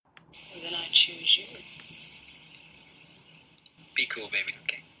choose you. Be cool, baby,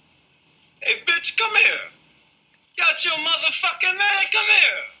 okay? Hey, bitch, come here. Got your motherfucking man, come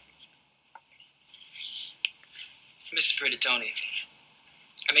here. Mr. Pretty Tony,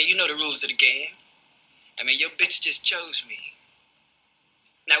 I mean, you know the rules of the game. I mean, your bitch just chose me.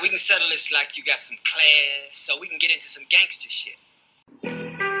 Now we can settle this like you got some class, so we can get into some gangster shit.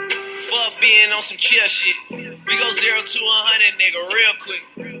 Fuck being on some chill shit. We go 0 to 100, nigga, real quick.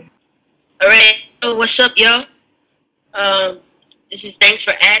 Alright, so what's up, y'all? This is Thanks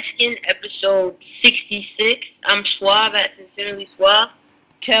for Asking, episode 66. I'm Suave at Sincerely Suave.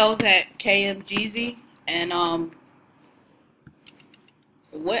 Kellz at KMGZ. And,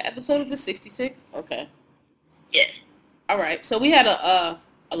 what episode is this? 66? Okay. Yes. Alright, so we had a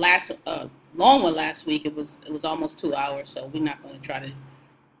long one last week. It was almost 2 hours, so we're not going to try to...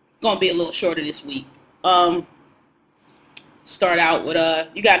 It's going to be a little shorter this week. Start out with,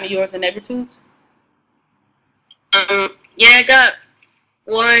 you got me yours and negritudes? Yeah, I got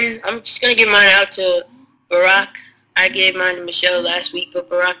one. I'm just going to give mine out to Barack. I gave mine to Michelle last week, but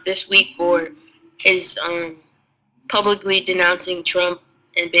Barack this week for his publicly denouncing Trump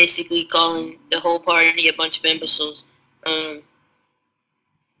and basically calling the whole party a bunch of imbeciles. I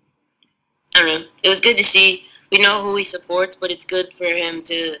don't know. It was good to see. We know who he supports, but it's good for him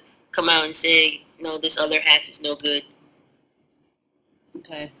to come out and say, no, this other half is no good.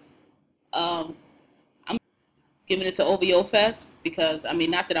 Okay. I'm giving it to OVO Fest because, I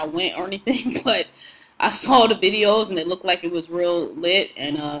mean, not that I went or anything, but I saw the videos and it looked like it was real lit.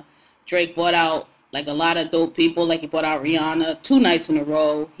 And Drake brought out, like, a lot of dope people. Like, he brought out Rihanna 2 nights in a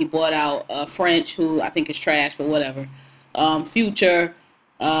row. He brought out French, who I think is trash, but whatever. Future.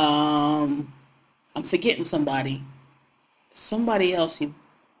 I'm forgetting somebody. Somebody else. He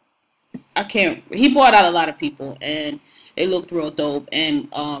brought out a lot of people, and it looked real dope. And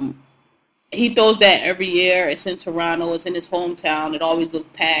he throws that every year. It's in Toronto. It's in his hometown. It always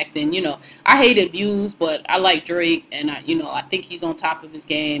looked packed. And, you know, I hated Views, but I like Drake. And, I think he's on top of his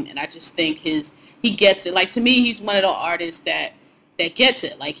game. And I just think he gets it. Like, to me, he's one of the artists that gets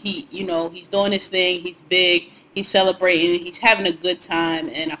it. Like, he's doing his thing. He's big. He's celebrating. He's having a good time.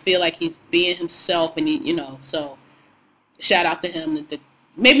 And I feel like he's being himself. And, so shout out to him.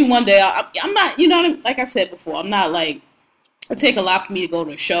 Maybe one day I'm not, like I said before, I'm not like, it take a lot for me to go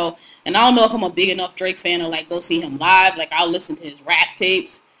to a show, and I don't know if I'm a big enough Drake fan to like go see him live. Like, I'll listen to his rap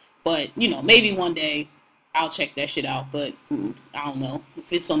tapes, but maybe one day I'll check that shit out. But I don't know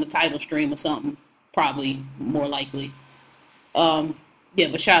if it's on the title stream or something. Probably more likely. Yeah,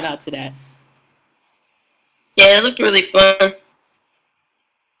 but shout out to that. Yeah, it looked really fun.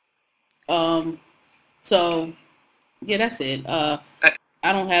 So yeah, that's it. I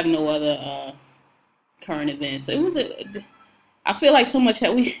don't have no other current events. I feel like so much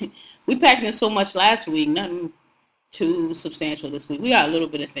we packed in so much last week. Nothing too substantial this week. We got a little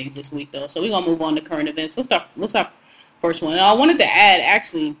bit of things this week though, so we're gonna move on to current events. What's our first one? And I wanted to add,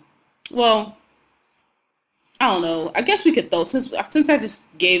 actually, well, I don't know. I guess we could though, since I just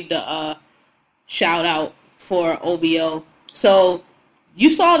gave the shout out for OVO. So you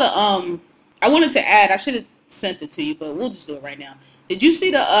saw the I wanted to add. I should have sent it to you, but we'll just do it right now. Did you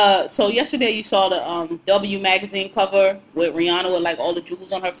see the, so yesterday you saw the W magazine cover with Rihanna with like all the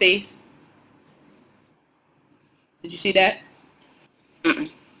jewels on her face? Did you see that?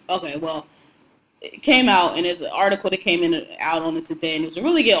 Okay, well, it came out and there's an article that came out on it today, and it was a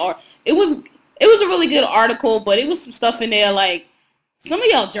really good it was a really good article, but it was some stuff in there like, some of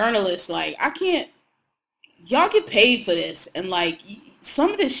y'all journalists, like, y'all get paid for this, and like,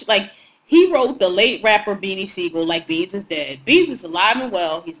 some of this, like, he wrote the late rapper Beanie Siegel like Beans is dead. Beans is alive and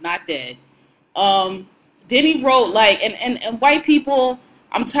well. He's not dead. Then he wrote like, and white people,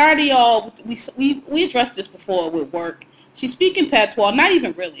 I'm tired of y'all. We addressed this before with work. She's speaking patois. Not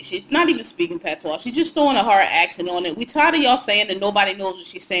even really. She's not even speaking patois. She's just throwing a hard accent on it. We tired of y'all saying that nobody knows what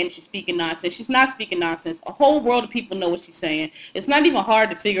she's saying. She's speaking nonsense. She's not speaking nonsense. A whole world of people know what she's saying. It's not even hard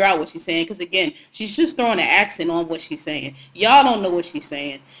to figure out what she's saying because, again, she's just throwing an accent on what she's saying. Y'all don't know what she's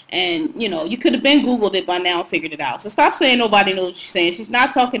saying. And, you could have been Googled it by now and figured it out. So stop saying nobody knows what she's saying. She's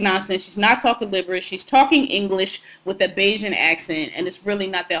not talking nonsense. She's not talking gibberish. She's talking English with a Bayesian accent, and it's really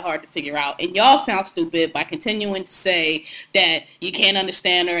not that hard to figure out. And y'all sound stupid by continuing to say that you can't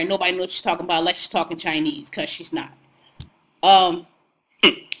understand her and nobody knows what she's talking about unless she's talking Chinese, because she's not.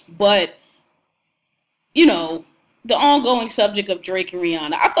 But, the ongoing subject of Drake and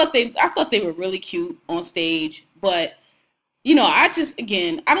Rihanna, I thought they were really cute on stage, but I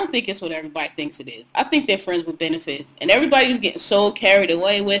don't think it's what everybody thinks it is. I think they're friends with benefits, and everybody was getting so carried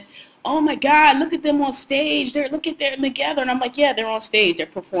away with, oh my God, look at them on stage. Look at them together. And I'm like, yeah, they're on stage. They're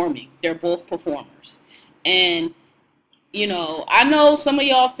performing. They're both performers. And, you know, I know some of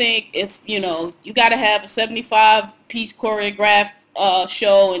y'all think if, you know, you got to have a 75-piece choreographed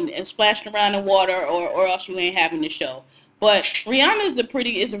show and splashing around in water or else you ain't having the show. But Rihanna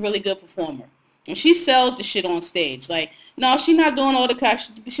is a really good performer. And she sells the shit on stage. Like, no, she's not doing all the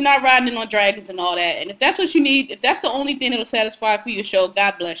cops. She's not riding in on dragons and all that. And if that's what you need, if that's the only thing that'll satisfy for your show,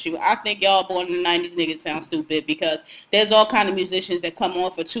 God bless you. I think y'all born in the 90s niggas sound stupid because there's all kind of musicians that come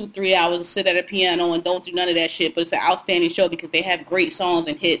on for 2-3 hours and sit at a piano and don't do none of that shit. But it's an outstanding show because they have great songs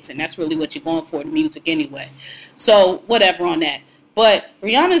and hits. And that's really what you're going for, the music anyway. So whatever on that. But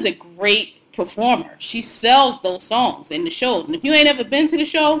Rihanna's a great performer. She sells those songs in the shows. And if you ain't ever been to the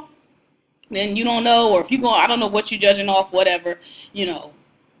show, then you don't know, or if you go, I don't know what you're judging off, whatever, you know.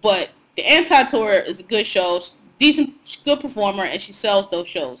 But the Anti-Tour is a good show, decent, good performer, and she sells those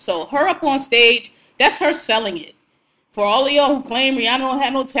shows. So her up on stage, that's her selling it. For all of y'all who claim Rihanna don't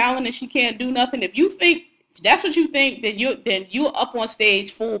have no talent and she can't do nothing, if you think that's what you think, then you're up on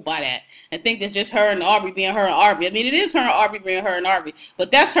stage fooled by that and think that's just her and Aubrey being her and Aubrey. I mean, it is her and Aubrey being her and Aubrey,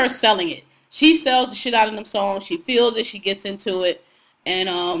 but that's her selling it. She sells the shit out of them songs. She feels it. She gets into it,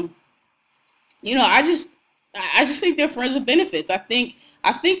 and you know, I just think they're friends with benefits. I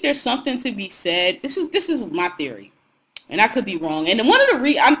think there's something to be said. This is my theory, and I could be wrong. And one of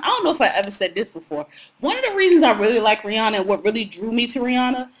the I don't know if I ever said this before. One of the reasons I really like Rihanna and what really drew me to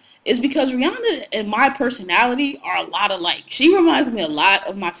Rihanna is because Rihanna and my personality are a lot alike. She reminds me a lot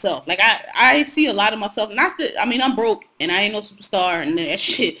of myself. Like I see a lot of myself. Not that, I mean, I'm broke and I ain't no superstar and that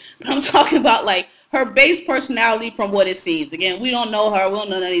shit. But I'm talking about like her base personality from what it seems. Again, we don't know her. We don't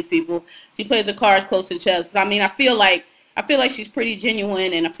know none of these people. She plays the cards close to the chest. But I mean, I feel like she's pretty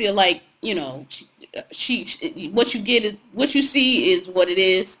genuine, and I feel like, you know, she what you get is what you see is what it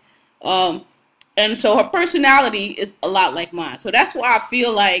is. And so her personality is a lot like mine. So that's why I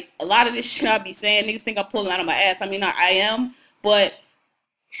feel like a lot of this shit I be saying, niggas think I'm pulling out of my ass. I mean, I am, but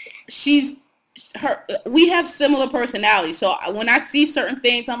we have similar personalities. So when I see certain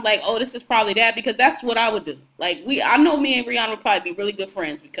things, I'm like, oh, this is probably that, because that's what I would do. Like, I know me and Rihanna would probably be really good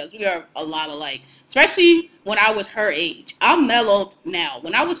friends because we are a lot alike, especially when I was her age. I'm mellowed now.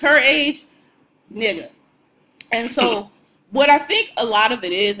 When I was her age, nigga. And so what I think a lot of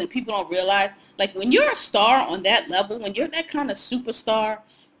it is, and people don't realize, like, when you're a star on that level, when you're that kind of superstar,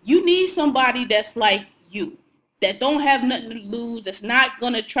 you need somebody that's like you, that don't have nothing to lose, that's not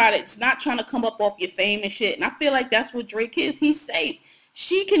gonna it's not trying to come up off your fame and shit. And I feel like that's what Drake is. He's safe.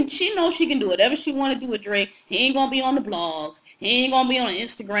 She knows she can do whatever she want to do with Drake. He ain't gonna be on the blogs. He ain't gonna be on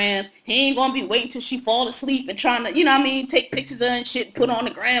Instagrams. He ain't gonna be waiting till she fall asleep and trying to, you know what I mean, take pictures of her and shit, put on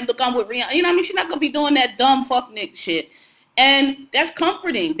the gram, look, I'm with Rihanna. You know what I mean? She's not gonna be doing that dumb fuck nigga shit. And that's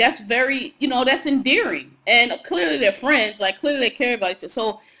comforting. That's very, you know, that's endearing. And clearly they're friends. Like, clearly they care about each other.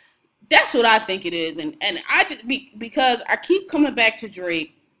 So that's what I think it is. And I just, because I keep coming back to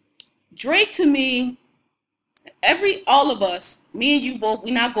Drake. Drake, to me, all of us, me and you both,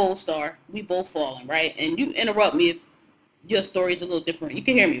 we not gold star. We both falling, right? And you interrupt me if your story is a little different. You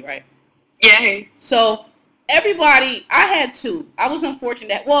can hear me, right? Yeah. So everybody, I had two. I was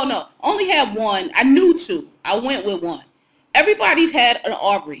unfortunate. Well, no, only had one. I knew two. I went with one. Everybody's had an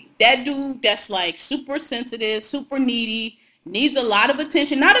Aubrey. That dude that's like super sensitive, super needy, needs a lot of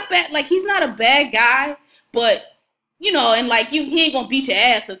attention. Not a bad, like, he's not a bad guy, but, you know, and like, he ain't gonna beat your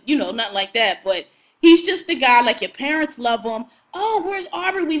ass, or, you know, nothing like that. But he's just the guy, like, your parents love him. Oh, where's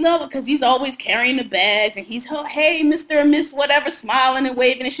Aubrey? We love it because he's always carrying the bags, and he's, oh, hey, Mr. and Miss whatever, smiling and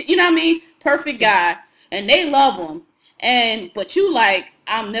waving and shit. You know what I mean? Perfect guy. And they love him. But you like,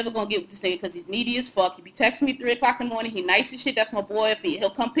 I'm never gonna get with this nigga because he's needy as fuck. He be texting me 3 o'clock in the morning. He nice as shit. That's my boy. He'll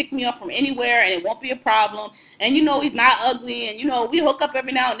come pick me up from anywhere and it won't be a problem. And you know, he's not ugly. And you know, we hook up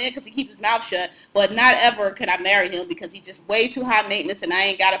every now and then because he keeps his mouth shut. But not ever could I marry him because he's just way too high maintenance and I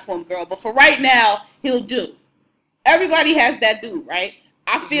ain't got it for him, girl. But for right now, he'll do. Everybody has that dude, right?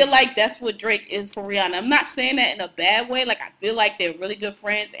 I feel like that's what Drake is for Rihanna. I'm not saying that in a bad way. Like, I feel like they're really good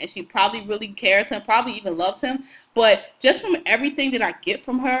friends and she probably really cares him, probably even loves him. But just from everything that I get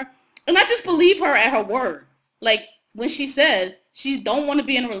from her, and I just believe her at her word. Like, when she says she don't want to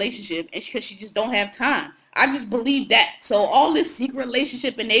be in a relationship and because she just don't have time. I just believe that. So all this secret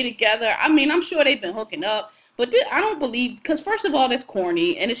relationship and they together, I mean, I'm sure they've been hooking up. But I don't believe, because first of all, that's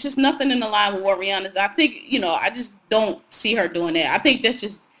corny, and it's just nothing in the line with what Rihanna's. I think, you know, I just don't see her doing that. I think that's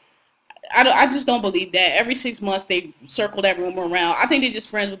just, I just don't believe that. Every 6 months, they circle that rumor around. I think they're just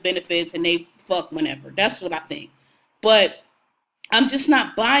friends with benefits, and they fuck whenever. That's what I think. But I'm just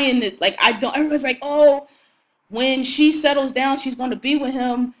not buying this. Like, everybody's like, oh, when she settles down, she's going to be with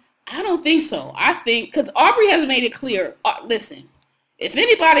him. I don't think so. I think because Aubrey has made it clear. Listen, if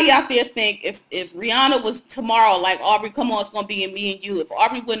anybody out there think if Rihanna was tomorrow, like Aubrey, come on, it's gonna be in me and you. If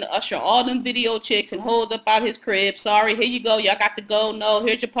Aubrey wouldn't usher all them video chicks and hoes up out his crib, sorry, here you go, y'all got to go. No,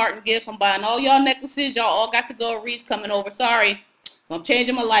 here's your parting gift. I'm buying all y'all necklaces. Y'all all got to go. Reed's coming over. Sorry, I'm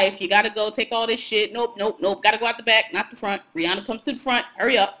changing my life. You gotta go. Take all this shit. Nope. Gotta go out the back, not the front. Rihanna comes to the front.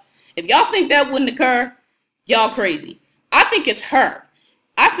 Hurry up. If y'all think that wouldn't occur, y'all crazy. I think it's her.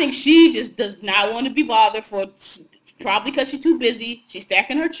 I think she just does not want to be bothered for. Probably because she's too busy. She's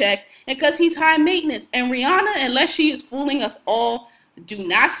stacking her checks. And because he's high maintenance. And Rihanna, unless she is fooling us all, do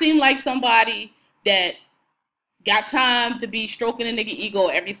not seem like somebody that got time to be stroking a nigga ego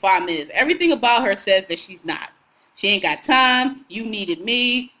every 5 minutes. Everything about her says that she's not. She ain't got time. You needed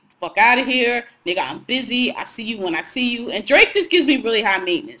me. Fuck out of here. Nigga, I'm busy. I see you when I see you. And Drake just gives me really high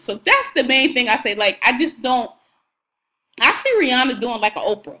maintenance. So that's the main thing I say. Like, I just don't. I see Rihanna doing like an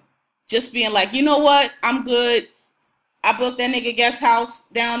Oprah. Just being like, you know what? I'm good. I built that nigga guest house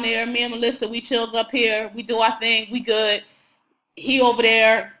down there. Me and Melissa, we chilled up here. We do our thing. We good. He over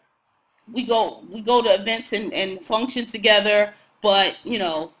there. We go to events and functions together. But, you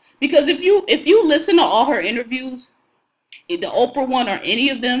know, because if you listen to all her interviews, the Oprah one or any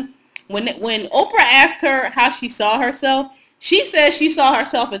of them, when Oprah asked her how she saw herself, she said she saw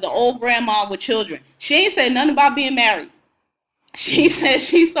herself as an old grandma with children. She ain't said nothing about being married. She said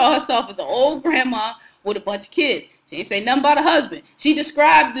she saw herself as an old grandma with a bunch of kids. She ain't say nothing about a husband. She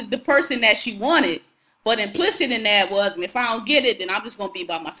described the person that she wanted, but implicit in that was, and if I don't get it, then I'm just going to be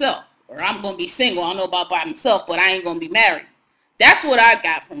by myself. Or I'm going to be single. I don't know about by myself, but I ain't going to be married. That's what I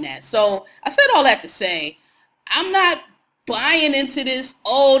got from that. So I said all that to say, I'm not buying into this,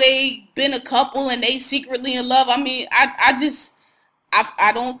 oh, they been a couple and they secretly in love. I mean, I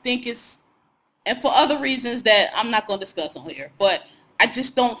don't think it's, and for other reasons that I'm not going to discuss on here, but I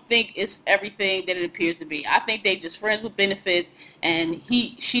just don't think it's everything that it appears to be. I think they just friends with benefits, and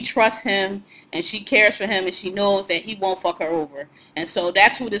she trusts him, and she cares for him, and she knows that he won't fuck her over. And so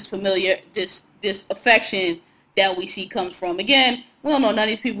that's who this affection that we see comes from. Again, we don't know none of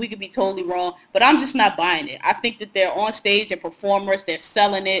these people. We could be totally wrong, but I'm just not buying it. I think that they're on stage, they're performers, they're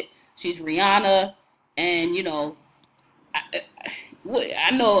selling it. She's Rihanna, and you know,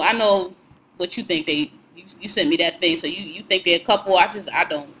 I know what you think they. You sent me that thing, so you think they're a couple? I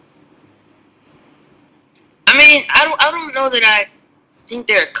don't. I mean, I don't know that I think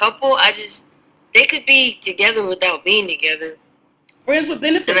they're a couple. They could be together without being together. Friends with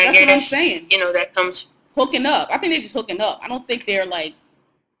benefits. That's what I'm saying. You know, that comes hooking up. I think they're just hooking up. I don't think they're like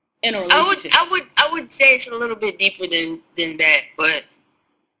in a relationship. I would say it's a little bit deeper than that, but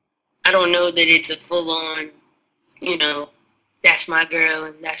I don't know that it's a full on, you know, that's my girl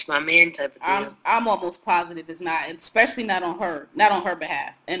and that's my man type of deal. I'm almost positive it's not, especially not on her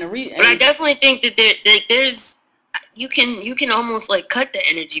behalf. But I definitely think that there's you can almost like cut the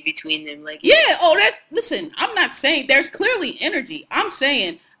energy between them. Like yeah. Listen. I'm not saying there's clearly energy. I'm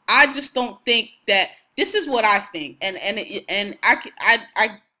saying I just don't think that this is what I think, and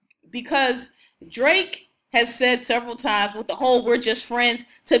I because Drake has said several times with the whole "we're just friends."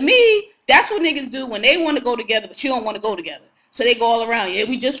 To me, that's what niggas do when they want to go together, but you don't want to go together. So they go all around. Yeah,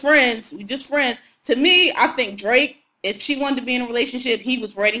 we just friends. To me, I think Drake, if she wanted to be in a relationship, he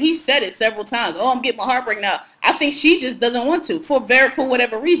was ready. He said it several times. Oh, I'm getting my heartbreak now. I think she just doesn't want to for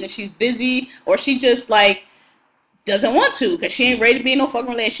whatever reason. She's busy, or she just like doesn't want to because she ain't ready to be in no fucking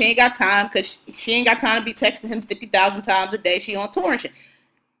relationship. She ain't got time because she ain't got time to be texting him 50,000 times a day. She on tour and shit.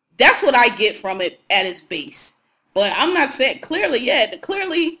 That's what I get from it at its base. But I'm not saying clearly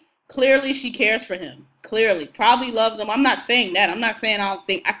she cares for him. Clearly, probably loves him. I'm not saying that. I'm not saying I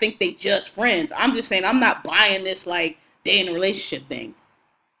think they just friends. I'm just saying I'm not buying this like they in a relationship thing.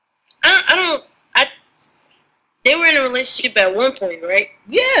 They were in a relationship at one point, right?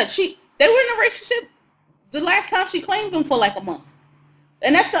 Yeah, they were in a relationship the last time she claimed him for like a month.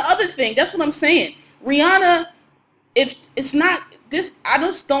 And that's the other thing. That's what I'm saying. Rihanna, if it's not this, I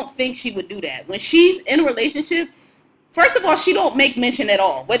just don't think she would do that. When she's in a relationship, first of all, she don't make mention at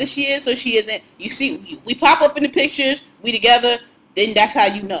all. Whether she is or she isn't, you see, we pop up in the pictures, we together, then that's how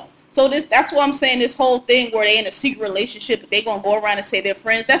you know. So that's why I'm saying this whole thing where they in a secret relationship, they going to go around and say they're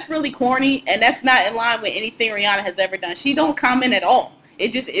friends, that's really corny, and that's not in line with anything Rihanna has ever done. She don't comment at all.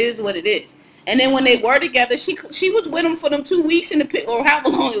 It just is what it is. And then when they were together, she was with him for them 2 weeks or however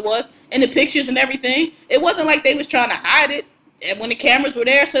long it was, in the pictures and everything. It wasn't like they was trying to hide it and when the cameras were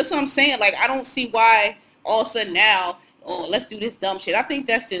there. So that's what I'm saying. Like, I don't see why all of a sudden now, oh, let's do this dumb shit. I think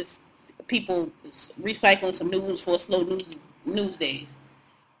that's just people recycling some news for slow news days.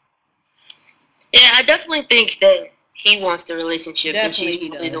 Yeah, I definitely think that he wants the relationship, Definitely and she's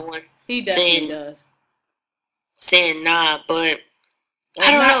probably the one He definitely does. saying nah, but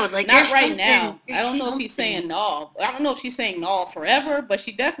I don't know. Like, not right now. I don't know if he's saying no. I don't know if she's saying no forever, but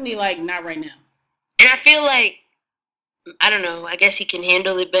she definitely like not right now. And I feel like, I don't know. I guess he can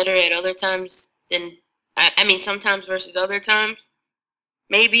handle it better at other times than I mean sometimes versus other times.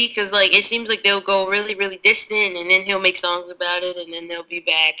 Maybe because like it seems like they'll go really really distant, and then he'll make songs about it, and then they'll be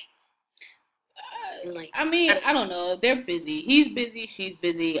back. Like, I don't know. They're busy. He's busy. She's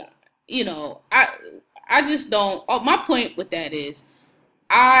busy. You know, I just don't. Oh, my point with that is,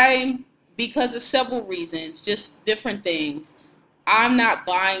 because of several reasons, just different things, I'm not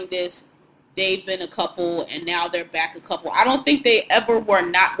buying this. They've been a couple and now they're back a couple. I don't think they ever were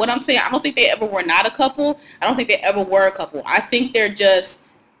not. What I'm saying, I don't think they ever were not a couple. I don't think they ever were a couple. I think they're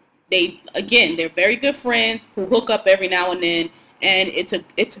very good friends who hook up every now and then, and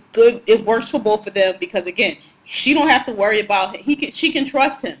it works for both of them because again, she don't have to worry about she can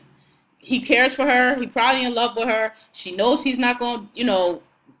trust him. He cares for her. He probably in love with her. She knows he's not going to,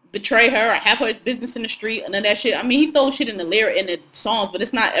 betray her or have her business in the street and that shit. I mean, he throws shit in the songs, but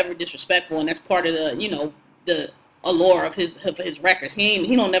it's not ever disrespectful, and that's part of the allure of his records.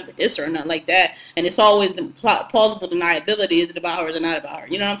 He don't never diss her or nothing like that, and it's always the plausible deniability. Is it about her or is it not about her?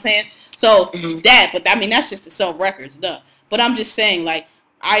 You know what I'm saying? So but I mean that's just to sell records, duh. But I'm just saying, like,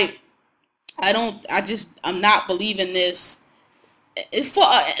 I'm not believing this for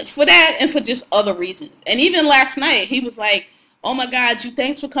that and for just other reasons. And even last night, he was like, oh my God,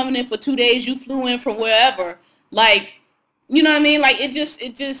 thanks for coming in for 2 days. You flew in from wherever. Like, you know what I mean? Like, I just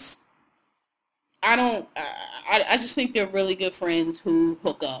think they're really good friends who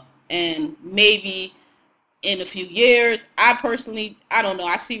hook up. And maybe in a few years, I don't know.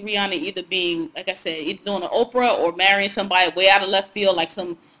 I see Rihanna either being, like I said, either doing an Oprah or marrying somebody way out of left field, like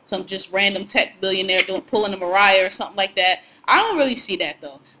some just random tech billionaire pulling a Mariah or something like that. I don't really see that,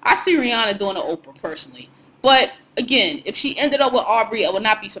 though. I see Rihanna doing an Oprah, personally. But again, if she ended up with Aubrey, I would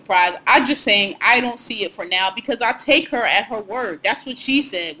not be surprised. I'm just saying I don't see it for now because I take her at her word. That's what she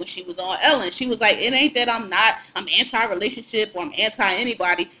said when she was on Ellen. She was like, it ain't that I'm anti-relationship or I'm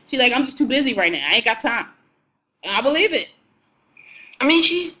anti-anybody. She's like, I'm just too busy right now. I ain't got time. And I believe it. I mean,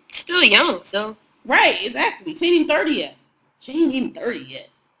 she's still young, so. Right, exactly. She ain't even 30 yet.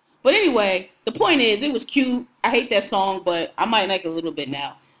 But anyway, the point is, it was cute. I hate that song, but I might like it a little bit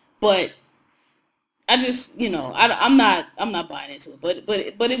now. But I just, I'm not buying into it,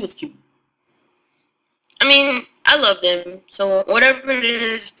 but it was cute. I mean, I love them, so whatever it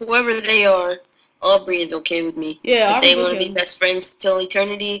is, whoever they are, Aubrey is okay with me. Yeah, if they want to be best friends till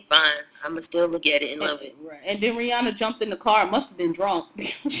eternity, fine. I'ma still look at it and love it. Right. And then Rihanna jumped in the car. Must have been drunk.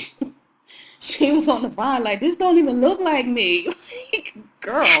 She was on the vibe like, this don't even look like me. Like,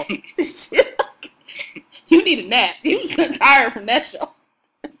 girl, you need a nap. You was tired from that show.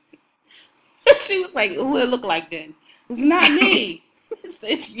 She was like, who would it look like then? It's not me.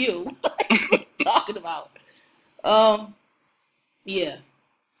 It's you. Like, what are you talking about? Yeah.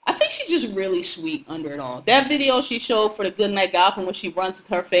 I think she's just really sweet under it all. That video she showed for the Good Night Gotham when she runs with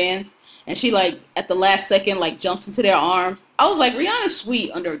her fans and she like at the last second like jumps into their arms. I was like, Rihanna's sweet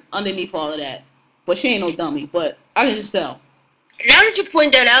underneath all of that. But she ain't no dummy. But I can just tell. Now that you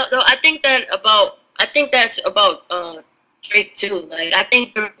point that out though, I think that's about Drake too. Like I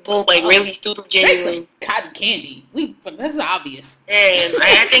think they're both like really super genuine. Drake's cotton candy. That's obvious. And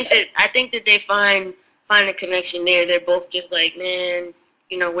I think that they find a connection there. They're both just like, man,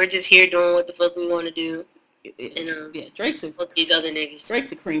 we're just here doing what the fuck we want to do. Yeah, Drake's fuck these other niggas.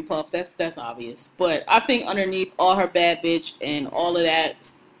 Drake's a cream puff. That's obvious. But I think underneath all her bad bitch and all of that,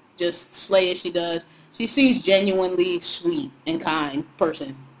 just slay as she does, she seems genuinely sweet and kind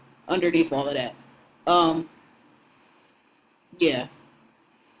person underneath all of that. Yeah.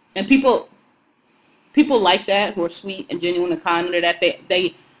 And people like that who are sweet and genuine and kind under that.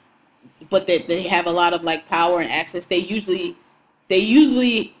 They have a lot of like power and access. They usually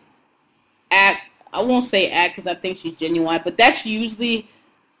act. I won't say act because I think she's genuine, but that's usually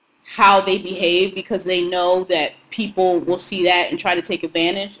how they behave because they know that people will see that and try to take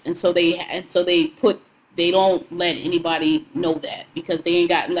advantage, and so they don't let anybody know that because they ain't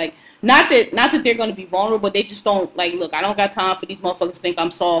got like not that they're going to be vulnerable, but they just don't like look. I don't got time for these motherfuckers to think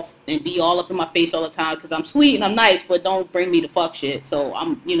I'm soft and be all up in my face all the time because I'm sweet and I'm nice, but don't bring me to fuck shit. So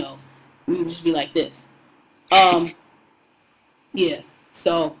I'm just be like this. Yeah.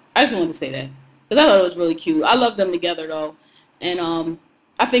 So I just wanted to say that. Because I thought it was really cute. I love them together, though. And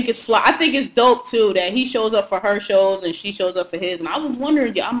I think it's I think it's dope, too, that he shows up for her shows and she shows up for his. And I was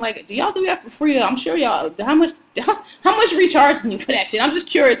wondering, I'm like, do y'all do that for free? I'm sure y'all, how much recharging you for that shit? I'm just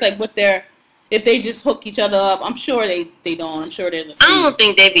curious, like, what their, if they just hook each other up. I'm sure they don't. I'm sure there's a fee. I don't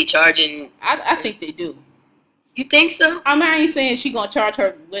think they be charging. I think they do. You think so? I mean, I ain't saying she gonna charge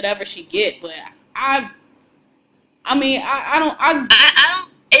her whatever she get, but I don't.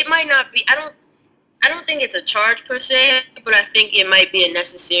 It might not be. I don't think it's a charge per se, but I think it might be a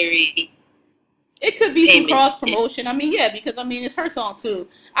necessary. It could be payment. some cross promotion. I mean, yeah, because I mean it's her song too.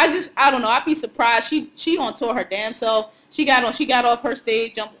 I don't know. I'd be surprised. She on tour her damn self. She got off her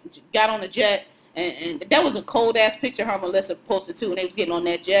stage, got on a jet, and that was a cold ass picture her and Melissa posted too, and they was getting on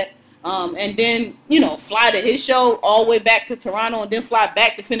that jet. And then fly to his show all the way back to Toronto, and then fly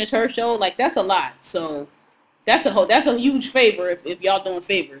back to finish her show. Like that's a lot. So that's a huge favor if y'all doing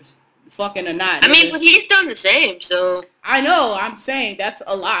favors, fucking or not. I mean, but he's done the same. So I know. I'm saying that's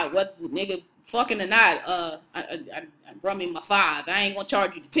a lot. What nigga, fucking or not? I brought me my 5. I ain't gonna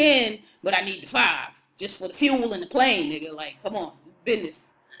charge you the 10, but I need the 5 just for the fuel and the plane, nigga. Like, come on, business.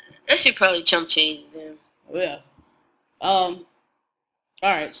 That should probably chump change them. Yeah. All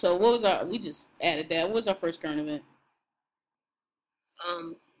right. So we just added that. What was our first current event?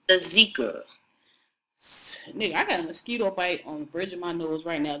 The Zika. Nigga, I got a mosquito bite on the bridge of my nose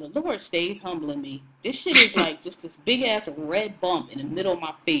right now. The Lord stays humbling me. This shit is like just this big ass red bump in the middle of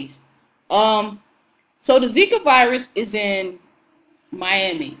my face. So the Zika virus is in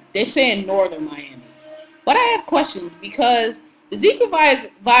Miami. They're saying northern Miami. But I have questions because the Zika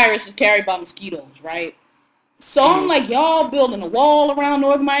virus is carried by mosquitoes, right? So I'm like, y'all building a wall around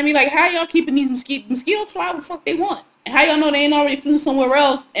northern Miami? Like, how y'all keeping these mosquitoes fly what the fuck they want? And how y'all know they ain't already flew somewhere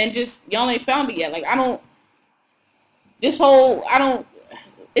else and just y'all ain't found it yet? Like,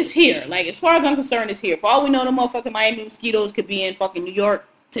 it's here. Like, as far as I'm concerned, it's here. For all we know, the motherfucking Miami mosquitoes could be in fucking New York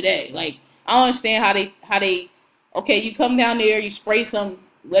today. Like, I don't understand how they, okay, you come down there, you spray some,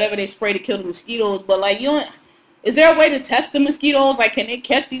 whatever they spray to kill the mosquitoes, but like, is there a way to test the mosquitoes? Like, can they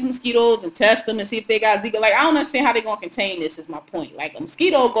catch these mosquitoes and test them and see if they got Zika? Like, I don't understand how they're going to contain this is my point. Like, a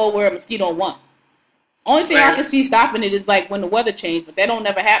mosquito go where a mosquito want. Only thing I can see stopping it is like when the weather changed, but that don't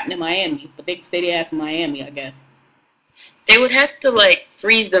never happen in Miami. But they can stay their ass in Miami, I guess. They would have to like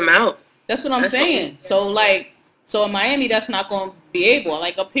freeze them out. That's what I'm saying. So in Miami, that's not going to be able.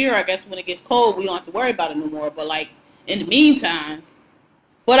 Like up here, I guess when it gets cold, we don't have to worry about it no more. But like in the meantime,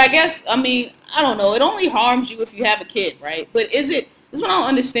 but I guess, I mean, I don't know. It only harms you if you have a kid, right? But this is what I don't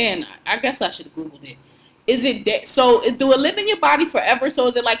understand. I guess I should have Googled it. Is it do it live in your body forever? So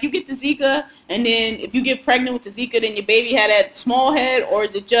is it like you get the Zika, and then if you get pregnant with the Zika, then your baby had that small head, or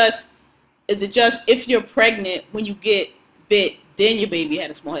is it just if you're pregnant when you get bit, then your baby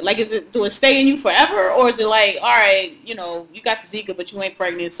had a small head? Like, do it stay in you forever, or is it like, all right, you got the Zika, but you ain't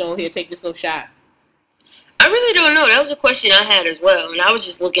pregnant, so here, take this little shot? I really don't know. That was a question I had as well, and I was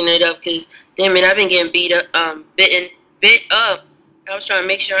just looking it up because, damn it, I've been getting bit up. I was trying to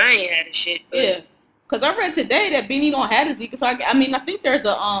make sure I ain't had a shit. But. Yeah. Because I read today that Beanie don't have the Zika, so I think there's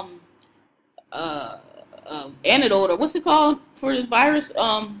a antidote, or what's it called for the virus?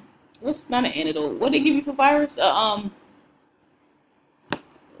 What's not an antidote? What they give you for virus?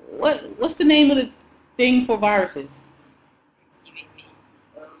 What's the name of the thing for viruses?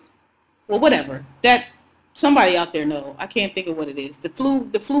 Well, whatever. That somebody out there know. I can't think of what it is. The flu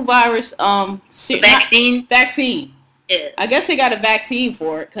virus. Vaccine. Vaccine. Yeah. I guess they got a vaccine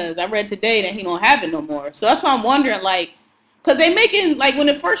for it because I read today that he don't have it no more. So that's why I'm wondering, like, because they making, like, when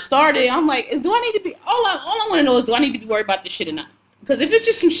it first started, I'm like, do I need to be, all I want to know is, do I need to be worried about this shit or not? Because if it's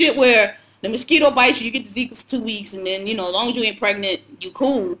just some shit where the mosquito bites you, you get the Zika for 2 weeks, and then, as long as you ain't pregnant, you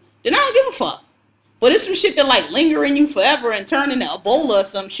cool, then I don't give a fuck. But it's some shit that, like, linger in you forever and turn into Ebola or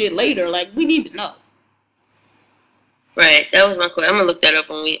some shit later. Like, we need to know. Right. That was my question. I'm going to look that up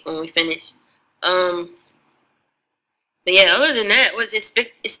when we finish. But yeah, other than that,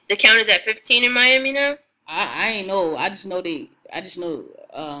 the count is at 15 in Miami now? I ain't know. I just know they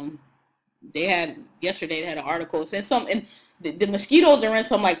had yesterday. They had an article saying and the mosquitoes are in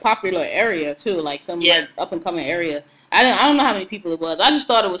some like popular area too, like some like up and coming area. I don't know how many people it was. I just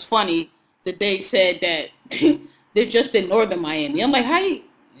thought it was funny that they said that they're just in northern Miami. I'm like, how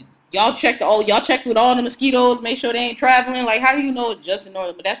y'all checked with all the mosquitoes, make sure they ain't traveling? Like, how do you know it's just in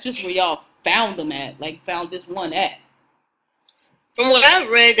northern? But that's just where y'all found them at. Like, found this one at. From what I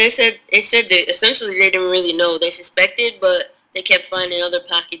read, it said that essentially they didn't really know. They suspected, but they kept finding other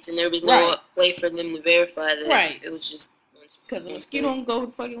pockets, and there was no way for them to verify that. Right. It was just because the mosquito don't go where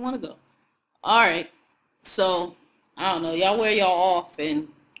the fuck you want to go. All right. So I don't know. Y'all wear y'all off and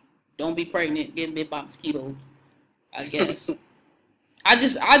don't be pregnant getting bit by mosquitoes. I guess. I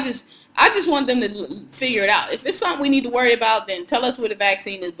just want them to figure it out. If it's something we need to worry about, then tell us where the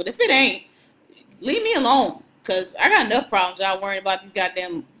vaccine is. But if it ain't, leave me alone. Because I got enough problems without worrying about these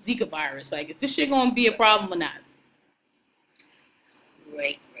goddamn Zika virus. Like, is this shit going to be a problem or not?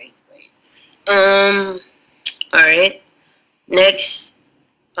 Right. All right. Next,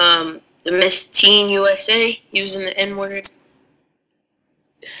 the Miss Teen USA using the N-word.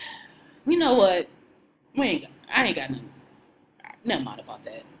 You know what? I ain't got nothing out about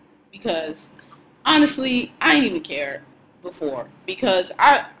that. Because, honestly, I didn't even care before. Because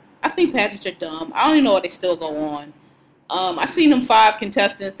I think pageants are dumb. I don't even know why they still go on. I seen them 5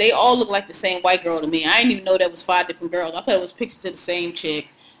 contestants. They all look like the same white girl to me. I didn't even know that was 5 different girls. I thought it was pictures of the same chick.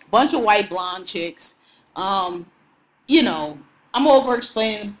 Bunch of white blonde chicks. You know, I'm over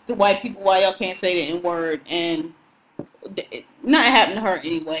explaining to white people why y'all can't say the N-word, and nothing happened to her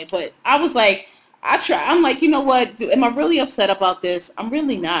anyway. But I was like, I'm like, you know what? Am I really upset about this? I'm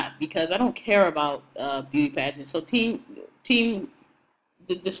really not, because I don't care about beauty pageants. So the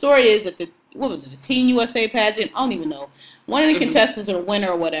story is that the Teen USA pageant? I don't even know. One of the contestants or the winner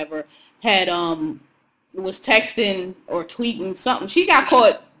or whatever had was texting or tweeting something. She got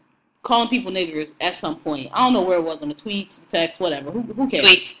caught calling people niggers at some point. I don't know where it was, on the tweets, the text, whatever. Who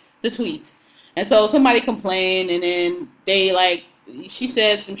cares? The tweets. And so somebody complained, and then she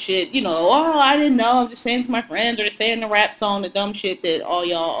said some shit, oh, I didn't know, I'm just saying to my friends, or they're saying the rap song, the dumb shit that all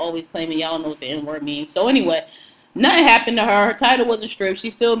y'all always claiming y'all know what the N-word means. So anyway, nothing happened to her. Her title wasn't stripped. She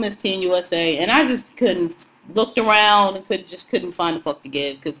still Miss Teen USA, and I just looked around and couldn't find the fuck to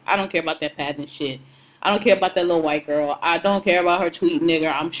give, because I don't care about that pageant shit. I don't care about that little white girl. I don't care about her tweeting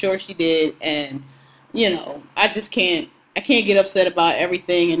nigger. I'm sure she did, and I just can't get upset about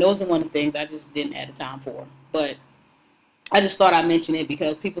everything, and those are one of the things I just didn't have the time for. But I just thought I'd mention it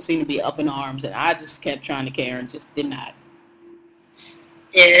because people seem to be up in arms, and I just kept trying to care and just did not.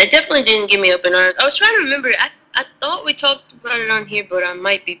 Yeah, it definitely didn't get me up in arms. I was trying to remember. I thought we talked about it on here, but I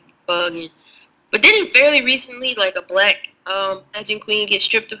might be bugging. But didn't fairly recently, like, a black pageant queen get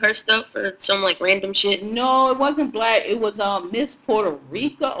stripped of her stuff for some, like, random shit? No, it wasn't black. It was Miss Puerto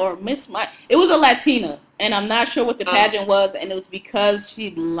Rico or it was a Latina, and I'm not sure what the pageant was, and it was because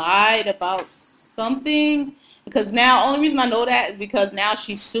she lied about something. Because now, only reason I know that is because now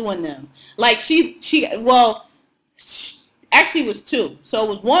she's suing them. Like, actually it was 2. So it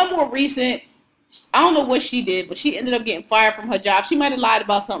was one more recent. I don't know what she did, but she ended up getting fired from her job. She might have lied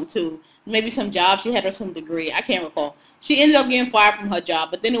about something too. Maybe some job she had or some degree. I can't recall. She ended up getting fired from her job.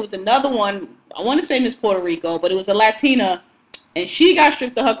 But then there was another one. I want to say Miss Puerto Rico, but it was a Latina, and she got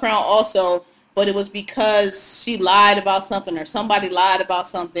stripped of her crown also. But it was because she lied about something, or somebody lied about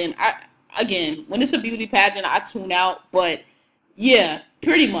something. Again, when it's a beauty pageant, I tune out. But yeah,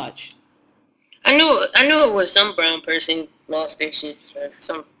 pretty much. I knew it was some brown person lost their shit for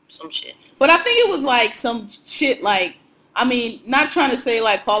some shit. But I think it was like some shit like, I mean, not trying to say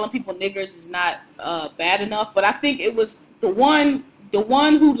like calling people niggers is not bad enough, but I think it was the one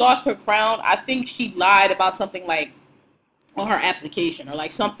who lost her crown. I think she lied about something like on her application, or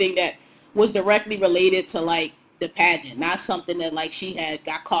like something that was directly related to like the pageant, not something that like she had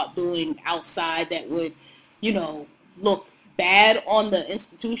got caught doing outside that would, look bad on the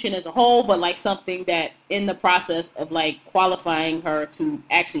institution as a whole, but like something that in the process of like qualifying her to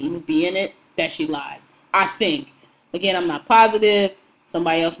actually even be in it, that she lied. I think. Again, I'm not positive.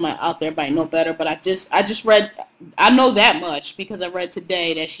 Somebody else out there might know better, but I just read, I know that much because I read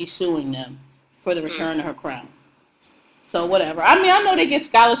today that she's suing them for the return of her crown. So whatever. I mean, I know they get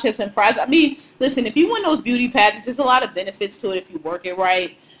scholarships and prizes. I mean, listen, if you win those beauty pageants, there's a lot of benefits to it if you work it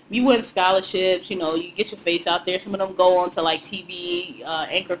right. You win scholarships, you get your face out there. Some of them go on to like TV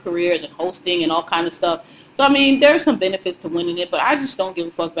anchor careers and hosting and all kind of stuff. So, I mean, there's some benefits to winning it, but I just don't give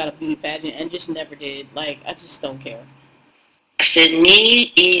a fuck about a beauty pageant and just never did. Like, I just don't care. I said,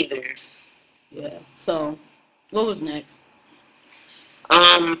 me either. Yeah. So, what was next?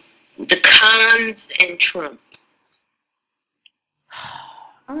 The cons and Trump.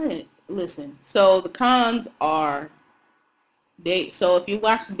 All right. Listen. So, the cons are... So if you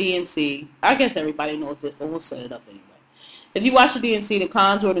watch the DNC, I guess everybody knows this, but we'll set it up anyway. If you watch the DNC, the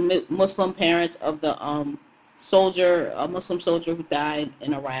cons were the Muslim parents of the Muslim soldier who died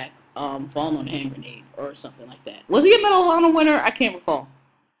in Iraq, falling on a hand grenade or something like that. Was he a Medal of Honor winner? I can't recall.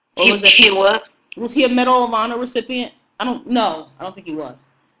 Or was he what? Was he a Medal of Honor recipient? I don't think he was.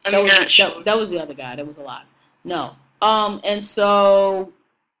 I'm not sure. That was the other guy that was alive. No. And so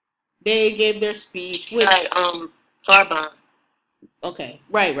they gave their speech, which Harbaugh. Okay,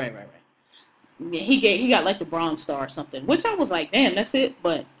 right. Yeah, he got like the Bronze Star or something, which I was like, damn, that's it.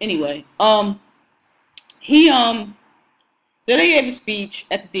 But anyway, then they gave a speech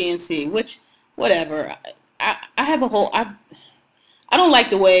at the DNC, which whatever. I have a whole I I don't like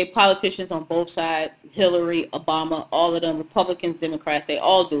the way politicians on both sides, Hillary, Obama, all of them, Republicans, Democrats, they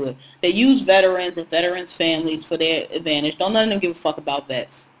all do it. They use veterans and veterans' families for their advantage. Don't none of them give a fuck about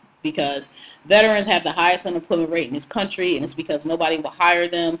vets because veterans have the highest unemployment rate in this country, and it's because nobody will hire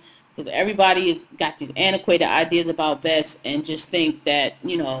them because everybody has got these antiquated ideas about vets and just think that,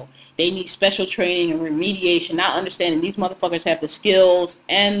 they need special training and remediation, not understanding these motherfuckers have the skills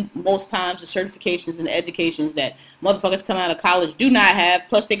and most times the certifications and the educations that motherfuckers come out of college do not have.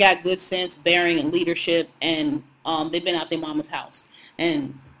 Plus they got good sense, bearing, and leadership, and they've been out their mama's house.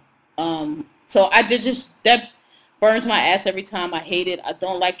 And so I did just, that burns my ass every time. I hate it. I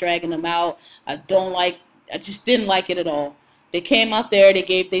don't like dragging them out. I just didn't like it at all. They came out there, they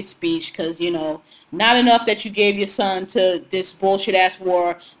gave their speech because, not enough that you gave your son to this bullshit-ass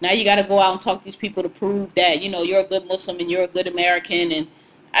war. Now you got to go out and talk to these people to prove that, you're a good Muslim and you're a good American, and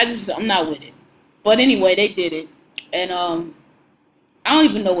I'm not with it. But anyway, they did it. And I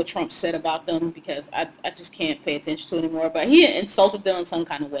don't even know what Trump said about them because I just can't pay attention to it anymore. But he insulted them in some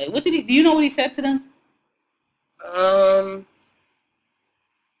kind of way. Do you know what he said to them?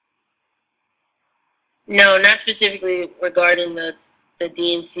 No, not specifically regarding the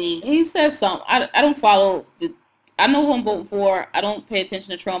DNC. He said something. I don't follow. I know who I'm voting for. I don't pay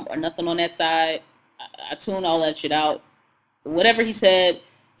attention to Trump or nothing on that side. I tune all that shit out. Whatever he said,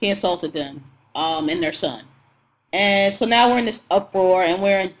 he insulted them and their son. And so now we're in this uproar, and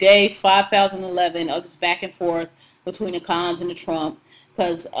we're in day 5011 of this back and forth between the cons and the Trump.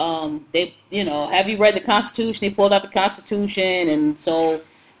 Because they, have you read the Constitution? They pulled out the Constitution, and so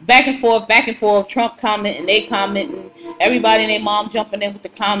back and forth, Trump commenting, they commenting, everybody and their mom jumping in with the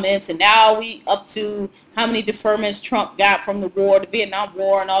comments, and now we up to how many deferments Trump got from the war, the Vietnam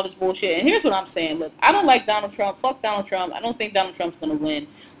War, and all this bullshit. And here's what I'm saying. Look, I don't like Donald Trump. Fuck Donald Trump. I don't think Donald Trump's going to win.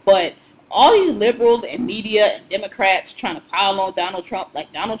 But all these liberals and media and Democrats trying to pile on Donald Trump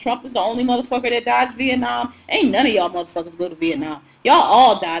like Donald Trump is the only motherfucker that dodged Vietnam. Ain't none of y'all motherfuckers go to Vietnam. Y'all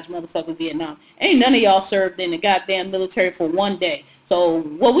all dodged motherfucking Vietnam. Ain't none of y'all served in the goddamn military for one day. So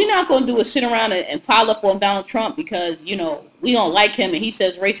what we not going to do is sit around and pile up on Donald Trump because, we don't like him and he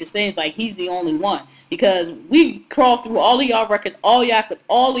says racist things like he's the only one. Because we crawled through all of y'all records, all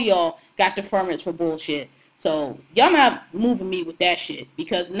of y'all got deferments for bullshit. So y'all not moving me with that shit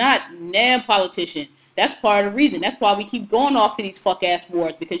because not damn politician. That's part of the reason. That's why we keep going off to these fuck ass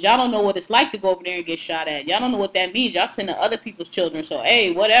wars because y'all don't know what it's like to go over there and get shot at. Y'all don't know what that means. Y'all sending other people's children. So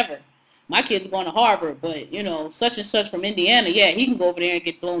hey, whatever. My kid's going to Harvard, but such and such from Indiana, yeah, he can go over there and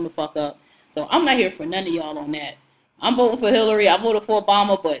get blown the fuck up. So I'm not here for none of y'all on that. I'm voting for Hillary. I voted for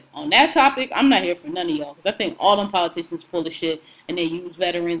Obama, but on that topic, I'm not here for none of y'all because I think all them politicians full of shit and they use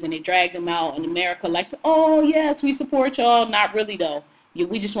veterans and they drag them out and America likes, oh, yes, we support y'all. Not really, though.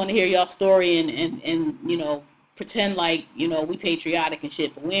 We just want to hear y'all story and pretend like, we patriotic and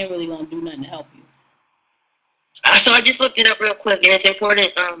shit, but we ain't really going to do nothing to help you. So I just looked it up real quick, and it's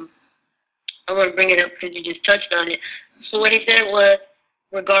important. I want to bring it up because you just touched on it. So what he said was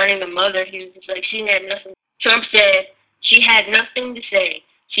regarding the mother, he was just like, she had nothing. Trump said she had nothing to say.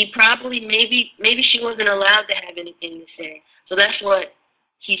 She probably, maybe she wasn't allowed to have anything to say. So that's what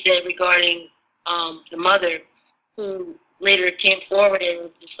he said regarding the mother, who later came forward and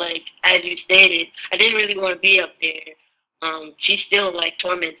was just like, as you stated, I didn't really want to be up there. She's still like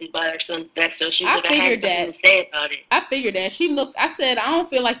tormented by her son's death, so she was like, I had nothing to say about it. I figured that. I said, I don't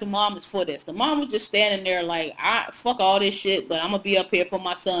feel like the mom is for this. The mom was just standing there like, fuck all this shit, but I'm going to be up here for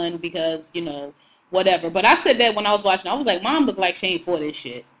my son because, whatever. But I said that when I was watching. I was like, Mom looked like she ain't for this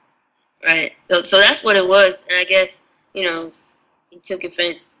shit. Right. So that's what it was. And I guess, he took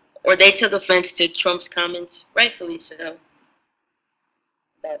offense, or they took offense to Trump's comments, rightfully so.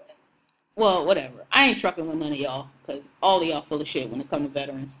 Well, whatever. I ain't trucking with none of y'all because all of y'all full of shit when it comes to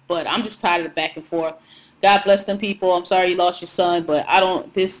veterans. But I'm just tired of the back and forth. God bless them people. I'm sorry you lost your son, but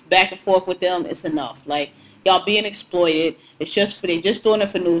this back and forth with them, it's enough. Like, y'all being exploited. It's just they just doing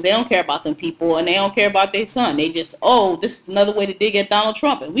it for news. They don't care about them people, and they don't care about their son. They just, this is another way to dig at Donald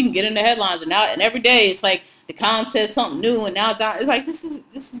Trump, and we can get in the headlines. And every day it's like the con says something new, and now it's like this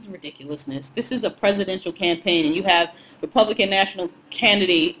is ridiculousness. This is a presidential campaign, and you have Republican national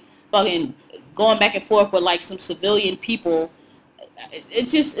candidate fucking going back and forth with like some civilian people.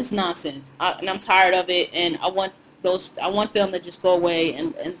 It's nonsense, and I'm tired of it. And I want them to just go away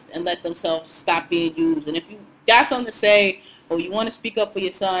and let themselves stop being used. And if you got something to say or you want to speak up for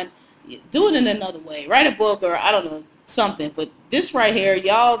your son, do it in another way. Write a book or I don't know, something. But this right here,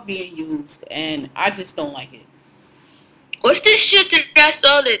 y'all being used, and I just don't like it. What's this shit that I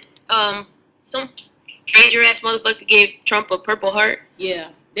saw that some stranger ass motherfucker gave Trump a Purple Heart?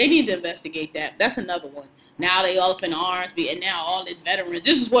 Yeah, they need to investigate that. That's another one. Now they all up in arms, and now all the veterans.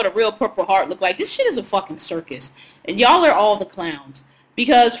 This is what a real Purple Heart look like. This shit is a fucking circus, and y'all are all the clowns.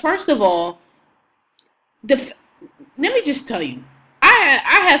 Because first of all, let me just tell you,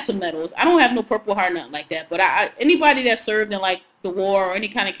 I have some medals. I don't have no Purple Heart, nothing like that. But anybody that served in like the war or any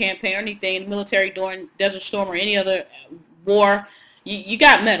kind of campaign or anything in the military during Desert Storm or any other war, you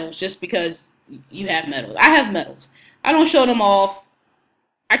got medals just because you have medals. I have medals. I don't show them off.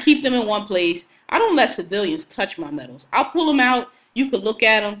 I keep them in one place. I don't let civilians touch my medals. I'll pull them out. You could look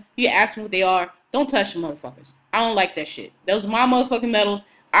at them. You ask them what they are. Don't touch them motherfuckers. I don't like that shit. Those are my motherfucking medals.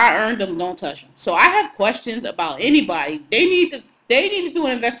 I earned them. Don't touch them. So I have questions about anybody. They need to do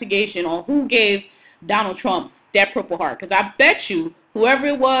an investigation on who gave Donald Trump that Purple Heart. Because I bet you, whoever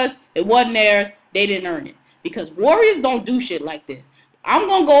it wasn't theirs. They didn't earn it. Because warriors don't do shit like this. I'm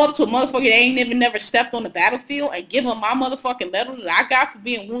going to go up to a motherfucker that ain't never stepped on the battlefield and give him my motherfucking medal that I got for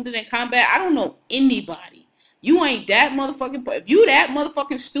being wounded in combat. I don't know anybody. You ain't that motherfucking... If you that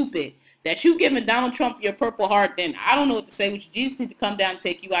motherfucking stupid that you giving Donald Trump your Purple Heart, then I don't know what to say with you. Jesus needs to come down and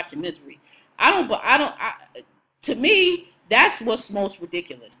take you out your misery. To me, that's what's most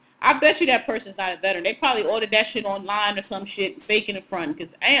ridiculous. I bet you that person's not a veteran. They probably ordered that shit online or some shit, faking in front.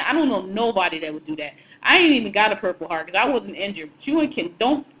 Because I don't know nobody that would do that. I ain't even got a Purple Heart because I wasn't injured. But you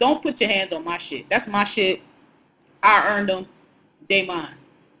don't put your hands on my shit. That's my shit. I earned them. They mine.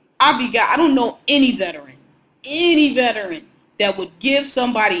 I don't know any veteran that would give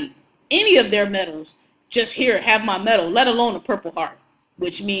somebody any of their medals. Just here, have my medal, let alone a Purple Heart,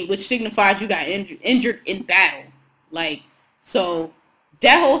 which signifies you got injured in battle. Like, so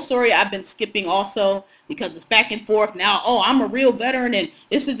that whole story I've been skipping also because it's back and forth now. Oh, I'm a real veteran, and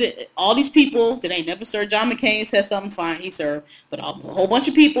this is it. All these people that ain't never served. John McCain said something, fine, he served, but a whole bunch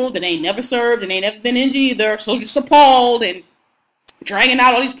of people that ain't never served and ain't never been injured either, so just appalled and dragging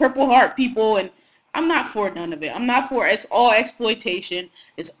out all these Purple Heart people, and I'm not for none of it. I'm not for it. It's all exploitation.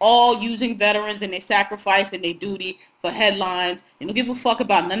 It's all using veterans and their sacrifice and their duty for headlines. They don't give a fuck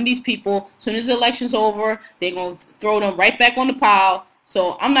about none of these people. As soon as the election's over, they're going to throw them right back on the pile.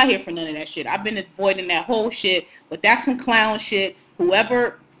 So I'm not here for none of that shit. I've been avoiding that whole shit, but that's some clown shit.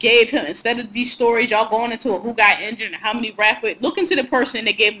 Whoever gave him, instead of these stories, y'all going into who got injured and how many rap, look into the person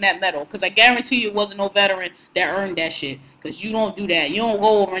that gave him that medal, because I guarantee you it wasn't no veteran that earned that shit. Because you don't do that. You don't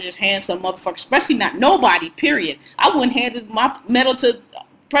go over and just hand some motherfucker, especially not nobody, period. I wouldn't hand my medal to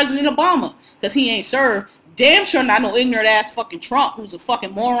President Obama because he ain't served. Damn sure not no ignorant ass fucking Trump who's a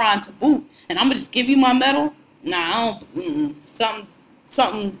fucking moron to boot. And I'm going to just give you my medal? Nah, I don't.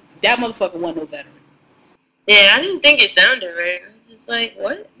 Something, that motherfucker wasn't no veteran. Yeah, I didn't think it sounded right. I was just like,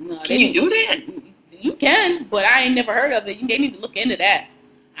 what? No, can you do that? You can, but I ain't never heard of it. They need to look into that.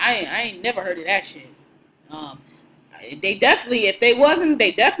 I ain't never heard of that shit. They definitely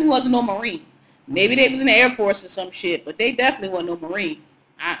wasn't no Marine. Maybe they was in the Air Force or some shit, but they definitely wasn't no Marine.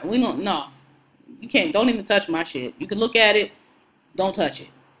 We don't know. You don't even touch my shit. You can look at it, don't touch it.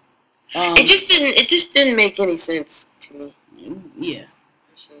 It just didn't make any sense to me. Yeah.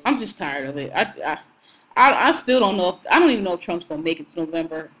 I'm just tired of it. I still don't know. I don't even know if Trump's gonna make it to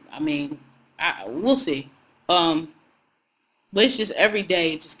November. I mean, we'll see. But it's just every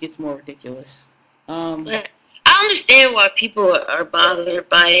day it just gets more ridiculous. I understand why people are bothered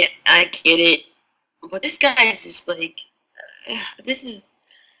by it. I get it. But this guy is just like,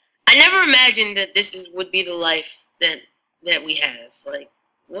 I never imagined that would be the life that we have. Like,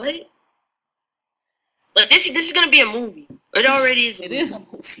 what? Like, this is going to be a movie. It already is a movie. It is a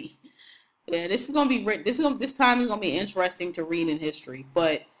movie. Yeah, this time is going to be interesting to read in history.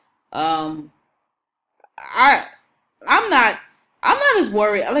 But, I'm not as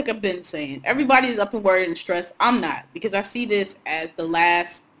worried. Like I've been saying, everybody's up and worried and stressed. I'm not, because I see this as the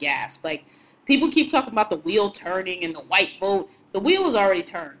last gasp. Like, people keep talking about the wheel turning and the white vote. The wheel was already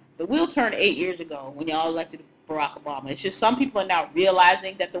turned. The wheel turned 8 years ago when y'all elected Barack Obama. It's just some people are now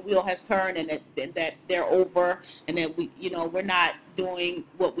realizing that the wheel has turned and that they're over and that we're not doing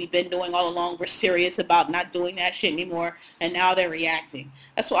what we've been doing all along. We're serious about not doing that shit anymore, and now they're reacting.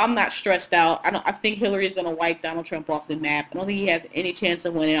 That's why I'm not stressed out. I think Hillary's gonna wipe Donald Trump off the map. I don't think he has any chance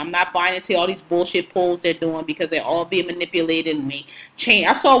of winning. I'm not buying into all these bullshit polls they're doing because they're all being manipulated and they change.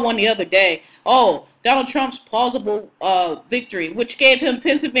 I saw one the other day. Oh, Donald Trump's plausible victory, which gave him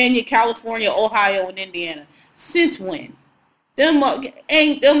Pennsylvania, California, Ohio, and Indiana. Since when? Them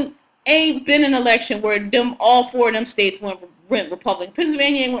ain't been an election where all four of them states went Republican.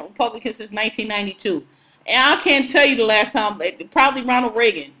 Pennsylvania ain't went Republican since 1992. And I can't tell you the last time, probably Ronald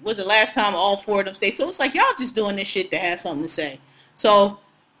Reagan was the last time all four of them states. So it's like, y'all just doing this shit to have something to say. So,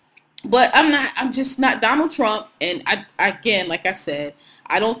 but I'm just not Donald Trump. And again, like I said,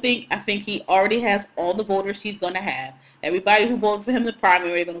 I think he already has all the voters he's going to have. Everybody who voted for him in the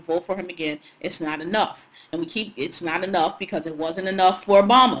primary, they're going to vote for him again. It's not enough. And it's not enough because it wasn't enough for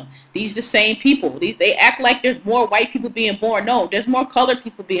Obama. These the same people. They act like there's more white people being born. No, there's more colored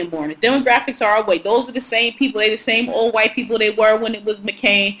people being born. The demographics are our way. Those are the same people. They're the same old white people they were when it was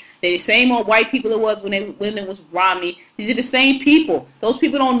McCain. They're the same old white people it was when it was Romney. These are the same people. Those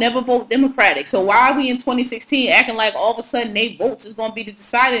people don't never vote Democratic. So why are we in 2016 acting like all of a sudden they votes is going to be the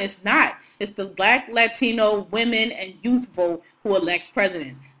deciding? It's not. It's the Black, Latino, women, and youth vote who elects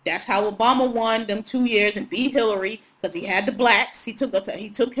presidents. That's how Obama won them 2 years and beat Hillary because he had the blacks. He took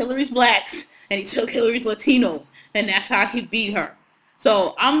Hillary's blacks and he took Hillary's Latinos, and that's how he beat her.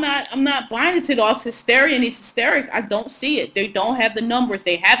 So I'm not buying into all this hysteria and these hysterics. I don't see it. They don't have the numbers.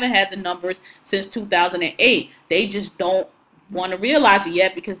 They haven't had the numbers since 2008. They just don't want to realize it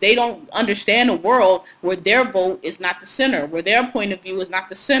yet because they don't understand a world where their vote is not the center, where their point of view is not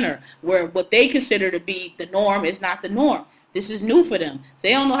the center, where what they consider to be the norm is not the norm. This is new for them. So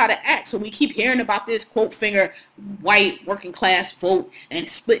they don't know how to act. So we keep hearing about this quote finger white working class vote and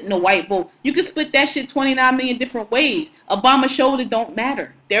splitting the white vote. You can split that shit 29 million different ways. Obama showed it don't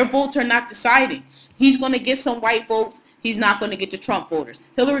matter. Their votes are not deciding. He's going to get some white votes. He's not going to get the Trump voters.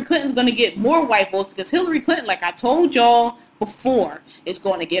 Hillary Clinton's going to get more white votes because Hillary Clinton, like I told y'all before, is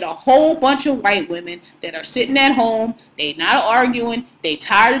going to get a whole bunch of white women that are sitting at home. They not arguing. They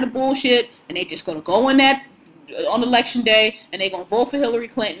tired of the bullshit, and they just going to go in that on election day and they're going to vote for Hillary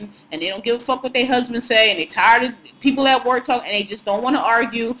Clinton and they don't give a fuck what their husbands say and they tired of people at work talking and they just don't want to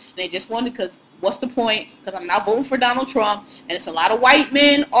argue and they just want to because what's the point? Because I'm not voting for Donald Trump and it's a lot of white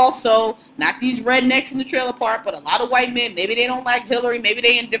men also, not these rednecks in the trailer park, but a lot of white men. Maybe they don't like Hillary, maybe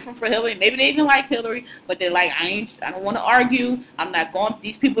they indifferent for Hillary, maybe they even like Hillary, but they're like, I don't want to argue. I'm not going,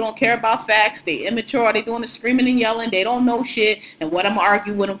 these people don't care about facts. They immature, they doing the screaming and yelling, they don't know shit, and what I'm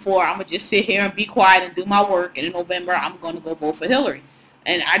arguing with them for, I'm going to just sit here and be quiet and do my work, and in November, I'm going to go vote for Hillary.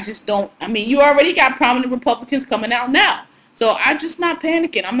 And I just don't, I mean, you already got prominent Republicans coming out now. So I'm just not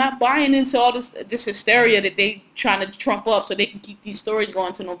panicking. I'm not buying into all this hysteria that they trying to trump up so they can keep these stories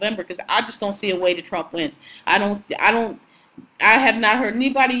going to November because I just don't see a way that Trump wins. I have not heard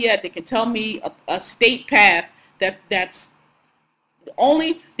anybody yet that can tell me a state path that's the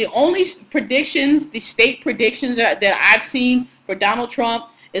only predictions, the state predictions that I've seen for Donald Trump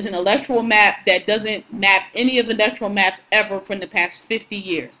is an electoral map that doesn't map any of the electoral maps ever from the past 50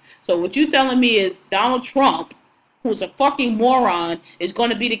 years. So what you're telling me is Donald Trump, who's a fucking moron, is going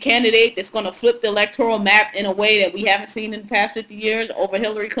to be the candidate that's going to flip the electoral map in a way that we haven't seen in the past 50 years over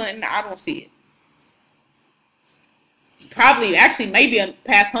Hillary Clinton. I don't see it. Probably, actually, maybe in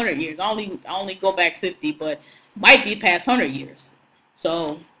past 100 years. I only go back 50, but might be past 100 years.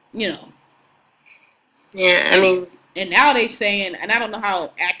 So, you know. Yeah, I mean. And now they saying, and I don't know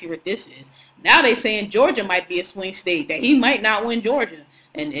how accurate this is, now they saying Georgia might be a swing state, that he might not win Georgia.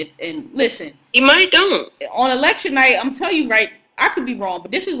 And listen, he might don't. On election night, I'm telling you right, I could be wrong,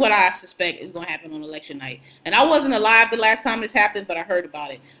 but this is what I suspect is going to happen on election night. And I wasn't alive the last time this happened, but I heard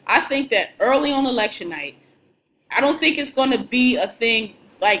about it. I think that early on election night, I don't think it's going to be a thing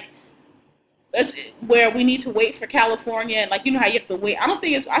like where we need to wait for California and like you know how you have to wait. I don't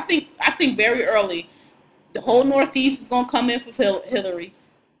think it's. I think very early, the whole Northeast is going to come in for Hillary.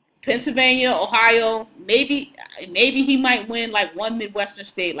 Pennsylvania, Ohio, maybe he might win like one Midwestern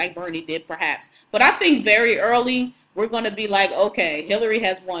state like Bernie did perhaps. But I think very early we're going to be like, okay, Hillary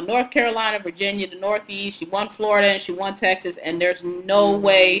has won North Carolina, Virginia, the Northeast. She won Florida and she won Texas. And there's no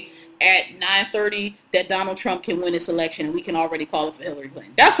way at 9:30 that Donald Trump can win this election and we can already call it for Hillary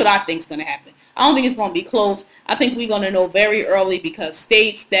Clinton. That's what I think is going to happen. I don't think it's going to be close. I think we're going to know very early because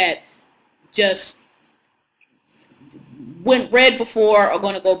states that just went red before are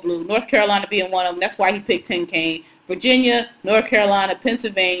going to go blue. North Carolina being one of them. That's why he picked Tim Kaine. Virginia, North Carolina,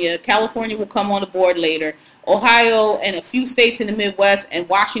 Pennsylvania, California will come on the board later. Ohio and a few states in the Midwest and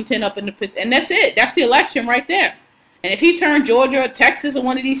Washington up in the... And that's it. That's the election right there. And if he turns Georgia or Texas or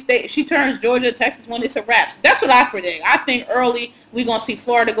one of these states, if she turns Georgia or Texas, it's a wrap. So that's what I predict. I think early we're going to see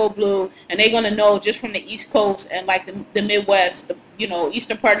Florida go blue and they're going to know just from the East Coast and like the Midwest,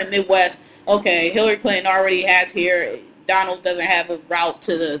 eastern part of the Midwest, okay, Hillary Clinton already has here... Donald doesn't have a route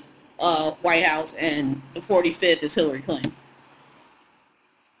to the White House, and the 45th is Hillary Clinton.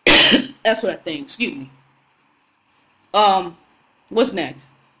 That's what I think. Excuse me. What's next?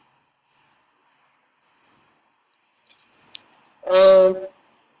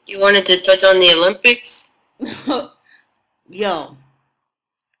 You wanted to touch on the Olympics? Yo.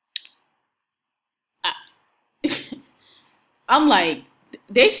 I'm like,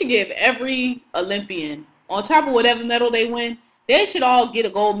 they should give every Olympian, on top of whatever medal they win, They should all get a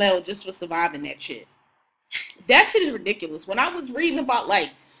gold medal just for surviving that shit. That shit is ridiculous. When I was reading about like,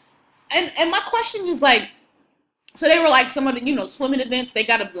 and my question was like, so they were like some of the swimming events. They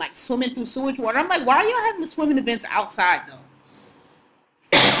gotta like swimming through sewage water. I'm like, why are y'all having the swimming events outside though?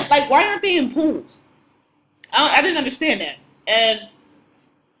 Like, why aren't they in pools? I didn't understand that. And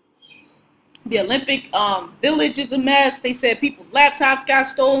the Olympic village is a mess. They said people's laptops got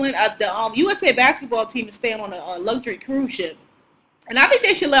stolen. The USA basketball team is staying on a luxury cruise ship, and I think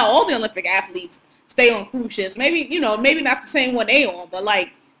they should let all the Olympic athletes stay on cruise ships. Maybe maybe not the same one they on, but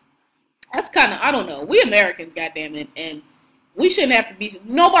like that's kind of, I don't know. We Americans, goddamn it, and we shouldn't have to be.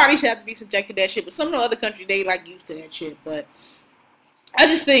 Nobody should have to be subjected to that shit. But some of the other countries, they like used to that shit. But I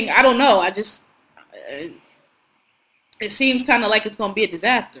just think, I don't know. It seems kind of like it's going to be a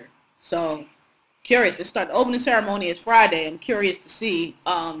disaster. So, curious. The opening ceremony is Friday. I'm curious to see,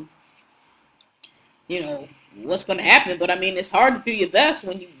 what's going to happen. But, I mean, it's hard to do your best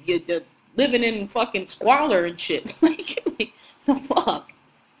when you're living in fucking squalor and shit. Like, the fuck?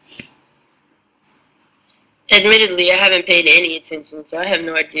 Admittedly, I haven't paid any attention, so I have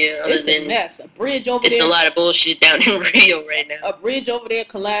no idea. It's a mess. A bridge over there. It's a lot of bullshit down in Rio right now. A bridge over there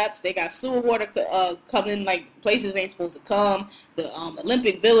collapsed. They got sewer water coming like places ain't supposed to come. The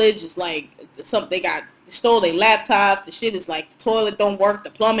Olympic Village is like they stole their laptops. The shit is like the toilet don't work.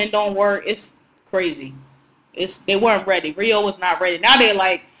 The plumbing don't work. It's crazy. They weren't ready. Rio was not ready. Now they're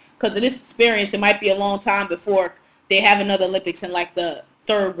like, because of this experience, it might be a long time before they have another Olympics in like the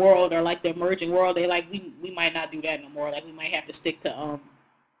third world or like the emerging world. They like, we might not do that no more. Like we might have to stick to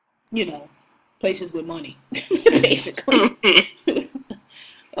places with money, basically.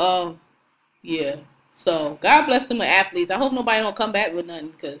 Yeah. So God bless them with athletes. I hope nobody don't come back with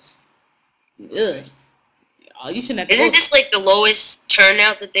nothing, because you shouldn't have to. Isn't this like the lowest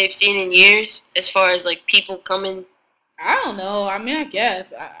turnout that they've seen in years as far as like people coming? I don't know. I mean, I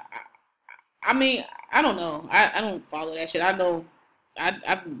guess. I mean, I don't know. I don't follow that shit. I know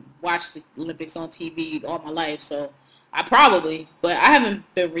I've watched the Olympics on TV all my life, so but I haven't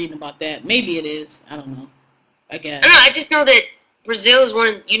been reading about that. Maybe it is. I don't know. I guess. I don't know. I just know that Brazil is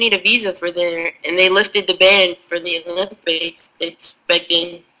you need a visa for there, and they lifted the ban for the Olympics,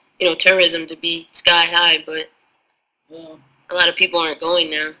 expecting, tourism to be sky high, but a lot of people aren't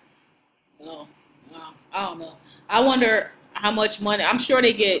going now. Oh, wow. I don't know. I wonder how much money. I'm sure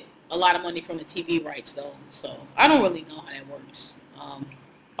they get a lot of money from the TV rights, though, so I don't really know how that works.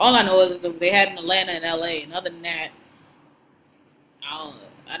 All I know is that they had in Atlanta and LA, and other than that,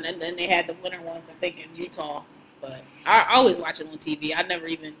 and then they had the winter ones, I think, in Utah. But I always watch it on TV. I never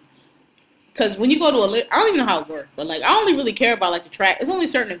even, because when you go to I don't even know how it works, but like I only really care about like the track. There's only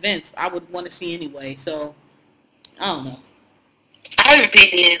certain events I would want to see anyway. So I don't know. I haven't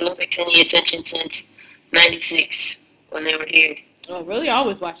paid the Olympics any attention since '96 when they were here. Oh, really? I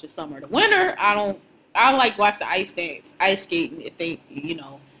always watch the summer. The winter, I don't. I like watch the ice skating if they,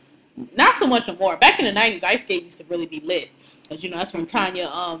 not so much anymore. Back in the '90s, ice skating used to really be lit, because that's when Tanya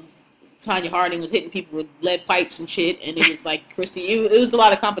Harding was hitting people with lead pipes and shit, and it was like Christy. It was a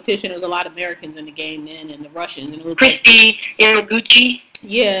lot of competition. There was a lot of Americans in the game then, and the Russians. And it was Christy Yamaguchi.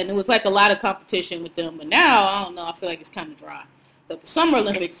 Yeah, and it was like a lot of competition with them. But now, I don't know. I feel like it's kind of dry. But the Summer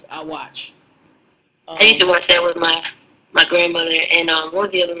Olympics, I watch. I used to watch that with my grandmother and what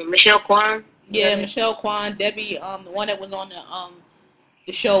was the other one? Michelle Kwan. Yeah, Michelle Kwan, Debbie, the one that was on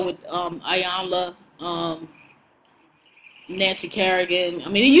the show with Ayanla, Nancy Kerrigan. I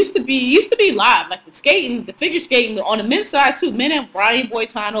mean, it used to be live, like the figure skating on the men's side too. Men and Brian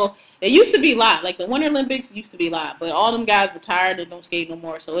Boitano, it used to be live. Like the Winter Olympics used to be live, but all them guys retired and don't skate no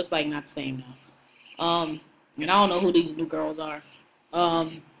more, so it's like not the same now. And I don't know who these new girls are.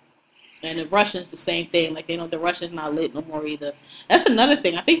 And the Russians, the same thing. Like, the Russians not lit no more either. That's another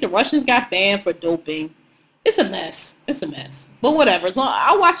thing. I think the Russians got banned for doping. It's a mess. But whatever. As long,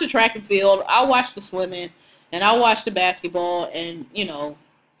 I watch the track and field. I watch the swimming. And I watch the basketball. And,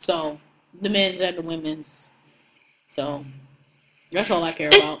 so the men's and the women's. So that's all I care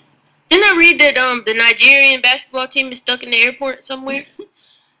about. Didn't I read that the Nigerian basketball team is stuck in the airport somewhere?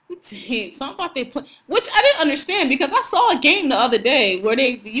 Something about they play, which I didn't understand, because I saw a game the other day where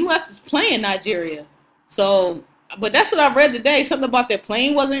the U.S. was playing Nigeria. So, but that's what I read today. Something about their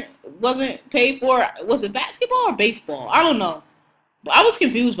plane wasn't paid for. Was it basketball or baseball? I don't know. But I was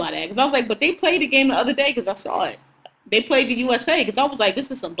confused by that, because I was like, but they played the game the other day, because I saw it. They played the USA, because I was like,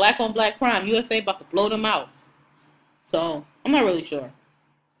 this is some black on black crime. USA about to blow them out. So I'm not really sure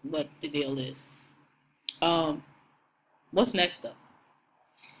what the deal is. What's next up?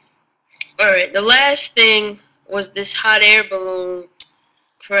 All right, the last thing was this hot air balloon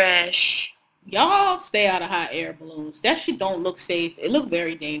crash Y'all stay out of hot air balloons. That shit don't look safe. It look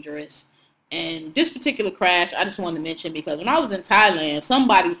very dangerous. And this particular crash, I just wanted to mention because when I was in Thailand,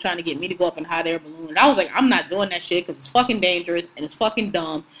 somebody was trying to get me to go up in a hot air balloon. And I was like, I'm not doing that shit because it's fucking dangerous and it's fucking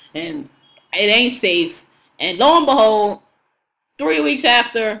dumb and it ain't safe. And lo and behold, 3 weeks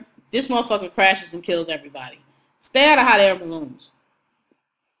after, this motherfucker crashes and kills everybody. Stay out of hot air balloons.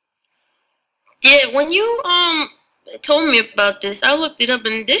 Yeah, when you told me about this, I looked it up,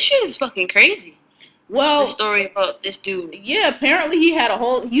 and this shit is fucking crazy. Well, the story about this dude. Yeah, apparently he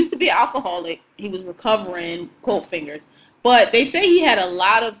used to be an alcoholic. He was recovering, quote fingers. But they say he had a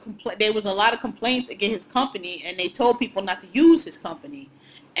lot of there was a lot of complaints against his company, and they told people not to use his company.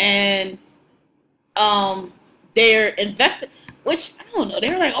 And they're which I don't know.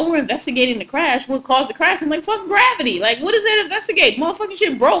 They're like, oh, we're investigating the crash. What caused the crash? I'm like, fucking gravity. Like, what is there to investigate? Motherfucking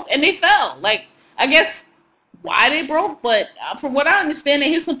shit broke and they fell. Like, I guess why they broke, but from what I understand,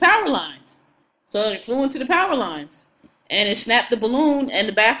 they hit some power lines. So it flew into the power lines, and it snapped the balloon, and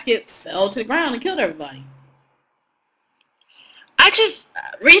the basket fell to the ground and killed everybody. I just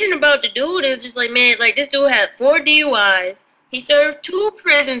reading about the dude. It was just like, man, like this dude had 4 DUIs. He served 2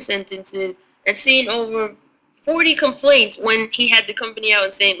 prison sentences and seen over 40 complaints when he had the company out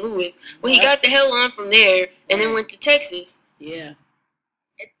in St. Louis. When he got the hell on from there and then went to Texas. Yeah.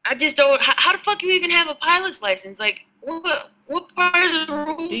 I just don't. How the fuck you even have a pilot's license? Like, what part of the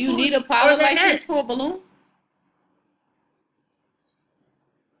rules? Do you need a pilot license for a balloon?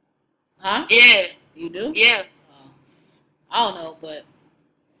 Huh? Yeah. You do? Yeah. I don't know, but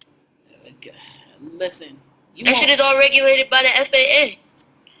listen. That shit is all regulated by the FAA.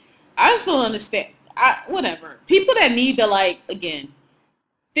 I just don't understand. Whatever. People that need to, like, again,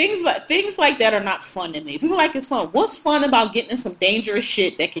 things like that are not fun to me. People like it's fun. What's fun about getting in some dangerous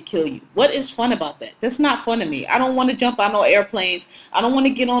shit that could kill you? What is fun about that? That's not fun to me. I don't want to jump on no airplanes. I don't want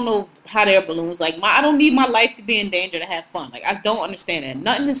to get on no hot air balloons. Like, I don't need my life to be in danger to have fun. Like, I don't understand that.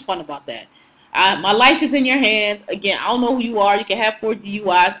 Nothing is fun about that. My life is in your hands. Again, I don't know who you are. You can have 4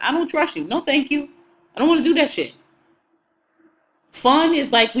 DUIs. I don't trust you. No, thank you. I don't want to do that shit. Fun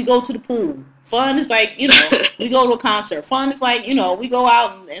is like we go to the pool. Fun is like, we go to a concert. Fun is like, we go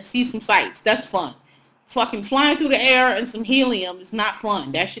out and see some sights. That's fun. Fucking flying through the air and some helium is not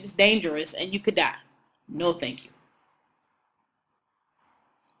fun. That shit is dangerous and you could die. No, thank you.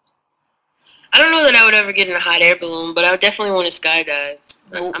 I don't know that I would ever get in a hot air balloon, but I would definitely want to skydive.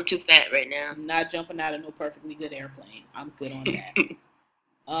 Nope. I'm too fat right now. I'm not jumping out of no perfectly good airplane. I'm good on that.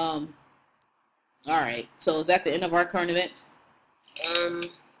 All right. So is that the end of our current events?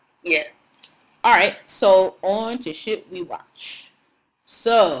 Yeah. All right. So on to shit we watch.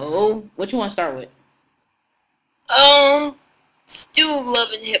 So what you want to start with? Still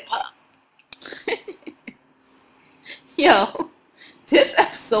loving hip hop. Yo, this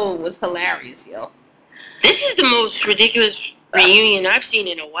episode was hilarious, yo. This is the most ridiculous reunion I've seen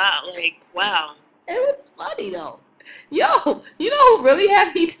in a while. Like, wow. It was funny though. Yo, you know who really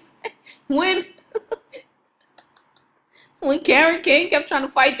had me when Karen King kept trying to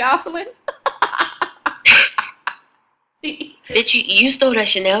fight Jocelyn? Bitch, you stole that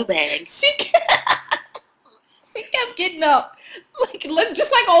Chanel bag. She kept getting up, like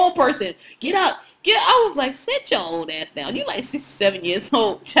just like an old person. Get up. I was like, sit your old ass down. You like 67 years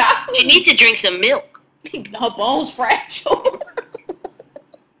old. Jocelyn. She need to drink some milk. Her bones fractured.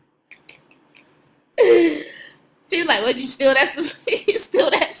 She's like, what, you steal that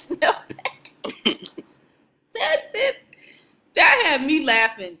Chanel bag? That's it. That had me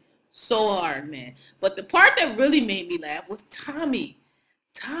laughing so hard, man. But the part that really made me laugh was Tommy.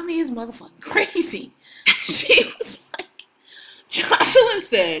 Tommy is motherfucking crazy. She was like, Jocelyn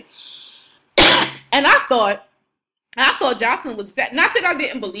said, and I thought Jocelyn was not that I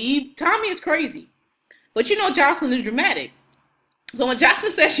didn't believe. Tommy is crazy. But Jocelyn is dramatic. So when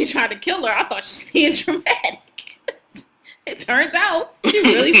Jocelyn said she tried to kill her, I thought she was being dramatic. It turns out she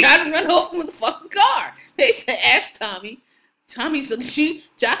really tried to run over with the fucking car. They said, ask Tommy. Tommy said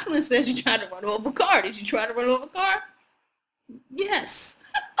Jocelyn said she tried to run over a car. Did you try to run over a car? Yes.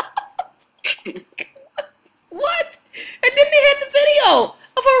 What? And then they had the video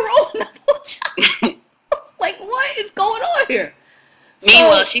of her rolling up on Jocelyn. I was like, what is going on here?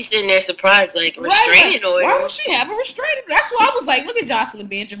 Meanwhile, she's sitting there surprised, like, restraining order. Why would she have a restraining? That's why I was like, look at Jocelyn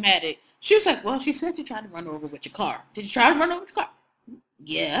being dramatic. She was like, well, she said you tried to run over with your car. Did you try to run over with your car?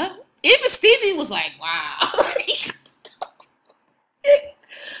 Yeah. Even Stevie was like, wow.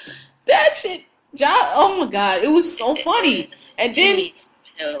 That shit, oh my God, it was so funny. And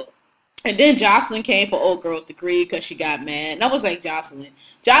then Jocelyn came for old girl's degree because she got mad. And I was like, Jocelyn,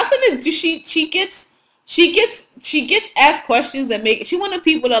 she gets asked questions that make, she one of the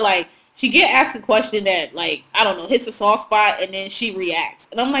people that like, she get asked a question that, like, I don't know, hits a soft spot, and then she reacts.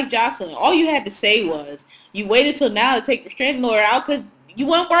 And I'm like, Jocelyn, all you had to say was, you waited till now to take restraining order out because you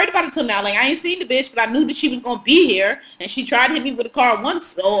weren't worried about it till now. Like, I ain't seen the bitch, but I knew that she was going to be here, and she tried to hit me with a car once,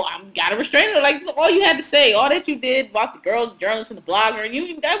 so I got a restraining order. Like, all you had to say, all that you did about the girls, the journalists, and the blogger,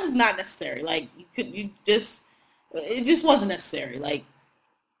 and that was not necessary. Like, it just wasn't necessary. Like,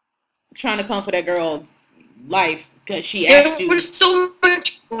 trying to come for that girl life because she asked you. There was so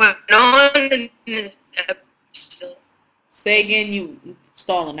much going on in this episode. Say again, you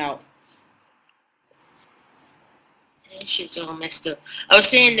stalling out. That shit's all messed up. I was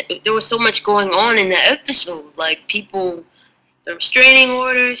saying there was so much going on in the episode. Like, people, the restraining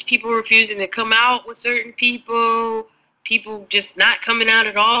orders, people refusing to come out with certain people just not coming out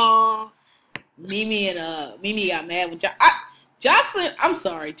at all. Mimi got mad when Jocelyn. I'm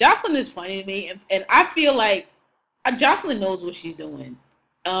sorry, Jocelyn is funny to me, and I feel like Jocelyn knows what she's doing.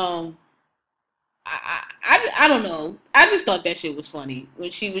 I don't know. I just thought that shit was funny when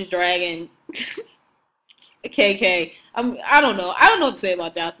she was dragging KK. I don't know. I don't know what to say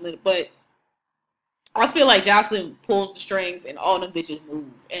about Jocelyn, but I feel like Jocelyn pulls the strings and all them bitches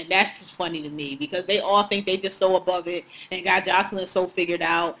move. And that's just funny to me because they all think they just so above it and got Jocelyn so figured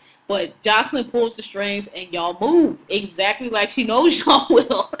out. But Jocelyn pulls the strings and y'all move exactly like she knows y'all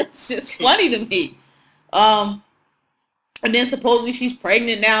will. It's just funny to me. And then supposedly she's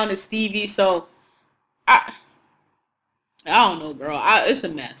pregnant now and it's Stevie. So I don't know, girl. It's a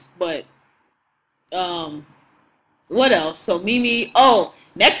mess. But what else? So Mimi. Oh,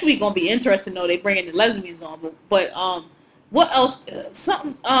 next week gonna be interesting though. They bringing the lesbians on. But what else?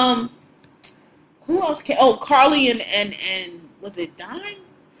 Something. Who else came? Oh, Carly and was it Dime?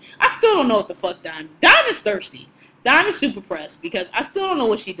 I still don't know what the fuck Dime. Dime is thirsty. Dime is super pressed because I still don't know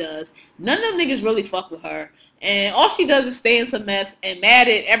what she does. None of them niggas really fuck with her. And all she does is stay in some mess and mad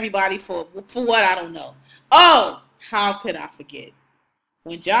at everybody for what, I don't know. Oh, how could I forget?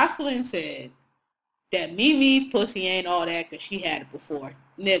 When Jocelyn said that Mimi's pussy ain't all that because she had it before.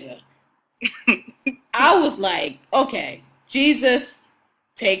 Nigga. I was like, okay, Jesus,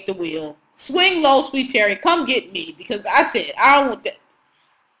 take the wheel. Swing low, sweet cherry. Come get me. Because I said, I don't want that.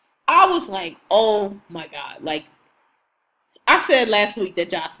 I was like, oh my God. Like, I said last week that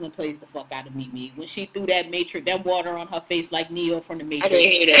Jocelyn plays the fuck out of Mimi when she threw that Matrix, that water on her face like Neo from the Matrix. I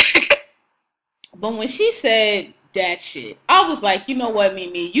didn't hear that. But when she said that shit, I was like, you know what,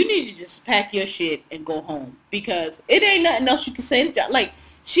 Mimi? You need to just pack your shit and go home because it ain't nothing else you can say to Jocelyn. Like,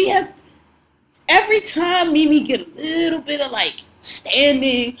 she has, every time Mimi get a little bit of like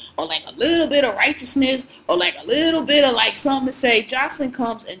standing or like a little bit of righteousness or like a little bit of like something to say, Jocelyn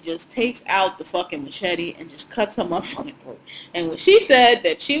comes and just takes out the fucking machete and just cuts her motherfucking throat. And when she said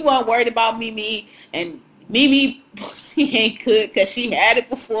that she wasn't worried about Mimi and Mimi she ain't good because she had it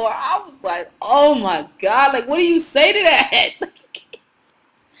before, I was like, oh my God, like what do you say to that?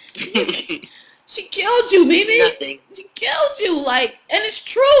 She killed you, Mimi. Nothing. She killed you, like, and it's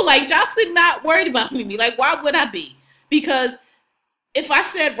true. Like, Jocelyn not worried about Mimi. Like, why would I be? Because if I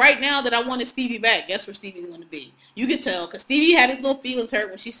said right now that I wanted Stevie back, guess where Stevie's going to be? You could tell, because Stevie had his little feelings hurt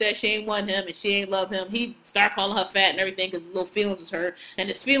when she said she ain't want him and she ain't love him. He started calling her fat and everything because his little feelings was hurt. And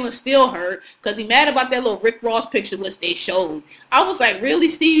his feelings still hurt because he mad about that little Rick Ross picture which they showed. I was like, really,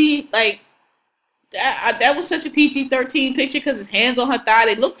 Stevie? Like, that was such a PG-13 picture because his hands on her thigh.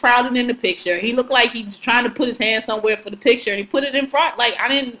 They look crowded in the picture. He looked like he's trying to put his hand somewhere for the picture, and he put it in front. Like, I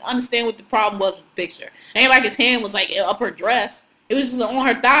didn't understand what the problem was with the picture. Ain't like his hand was, like, up her dress. It was just on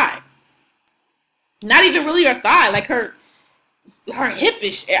her thigh. Not even really her thigh. Like, her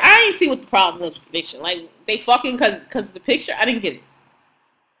hip-ish. I didn't see what the problem was with the picture. Like, they fucking because of the picture? I didn't get it.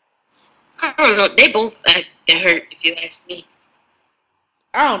 I don't know. They both act hurt, if you ask me.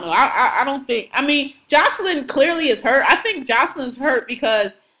 I don't know. I don't think. I mean, Jocelyn clearly is hurt. I think Jocelyn's hurt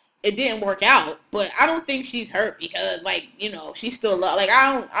because it didn't work out. But I don't think she's hurt because, like, you know, she's still like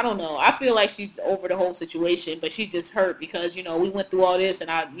I don't know. I feel like she's over the whole situation, but she just hurt because, you know, we went through all this and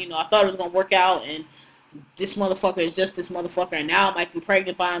I thought it was gonna work out and this motherfucker is just this motherfucker and now I might be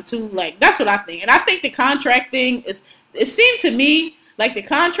pregnant by him too. Like, that's what I think. And I think the contract thing is. It seemed to me like the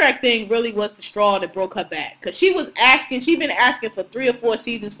contract thing really was the straw that broke her back. Because she'd been asking for 3 or 4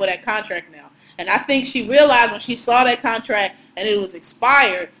 seasons for that contract now. And I think she realized when she saw that contract and it was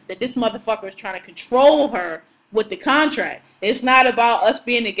expired that this motherfucker is trying to control her with the contract. It's not about us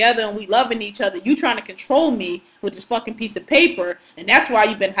being together and we loving each other. You trying to control me with this fucking piece of paper. And that's why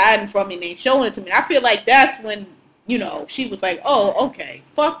you've been hiding from me and ain't showing it to me. I feel like that's when, you know, she was like, oh, okay,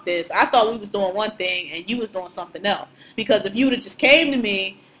 fuck this. I thought we was doing one thing and you was doing something else. Because if you would have just came to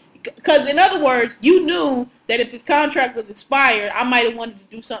me, because in other words, you knew that if this contract was expired, I might have wanted to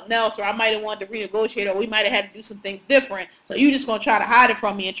do something else, or I might have wanted to renegotiate, or we might have had to do some things different. So you just gonna try to hide it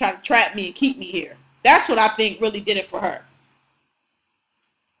from me and try to trap me and keep me here. That's what I think really did it for her.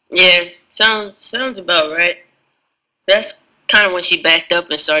 Yeah, sounds about right. That's kind of when she backed up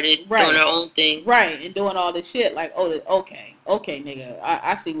and started doing her own thing. Right, and doing all this shit. Like, oh, okay, nigga,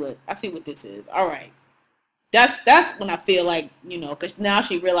 I see what this is. All right. That's when I feel like, because now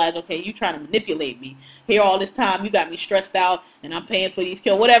she realized, okay, you trying to manipulate me. Here all this time, you got me stressed out, and I'm paying for these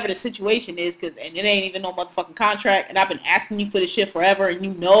kills, whatever the situation is, and it ain't even no motherfucking contract, and I've been asking you for this shit forever, and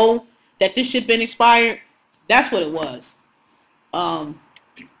you know that this shit been expired. That's what it was.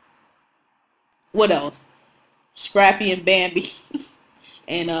 What else? Scrappy and Bambi,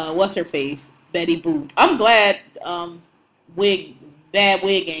 and what's her face? Betty Boop. I'm glad Bad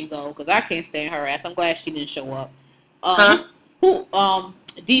Wig ain't go, because I can't stand her ass. I'm glad she didn't show up.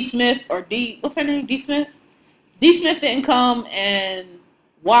 D Smith, or D, what's her name? D Smith? D Smith didn't come, and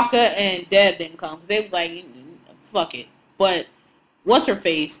Waka and Deb didn't come, because they was like, fuck it. But what's her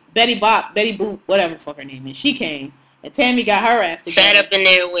face? Betty Boop, whatever the fuck her name is. She came, and Tammy got her ass together. Sat up in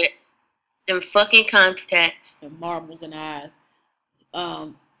there with them fucking contacts. And marbles and eyes.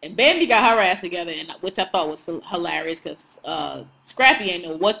 And Bambi got her ass together, which I thought was hilarious, because Scrappy ain't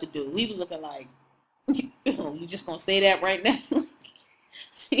know what to do. He was looking like, you just gonna say that right now?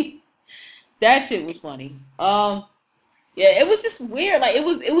 That shit was funny. Yeah, it was just weird. Like, it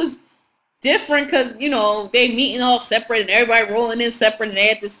was different, because, they meeting all separate, and everybody rolling in separate, and they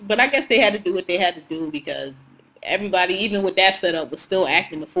had this, but I guess they had to do what they had to do, because everybody, even with that setup, was still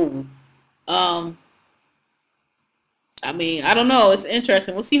acting the fool. I mean, I don't know. It's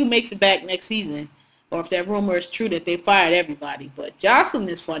interesting. We'll see who makes it back next season, or if that rumor is true that they fired everybody. But Jocelyn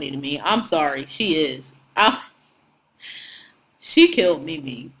is funny to me. I'm sorry. She is. She killed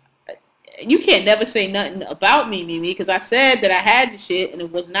Mimi. You can't never say nothing about me, Mimi, because I said that I had the shit and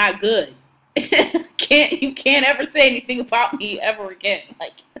it was not good. You can't ever say anything about me ever again.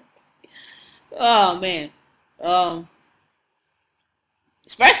 Like, oh, man.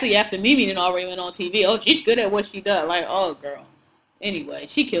 Especially after Mimi done already went on TV. Oh, she's good at what she does. Like, oh, girl. Anyway,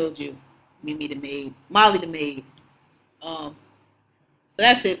 she killed you. Mimi the maid. Molly the maid. So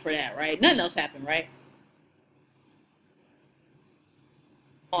that's it for that, right? Nothing else happened, right?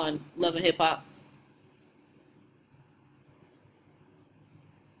 On Love and Hip Hop.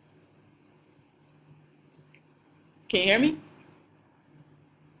 Can you hear me?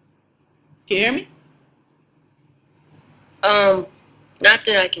 Can you hear me? Not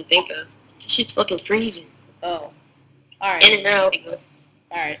that I can think of. This shit's fucking freezing. Oh. Alright. In and out.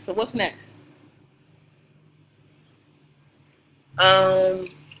 Alright, so what's next? The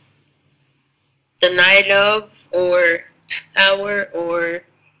Night of, or Power, or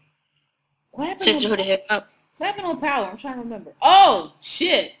Sisterhood of Hip Hop. What happened on Power? I'm trying to remember. Oh,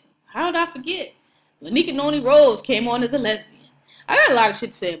 shit. How did I forget? Lanika Noni Rose came on as a lesbian. I got a lot of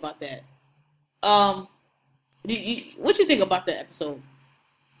shit to say about that. What you think about that episode?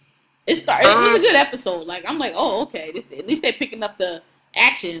 It was a good episode. Like, I'm like, oh, okay. At least they're picking up the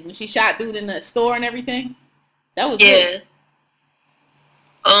action when she shot dude in the store and everything. That was good.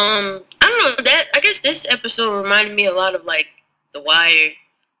 I don't know. I guess this episode reminded me a lot of, like, The Wire.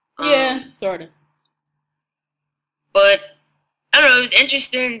 Yeah, sort of. But I don't know. It was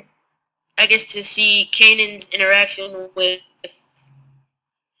interesting, I guess, to see Kanan's interaction with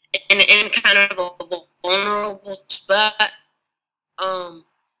in kind of a vulnerable spot.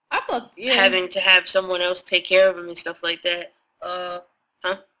 I thought, having to have someone else take care of him and stuff like that.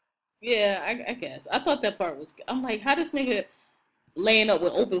 Yeah, I guess. I thought that part was. I'm like, how this nigga laying up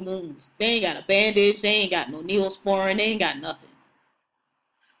with open wounds? They ain't got a bandage. They ain't got no Neosporin. They ain't got nothing.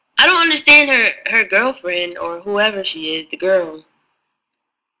 I don't understand her girlfriend, or whoever she is, the girl.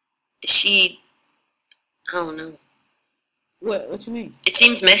 I don't know. What you mean? It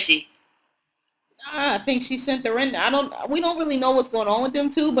seems messy. I think she sent her in. We don't really know what's going on with them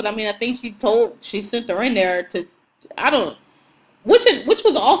two, but I mean, I think she sent her in there to, I don't know. Which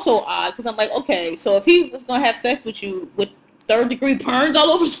was also odd, because I'm like, okay, so if he was gonna have sex with you with 3rd-degree burns all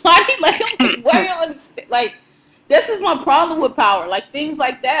over his body, like, I'm like, why don't understand? Like, this is my problem with Power. Like, things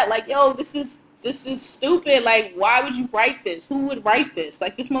like that. Like, yo, this is stupid. Like, why would you write this? Who would write this?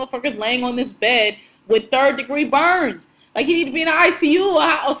 Like, this motherfucker's laying on this bed with 3rd-degree burns. Like, he need to be in the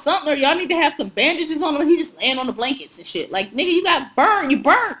ICU or something, or y'all need to have some bandages on him. He just laying on the blankets and shit. Like, nigga, you got burned. You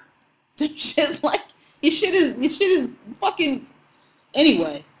burnt. This shit's like, your shit is fucking.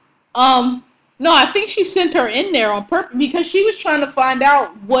 Anyway, no, I think she sent her in there on purpose because she was trying to find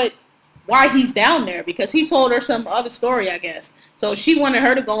out why he's down there, because he told her some other story, I guess. So she wanted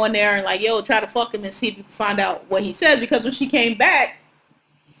her to go in there and like, yo, try to fuck him and see if you can find out what he says. Because when she came back,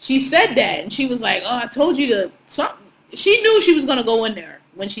 she said that. And she was like, oh, I told you to something. She knew she was going to go in there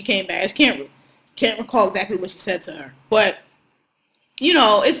when she came back. I just can't recall exactly what she said to her. But, you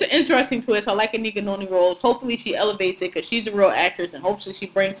know, it's an interesting twist. I like Anika Noni Rose. Hopefully she elevates it because she's a real actress. And hopefully she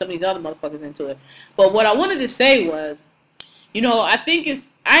brings some of these other motherfuckers into it. But what I wanted to say was, you know, I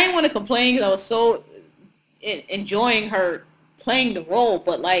didn't want to complain because I was so enjoying her playing the role,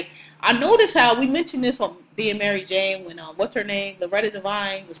 but like I noticed how we mentioned this on Being Mary Jane when what's her name, Loretta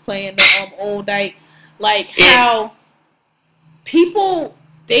Devine was playing the old Dyke, like how people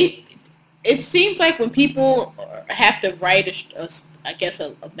it seems like when people have to write a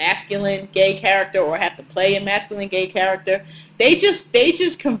masculine gay character or have to play a masculine gay character, they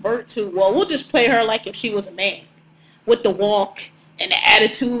just convert to, well, we'll just play her like if she was a man with the walk and the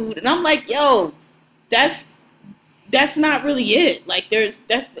attitude, and I'm like, yo, that's not really it. Like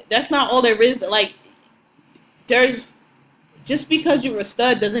that's not all there is. Like there's just because you're a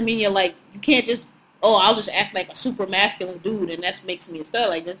stud doesn't mean you're like, you can't just, oh, I'll just act like a super masculine dude and that makes me a stud.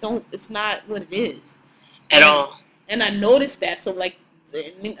 Like it's not what it is at all. And I noticed that. So like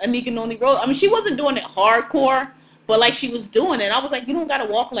Anika Noni Rose, I mean, she wasn't doing it hardcore, but like she was doing it. And I was like, you don't gotta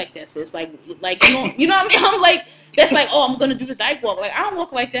walk like that, sis. Like you don't, you know what I mean? I'm like, that's like, oh, I'm gonna do the Dyke walk. Like I don't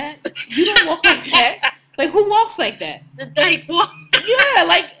walk like that. You don't walk like that. Like, who walks like that? The Dyke walk. Yeah,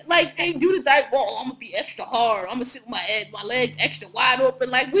 like they do the Dyke walk. I'm gonna be extra hard. I'm gonna sit with my legs extra wide open.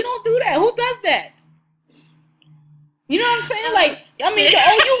 Like, we don't do that. Who does that? You know what I'm saying? Like, I mean,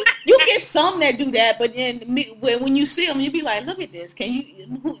 you get some that do that, but then when you see them, you be like, look at this. Can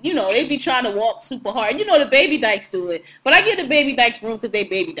you know, they be trying to walk super hard. You know, the baby Dykes do it, but I get the baby Dykes room because they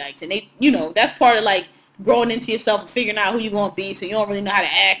baby Dykes, and they, you know, that's part of like growing into yourself and figuring out who you gonna be, so you don't really know how to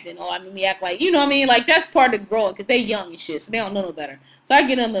act, and we act like, you know what I mean, like that's part of growing because they young and shit, so they don't know no better. So I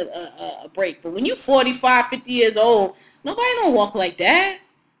give them a break. But when you 45, 50 years old, nobody don't walk like that.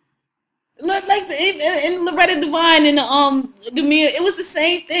 Like in Loretta Devine and it was the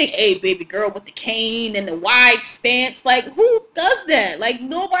same thing. Hey, baby girl with the cane and the wide stance. Like, who does that? Like,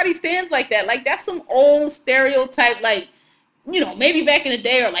 nobody stands like that. Like, that's some old stereotype. Like, you know, maybe back in the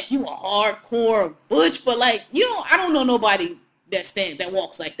day, or like you a hardcore butch, but like, you know, I don't know nobody that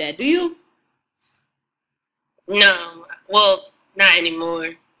walks like that. Do you? No, well, not anymore.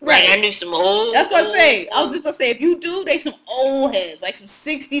 Right. Like, I knew some old. That's what I say. I was just gonna say, if you do, they some old heads, like some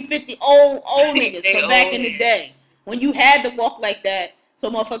 60, 50 old niggas from back in the day when you had to walk like that, so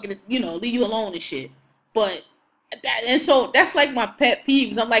motherfuckers, you know, leave you alone and shit. But and so that's like my pet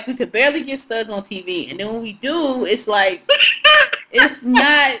peeves. I'm like, we could barely get studs on TV, and then when we do, it's like it's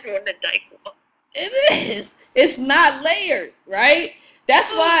not. It is. It's not layered, right?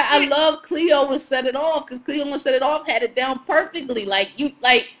 That's why I love Cleo when Set It Off, because Cleo when Set It Off had it down perfectly. Like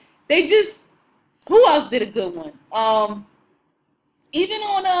they just. Who else did a good one? Even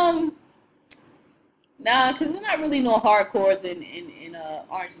on nah, because there's not really no hardcores in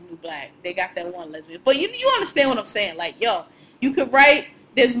Orange is the New Black. They got that one lesbian, but you understand what I'm saying? Like, yo, you could write.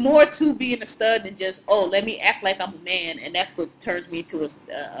 There's more to being a stud than just, oh, let me act like I'm a man, and that's what turns me into a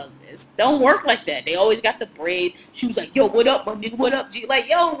don't work like that. They always got the braids. She was like, yo, what up, my nigga? What up, G? Like,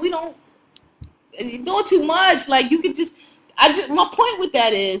 yo, we don't. You're doing too much. Like, you could just. My point with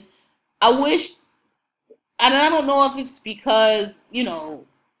that is, I wish, and I don't know if it's because, you know,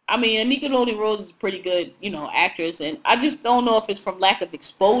 I mean, Anika Noni Rose is a pretty good, you know, actress, and I just don't know if it's from lack of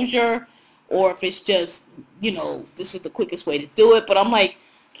exposure or if it's just, you know, this is the quickest way to do it. But I'm like,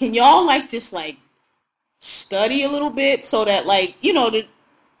 can y'all like just like study a little bit so that like, you know,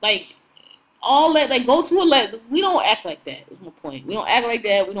 like all that, like go to a we don't act like that is my point. We don't act like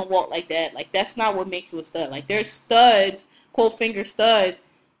that. We don't walk like that. Like that's not what makes you a stud. Like there's studs, quote finger studs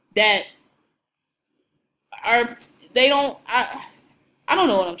that are, they don't, I don't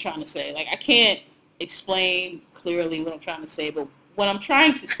know what I'm trying to say. Like I can't explain clearly what I'm trying to say, but what I'm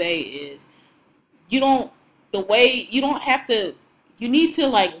trying to say is you need to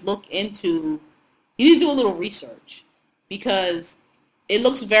like look into, you need to do a little research because it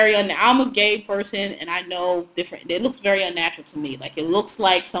looks very, I'm a gay person and I know different, it looks very unnatural to me. Like it looks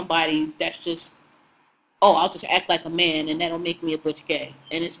like somebody that's just, oh, I'll just act like a man and that'll make me a butch gay.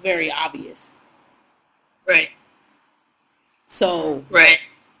 And it's very obvious. Right. So. Right.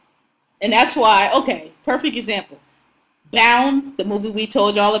 And that's why, okay, perfect example. Bound, the movie we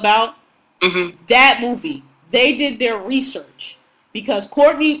told y'all about, that movie, they did their research because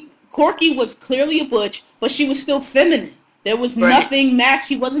Corky was clearly a butch, but she was still feminine. There was nothing matched.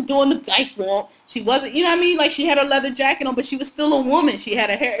 She wasn't doing the Dyke walk. She wasn't, you know what I mean? Like she had her leather jacket on, but she was still a woman. She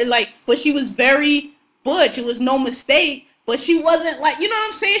had her hair, like, but she was very butch. It was no mistake, But she wasn't like, you know what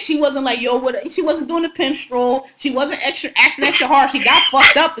I'm saying? She wasn't like, yo, what? She wasn't doing the pimp stroll. She wasn't acting extra hard. She got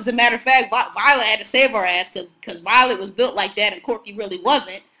fucked up. As a matter of fact, Violet had to save her ass because Violet was built like that and Corky really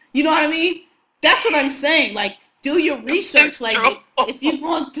wasn't. You know what I mean? That's what I'm saying. Like, do your research. Like, if you're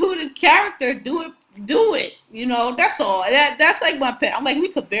going to do the character, do it. You know, that's all. That's like my pet. I'm like, we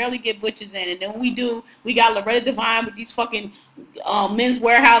could barely get butches in, and then when we do, we got Loretta Devine with these fucking Men's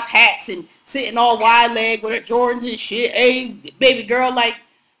Warehouse hats and sitting all wide leg with her Jordans and shit. Hey, baby girl, like,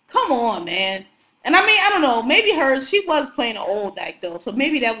 come on, man. And I mean, I don't know, maybe she was playing an old Dyke though, so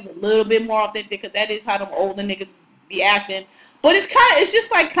maybe that was a little bit more authentic because that is how them older niggas be acting. But it's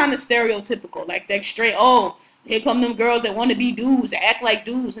just like kind of stereotypical, like that straight, oh, here come them girls that want to be dudes, that act like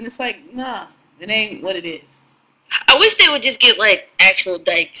dudes, and it's like, nah, it ain't what it is. I wish they would just get like actual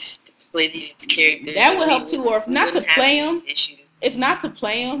Dykes to play these characters. That would help too, or if not to play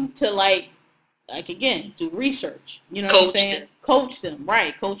them, to like again, do research. You know what I'm saying? Coach them,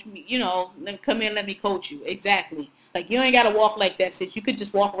 right? Coach me. You know, then come in, let me coach you. Exactly. Like you ain't gotta walk like that, sis. You could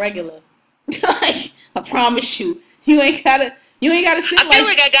just walk regular. Like I promise you, you ain't gotta sit. I feel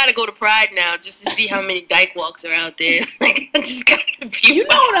like I gotta go to Pride now just to see how many Dyke walks are out there. Like I just gotta be. You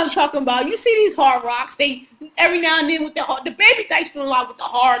know what I'm talking about? You see these hard rocks? They every now and then with the baby Dykes do a lot with the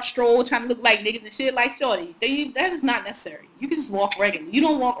hard stroll, trying to look like niggas and shit. Like shorty, that is not necessary. You can just walk regular. You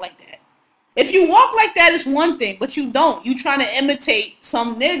don't walk like that. If you walk like that, it's one thing, but you don't. You trying to imitate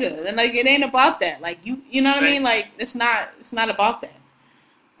some nigga, and like it ain't about that. Like you know what I mean? Like it's not about that.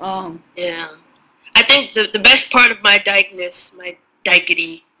 Yeah. I think the best part of my Dykeness, my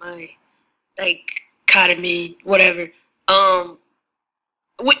Dykety, my dichotomy, whatever,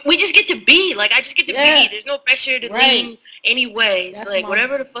 we just get to be. Like, I just get to be. There's no pressure to lean any way. It's like,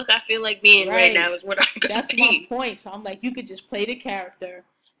 whatever the fuck I feel like being right now is what I'm going to be. That's my point. So I'm like, you could just play the character,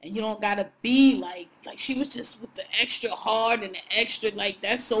 and you don't got to be like she was just with the extra hard and the extra, like,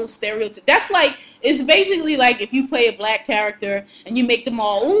 that's so stereotypical. That's like, it's basically like if you play a black character and you make them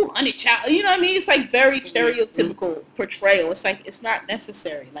all, ooh, honey child, you know what I mean? It's like very stereotypical portrayal. It's like, it's not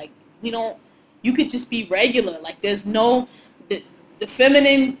necessary. Like, you could just be regular. Like, there's no, the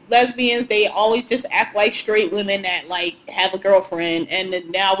feminine lesbians, they always just act like straight women that, like, have a girlfriend. And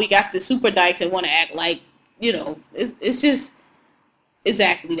then now we got the super Dykes that want to act like, you know, it's just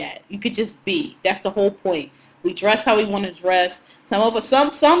exactly that. You could just be. That's the whole point. We dress how we want to dress. Some of us,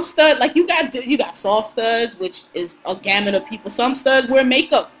 some stud, like you got soft studs, which is a gamut of people. Some studs wear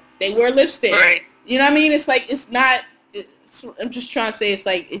makeup. They wear lipstick. Right. You know what I mean? It's like, I'm just trying to say, it's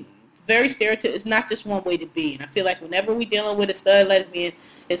like, it's very stereotypical. It's not just one way to be. And I feel like whenever we dealing with a stud lesbian,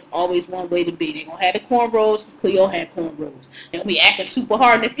 it's always one way to be. They gonna have the cornrows, because Cleo had cornrows. They'll be acting super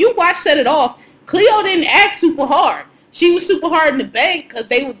hard. And if you watch Set It Off, Cleo didn't act super hard. She was super hard in the bank because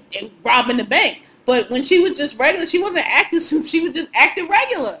they were robbing the bank. But when she was just regular, she wasn't acting super. She was just acting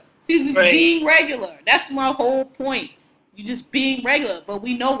regular. She was just being regular. That's my whole point. You just being regular. But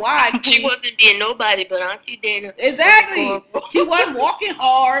we know why. She wasn't being nobody but Auntie Dana. Exactly. She wasn't walking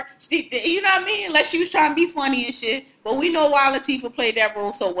hard. You know what I mean? Unless she was trying to be funny and shit. But we know why Latifah played that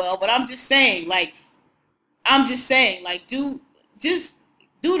role so well. But I'm just saying, like, do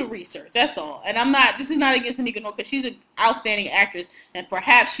the research. That's all. And this is not against Anika No, because she's an outstanding actress, and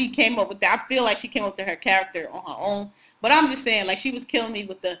perhaps she came up with that. I feel like she came up with her character on her own. But I'm just saying, like, she was killing me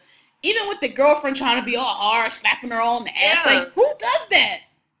even with the girlfriend trying to be all hard, slapping her on the ass. Yeah. Like, who does that?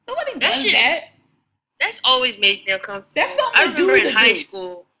 Nobody does that. That's always made me uncomfortable. That's something I remember in high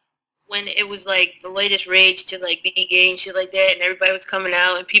school when it was like the latest rage to like be gay and shit like that, and everybody was coming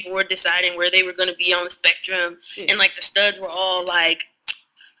out and people were deciding where they were going to be on the spectrum, and like the studs were all like,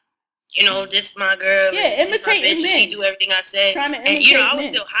 you know, this my girl. Yeah, imitating men. She do everything I say. And you know, I was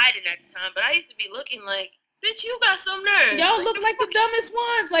still hiding at the time, but I used to be looking like, bitch, you got some nerve. Y'all look like the dumbest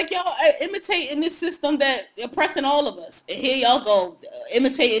ones. Like, y'all imitating this system that oppressing all of us. And here y'all go,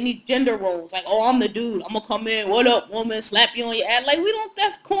 imitating these gender roles. Like, oh, I'm the dude. I'm going to come in. What up, woman? Slap you on your ass. Like,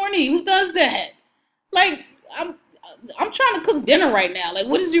 that's corny. Who does that? Like, I'm trying to cook dinner right now. Like,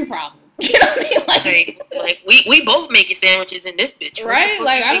 what is your problem? You know what I mean? Like we both making sandwiches in this bitch. Right?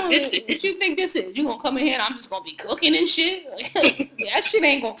 Like, I don't know what you think this is. You going to come in here and I'm just going to be cooking and shit? Like, that shit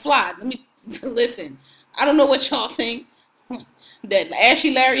ain't going to fly. Listen. I don't know what y'all think. That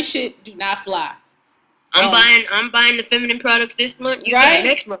Ashley Larry shit do not fly. I'm buying the feminine products this month. You buy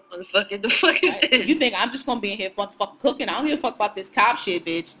next month, motherfucker. The fuck is this? You think I'm just gonna be in here fucking cooking? I don't give a fuck about this cop shit,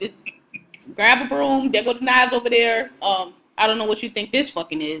 bitch. Grab a broom. There go the knives over there. I don't know what you think this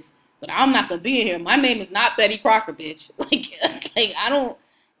fucking is, but I'm not gonna be in here. My name is not Betty Crocker, bitch. Like I don't.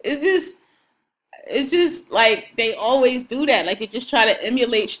 It's just it's just like they always do that. Like they just try to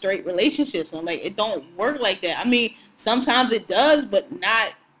emulate straight relationships. I'm like, it don't work like that. I mean, sometimes it does, but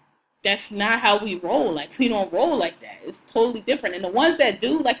not. That's not how we roll. Like we don't roll like that. It's totally different. And the ones that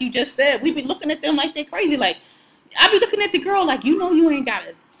do, like you just said, we be looking at them like they're crazy. Like I be looking at the girl like, you know, you ain't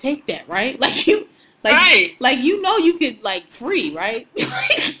gotta take that, right? Like you, like, right. Like you know, you could like free, right?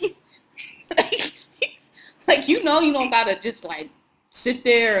 like you know, you don't gotta just like sit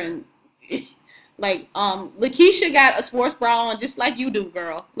there and like Lakeisha got a sports bra on just like you do,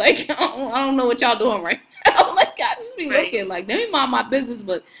 girl. Like I don't know what y'all doing right now. Like I just be looking like, let me mind my business,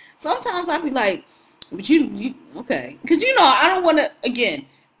 but sometimes I be like, but you okay? Because you know I don't want to. Again,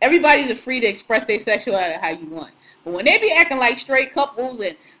 everybody's free to express their sexuality how you want. But when they be acting like straight couples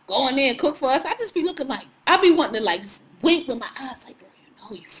and going in and cook for us, I just be looking like I be wanting to like wink with my eyes, like, girl, you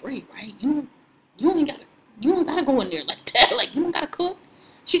know you free, right? You ain't gotta go in there like that. Like you don't gotta cook.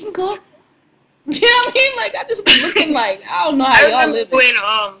 She can cook. You know what I mean? Like I just be looking like I don't know how y'all live. When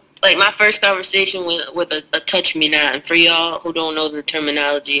like my first conversation with a touch me not, and for y'all who don't know the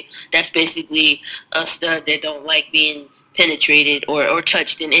terminology, that's basically a stud that don't like being penetrated or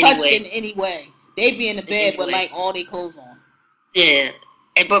touched in any way. Touched in any way. They be in the bed with like all their clothes on. Yeah.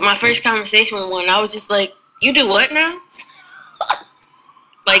 But my first conversation with one, I was just like, you do what now?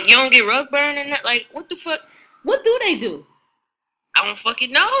 Like, you don't get rug burn and that? Like, what the fuck? What do they do? I don't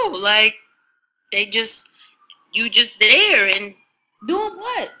fucking know. Like, you just there and... Doing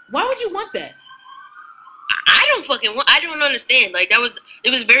what? Why would you want that? I don't understand. Like, it was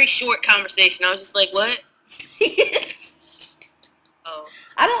a very short conversation. I was just like, what? Oh.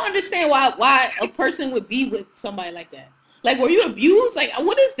 I don't understand why a person would be with somebody like that. Like, were you abused? Like,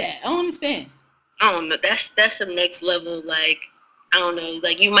 what is that? I don't understand. I don't know. That's some next level, like, I don't know.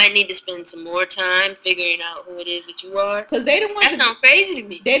 Like, you might need to spend some more time figuring out who it is that you are. Because they the ones that sounds crazy to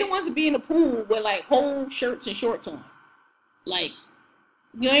me. They the ones that be in the pool with, like, whole shirts and shorts on. Like,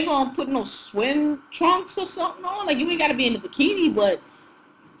 you ain't gonna put no swim trunks or something on. Like, you ain't gotta be in the bikini, but,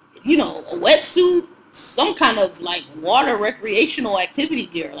 you know, a wetsuit, some kind of, like, water recreational activity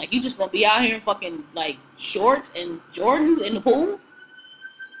gear. Like, you just gonna be out here in fucking, like, shorts and Jordans in the pool?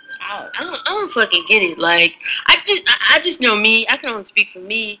 I don't fucking get it. Like, I just know me. I can only speak for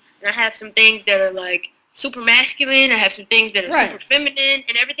me. And I have some things that are, like, super masculine. I have some things that are super feminine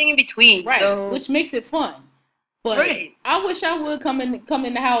and everything in between. Right, so. Which makes it fun. But I wish I would come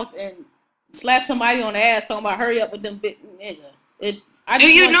in the house and slap somebody on the ass talking about hurry up with them big nigga. Do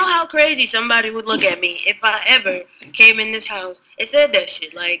you know how crazy somebody would look at me if I ever came in this house and said that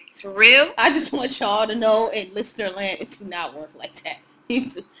shit? Like, for real? I just want y'all to know, in listener land, it do not work like that.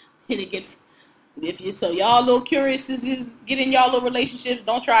 So y'all little curious is getting y'all little relationships,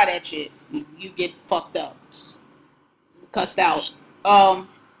 don't try that shit. You get fucked up. Cussed out.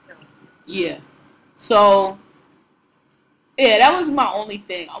 Yeah. So, yeah, that was my only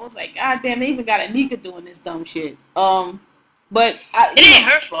thing. I was like, God damn, they even got Anika doing this dumb shit. But it ain't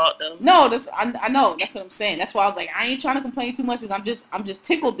her fault though. No, I know. That's what I'm saying. That's why I was like, I ain't trying to complain too much. I'm just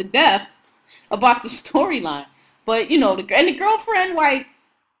tickled to death about the storyline. But you know, the girlfriend, like,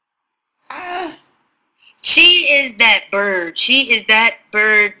 she is that bird. She is that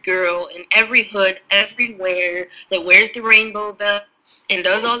bird girl in every hood, everywhere, that wears the rainbow belt and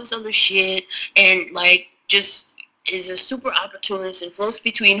does all this other shit, and like just is a super opportunist and floats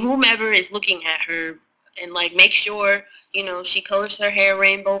between whomever is looking at her. And, like, make sure, you know, she colors her hair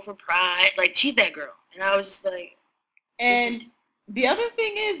rainbow for pride. Like, she's that girl. And I was just like... And the other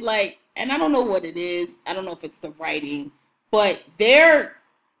thing is, like, and I don't know what it is. I don't know if it's the writing. But their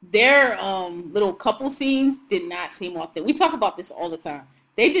little couple scenes did not seem authentic. We talk about this all the time.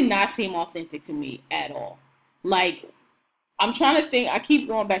 They did not seem authentic to me at all. Like, I'm trying to think. I keep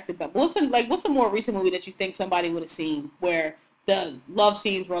going back to... What's a more recent movie that you think somebody would have seen where the love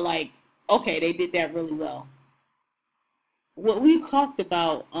scenes were, like, okay, they did that really well. What we talked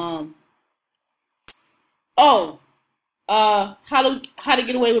about, how to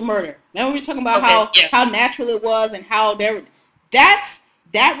get away with murder. Remember we were talking about how natural it was and how that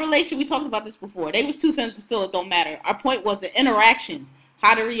relation. We talked about this before. They was two femmes, but still it don't matter. Our point was the interactions,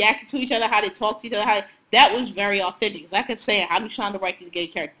 how they reacted to each other, how they talked to each other. That was very authentic. Because I kept saying, how do you trying to write these gay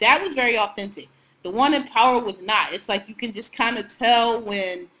characters? That was very authentic. The one in Power was not. It's like you can just kind of tell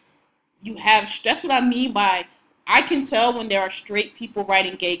when. That's what I mean by, I can tell when there are straight people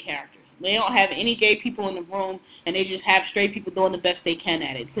writing gay characters. They don't have any gay people in the room, and they just have straight people doing the best they can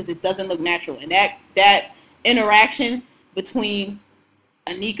at it, because it doesn't look natural. And that interaction between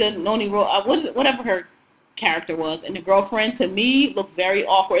Anika, Noni, whatever her character was, and the girlfriend, to me, looked very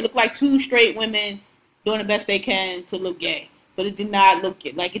awkward. It looked like two straight women doing the best they can to look gay. but it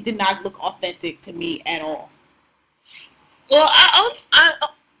did not look authentic to me at all. Well, I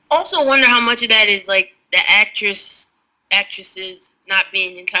also wonder how much of that is like the actresses not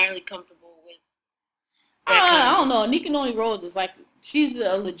being entirely comfortable with that kind I of. don't know. Nika Noni Rose is like, she's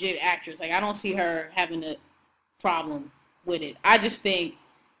a legit actress. Like, I don't see her having a problem with it. I just think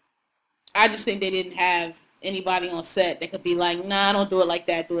they didn't have anybody on set that could be like, nah, don't do it like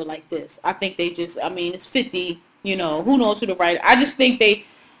that, do it like this. I think they just, I mean, it's 50, who knows who to write. I just think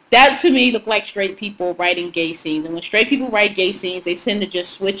that to me look like straight people writing gay scenes. And when straight people write gay scenes, they tend to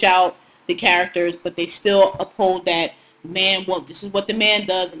just switch out the characters, but they still uphold that man, well, this is what the man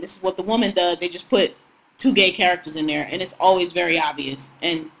does and this is what the woman does. They just put two gay characters in there, and it's always very obvious.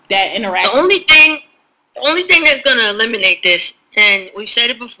 And that interaction. The only thing that's gonna eliminate this, and we've said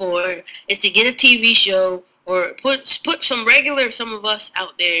it before, is to get a TV show or put some of us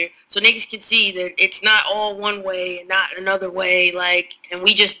out there so niggas can see that it's not all one way and not another way, like, and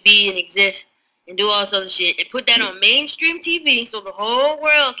we just be and exist and do all this other shit, and put that on mainstream TV so the whole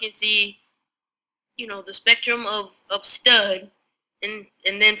world can see, the spectrum of stud, and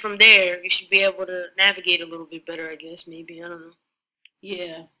then from there you should be able to navigate a little bit better, I guess, maybe, I don't know.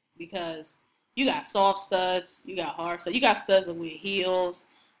 Yeah, because you got soft studs, you got hard studs, you got studs that wear heels.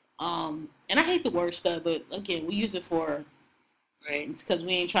 And I hate the word stud, but again, we use it for, right? It's because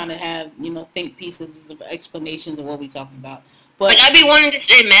we ain't trying to have, think pieces of explanations of what we talking about. But like, I be wanting to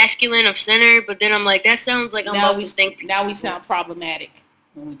say masculine of center, but then I'm like, that sounds like I'm about to think. Now we sound problematic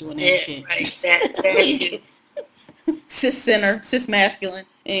when we're doing that shit. Right. That cis center, cis masculine.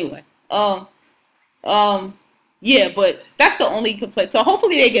 Anyway, yeah, but that's the only complaint. So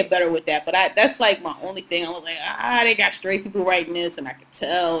hopefully they get better with that. But that's like my only thing. I was like, they got straight people writing this, and I could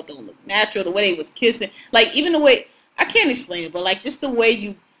tell it don't look natural. The way they was kissing, like even the way, I can't explain it, but like just the way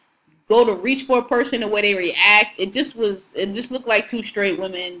you go to reach for a person, the way they react, it just looked like two straight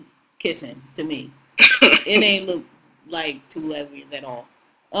women kissing to me. It ain't look like two lesbians at all.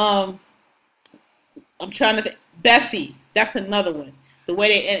 I'm trying to think. Bessie, that's another one. The way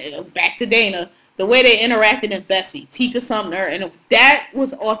they, back to Dana. The way they interacted in Bessie, Tika Sumner, and that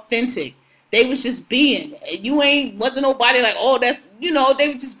was authentic. They was just being. Wasn't nobody like, oh, that's, they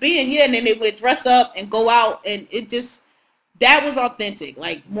were just being, yeah, and then they would dress up and go out, and it just, that was authentic.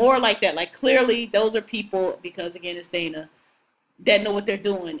 Like, more like that. Like, clearly, those are people, because, again, it's Dana, that know what they're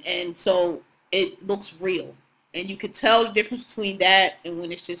doing, and so it looks real. And you could tell the difference between that and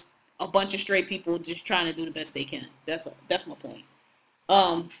when it's just a bunch of straight people just trying to do the best they can. That's my point.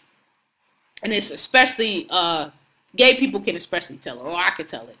 And it's especially, gay people can especially tell it, or I could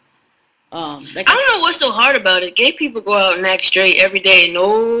tell it. I don't know what's so hard about it. Gay people go out and act straight every day and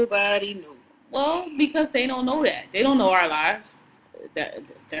nobody knows. Well, because they don't know that. They don't know our lives.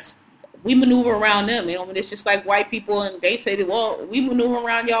 We maneuver around them. It's just like white people, and they say that, well, we maneuver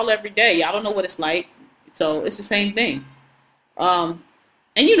around y'all every day. Y'all don't know what it's like. So it's the same thing. And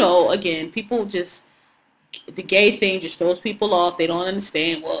again, people just, the gay thing just throws people off. They don't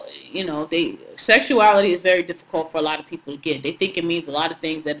understand. Well, sexuality is very difficult for a lot of people to get. They think it means a lot of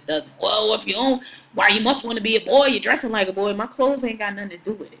things that it doesn't. Well, if you don't, why you must want to be a boy? You're dressing like a boy. My clothes ain't got nothing to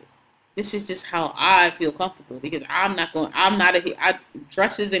do with it. This is just how I feel comfortable, because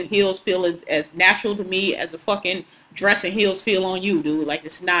dresses and heels feel as natural to me as a fucking dress and heels feel on you, dude. Like,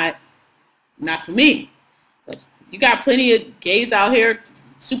 it's not for me. But you got plenty of gays out here,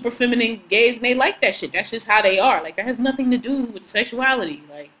 super feminine gays, and they like that shit. That's just how they are. Like, that has nothing to do with sexuality.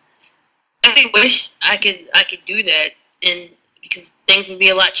 Like, I wish I could do that, and because things would be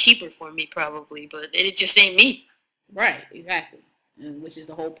a lot cheaper for me probably, but it just ain't me. Right, exactly. And which is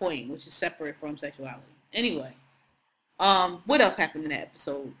the whole point, which is separate from sexuality. Anyway, what else happened in that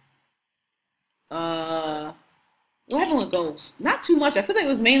episode? What happened with Ghost? Not too much. I feel like it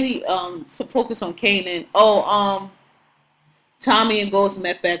was mainly focused on Kanan. Tommy and Ghost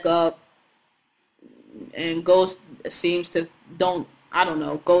met back up, and Ghost seems to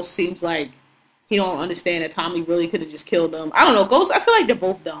Ghost seems like he don't understand that Tommy really could have just killed him. I don't know. Ghost, I feel like they're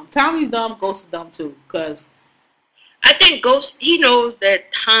both dumb. Tommy's dumb. Ghost is dumb too. Because I think Ghost, he knows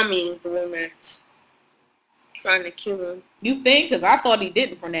that Tommy is the one that's trying to kill him. You think? Because I thought he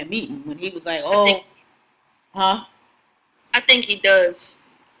didn't from that meeting when he was like, I think he does.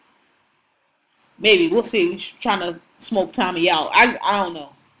 Maybe. We'll see. He's trying to smoke Tommy out. I don't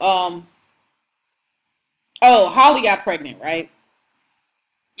know. Holly got pregnant, right?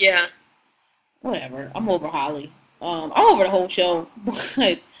 Yeah. Whatever. I'm over Holly. I'm over the whole show.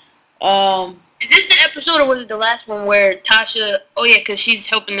 But, is this the episode, or was it the last one where Tasha, because she's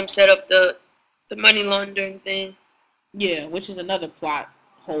helping them set up the money laundering thing? Yeah, which is another plot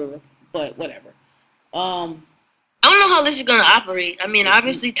hole, but whatever. I don't know how this is gonna operate. I mean,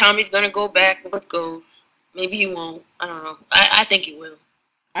 obviously Tommy's gonna go back. What goes? Maybe he won't. I don't know. I think he will.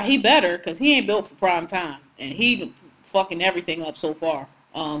 He better, because he ain't built for prime time. And he fucking everything up so far.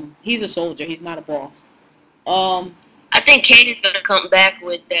 He's a soldier. He's not a boss. I think Katie's gonna come back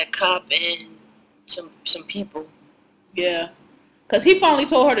with that cop and some people. Yeah. Because he finally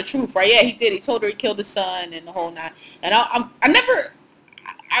told her the truth, right? Yeah, he did. He told her he killed his son and the whole nine. And I never...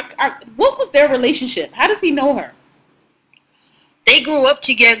 what was their relationship? How does he know her? They grew up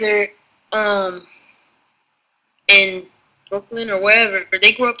together in Brooklyn or wherever.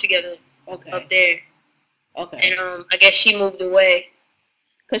 They grew up together up there. Okay. And I guess she moved away.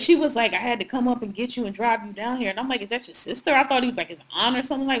 Because she was like, I had to come up and get you and drive you down here. And I'm like, is that your sister? I thought he was like his aunt or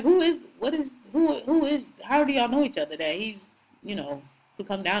something. Like, who is, how do y'all know each other that he's, to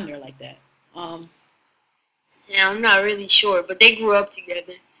come down there like that? Yeah, I'm not really sure. But they grew up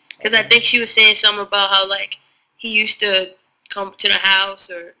together. Because I think she was saying something about how, like, he used to come to the house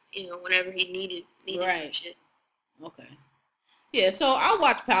or, whenever he needed some shit. Okay. Yeah, so I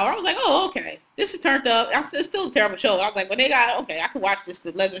watched Power. I was like, oh, okay. This is turned up. It's still a terrible show. I was like, when they got, okay, I could watch this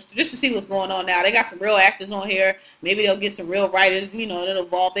just to see what's going on now. They got some real actors on here. Maybe they'll get some real writers, it'll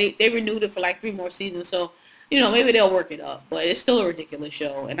evolve. They renewed it for like 3 more seasons, so, maybe they'll work it up. But it's still a ridiculous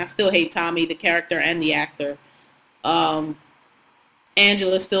show, and I still hate Tommy, the character, and the actor.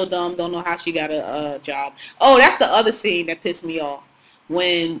 Angela's still dumb. Don't know how she got a job. Oh, that's the other scene that pissed me off.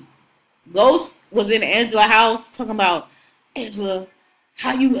 When Ghost was in Angela's house talking about, Angela,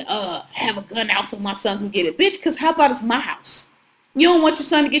 how you have a gun out so my son can get it? Bitch, because how about it's my house? You don't want your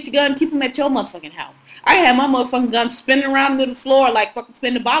son to get your gun, keep him at your motherfucking house. I had my motherfucking gun spinning around the floor like fucking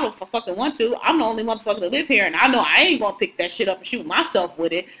spin the bottle if I fucking want to. I'm the only motherfucker to live here, and I know I ain't gonna pick that shit up and shoot myself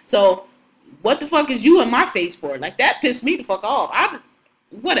with it. So what the fuck is you in my face for? Like, that pissed me the fuck off.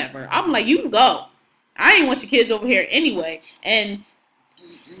 Whatever. I'm like, you can go. I ain't want your kids over here anyway. And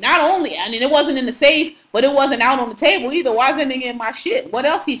not only, it wasn't in the safe, but it wasn't out on the table either. Why is that nigga in my shit? What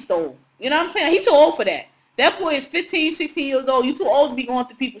else he stole? You know what I'm saying? He too old for that. That boy is 15, 16 years old. You too old to be going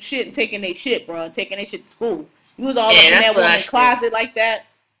through people's shit and taking their shit, bro. And taking their shit to school. You was all up in that woman's closet like that.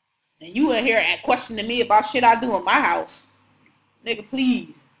 And you in here questioning me about shit I do in my house. Nigga,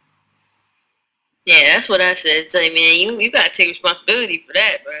 please. Yeah, that's what I said. It's like, man, you gotta take responsibility for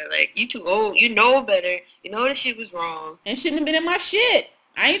that, bro. Like, you too old. You know better. You know this shit was wrong. And shouldn't have been in my shit.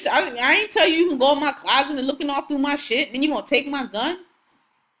 I ain't tell you can go in my closet and looking all through my shit, and then you gonna take my gun?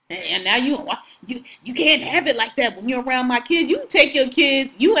 And now you can't have it like that when you're around my kids. You can take your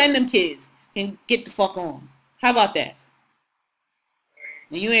kids, you and them kids, and get the fuck on. How about that?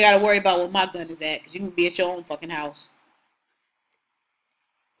 And you ain't gotta worry about where my gun is at, because you can be at your own fucking house.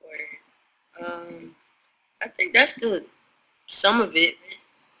 I think that's some of it.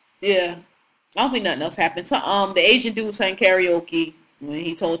 Yeah. I don't think nothing else happened. So, the Asian dude sang karaoke when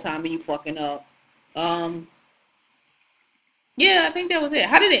he told Tommy you fucking up. Yeah, I think that was it.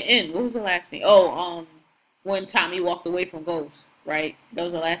 How did it end? What was the last scene? Oh, when Tommy walked away from Ghost, right? That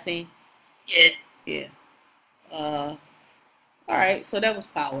was the last scene? Yeah. Yeah. Alright, so that was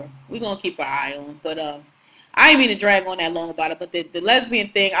Power. We're gonna keep our eye on. But I ain't mean to drag on that long about it, but the lesbian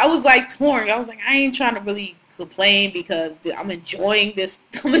thing, I was like torn. I was like, I ain't trying to really complain because I'm enjoying this.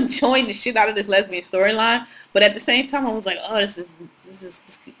 I'm enjoying the shit out of this lesbian storyline. But at the same time, I was like, oh, this is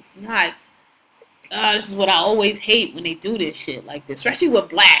not. This is what I always hate when they do this shit like this, especially with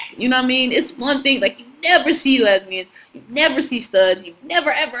black. You know what I mean? It's one thing, like, you never see lesbians, you never see studs, you never,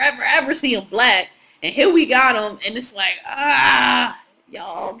 ever, ever, ever see them black. And here we got them, and it's like,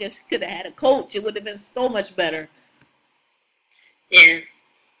 y'all just could have had a coach. It would have been so much better. Yeah.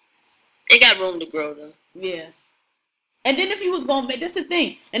 They got room to grow, though. Yeah. And then if he was going to make, that's the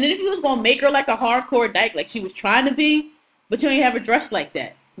thing. And then if he was going to make her like a hardcore dyke, like she was trying to be, but you ain't have her dressed like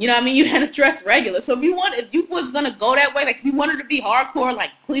that. You know what I mean? You had her dressed regular. So if you was going to go that way, like if you wanted to be hardcore,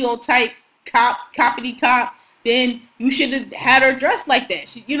 like Cleo type, coppity cop, then you should have had her dressed like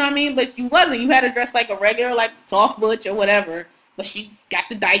that. You know what I mean? But you wasn't. You had her dressed like a regular, like soft butch or whatever. But she got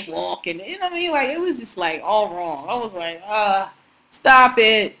the dyke walk, and you know what I mean? Like, it was just like all wrong. I was like, stop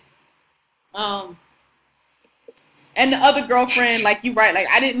it. And the other girlfriend, like, you right, like,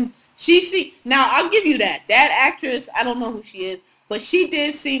 now I'll give you that. That actress, I don't know who she is, but she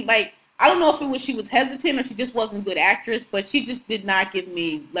did seem like, I don't know if it was she was hesitant or she just wasn't a good actress, but she just did not give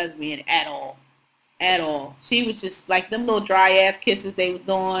me lesbian at all. At all. She was just like them little dry ass kisses they was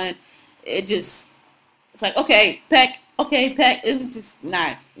doing. It's like, okay, peck. It was just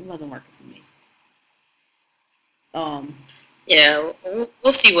not, it wasn't working for me. Yeah,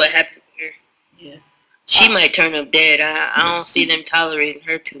 we'll see what happens here. Yeah. She might turn up dead. I don't see them tolerating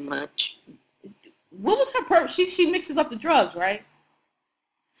her too much. what was her purpose? She mixes up the drugs, right?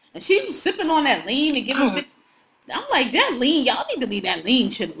 And she was sipping on that lean and giving. I'm like, that lean, y'all need to leave that lean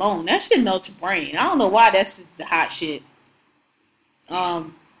shit alone. That shit melts your brain. I don't know why that's the hot shit. I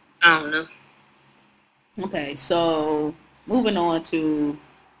don't know. Okay, so moving on to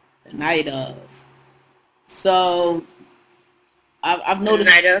the night of. So I've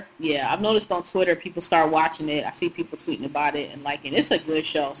noticed. Yeah, I've noticed on Twitter people start watching it. I see people tweeting about it and liking it. It's a good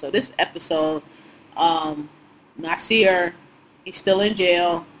show. So this episode, Nasir, he's still in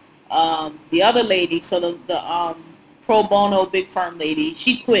jail. The other lady, so the pro bono big firm lady,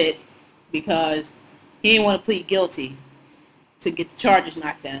 she quit because he didn't want to plead guilty to get the charges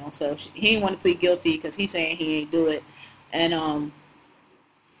knocked down. So he didn't want to plead guilty because he's saying he ain't do it. And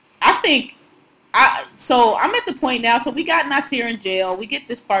I think so I'm at the point now. So we got Nasir in jail. We get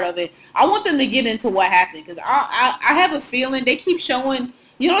this part of it. I want them to get into what happened because I have a feeling they keep showing.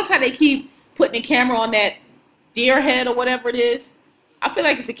 You notice how they keep putting the camera on that deer head or whatever it is. I feel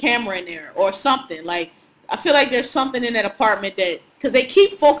like it's a camera in there or something. Like I feel like there's something in that apartment that because they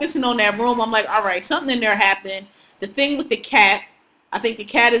keep focusing on that room. I'm like, all right, something in there happened. The thing with the cat. I think the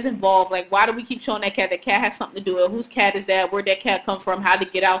cat is involved. Like, why do we keep showing that cat? The cat has something to do with it. Whose cat is that? Where'd that cat come from? How to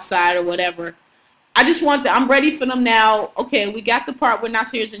get outside or whatever. I just want I'm ready for them now. Okay, we got the part where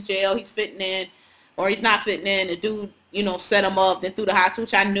Nasir's in jail. He's fitting in, or he's not fitting in. The dude, set him up, then threw the hospital,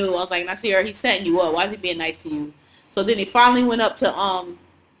 which I knew. I was like, Nasir, he's setting you up. Why is he being nice to you? So then he finally went up to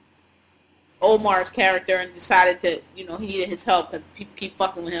Omar's character and decided to, he needed his help because people keep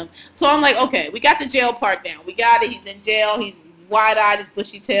fucking with him. So I'm like, okay, we got the jail part down. We got it. He's in jail. He's wide-eyed, his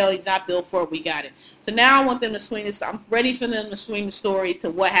bushy tail. He's not built for it. We got it. So now I want them to swing this. I'm ready for them to swing the story to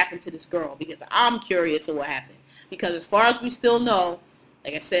what happened to this girl because I'm curious of what happened. Because as far as we still know,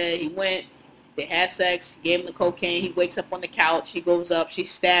 like I said, he went, they had sex, he gave him the cocaine, he wakes up on the couch, he goes up,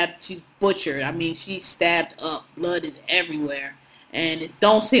 she's stabbed, she's butchered. I mean, she's stabbed up. Blood is everywhere. And it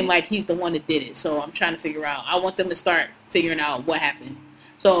don't seem like he's the one that did it. So I'm trying to figure out. I want them to start figuring out what happened.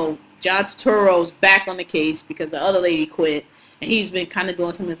 So John Turturro's back on the case because the other lady quit. And he's been kind of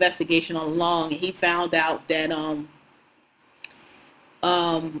doing some investigation all along, and he found out that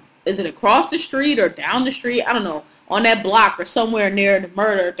is it across the street or down the street? I don't know. On that block or somewhere near the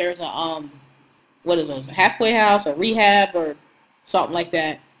murder, there's a what is those? A halfway house or rehab or something like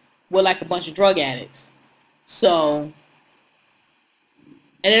that, with like a bunch of drug addicts. So, and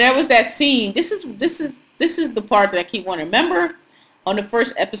then there was that scene. This is the part that I keep wanting. Remember? On the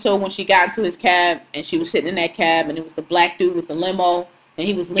first episode when she got into his cab and she was sitting in that cab and it was the black dude with the limo and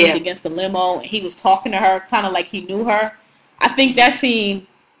he was leaned against the limo and he was talking to her kind of like he knew her. I think that scene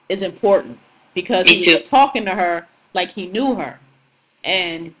is important because he was talking to her like he knew her.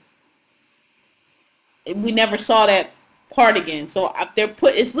 And we never saw that part again. So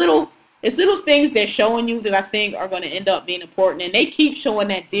it's little things they're showing you that I think are going to end up being important. And they keep showing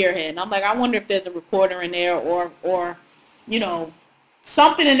that deer head. And I'm like, I wonder if there's a recorder in there or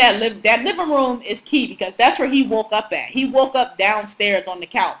something in that living room is key because that's where he woke up at. He woke up downstairs on the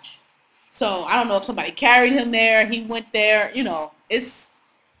couch. So I don't know if somebody carried him there. He went there. Anyway,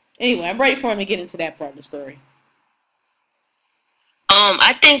 I'm ready for him to get into that part of the story.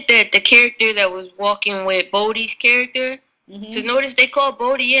 I think that the character that was walking with Bodie's character, because notice they called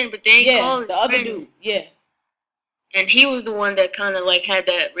Bodie in, but they ain't called his other friend. dude. Yeah. And he was the one that kind of like had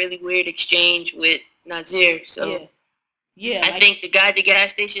that really weird exchange with Nasir. So. Yeah, I think the guy at the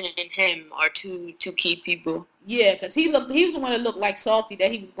gas station and him are two key people. Yeah, because he was the one that looked like salty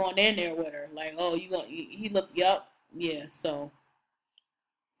that he was going in there with her. Like, oh, he looked, yup. Yeah, so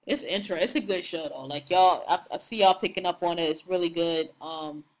it's interesting. It's a good show though. Like y'all, I see y'all picking up on it. It's really good.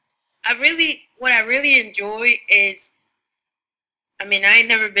 What I really enjoy is, I ain't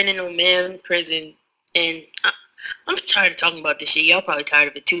never been in no man prison, and I'm tired of talking about this shit. Y'all probably tired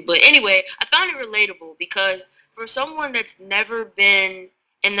of it too. But anyway, I found it relatable because for someone that's never been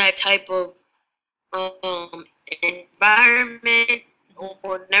in that type of environment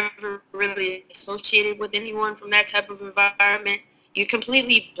or never really associated with anyone from that type of environment, you're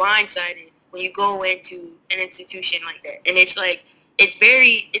completely blindsided when you go into an institution like that. And it's like it's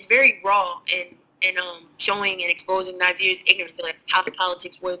very raw and showing and exposing Nazir's ignorance to like how the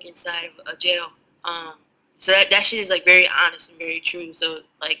politics work inside of a jail. So that shit is like very honest and very true. So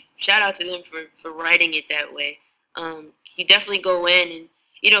like shout out to them for writing it that way. He definitely go in and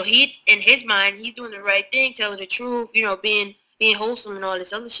he in his mind he's doing the right thing, telling the truth, being wholesome and all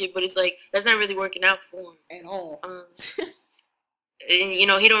this other shit. But it's like that's not really working out for him at all. And he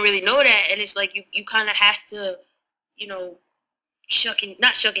don't really know that, and it's like you kind of have to, not shuck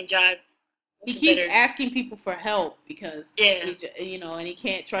and jive he what's a keeps better? asking people for help because Yeah. and he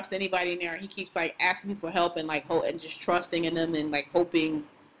can't trust anybody in there. He keeps like asking people for help and like and just trusting in them and like hoping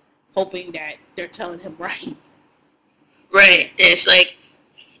that they're telling him right. Right. And it's like,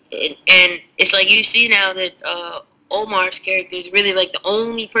 and it's like you see now that Omar's character is really like the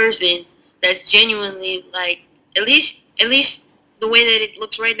only person that's genuinely like, at least the way that it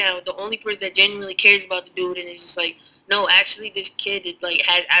looks right now, the only person that genuinely cares about the dude, and it's just like, no, actually, this kid like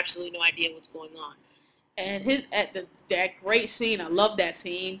has absolutely no idea what's going on. And that great scene, I love that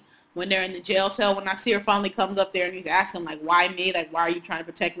scene when they're in the jail cell. When Nasir finally comes up there and he's asking like, "Why me? Like, why are you trying to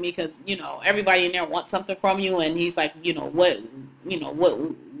protect me? Because everybody in there wants something from you." And he's like, what?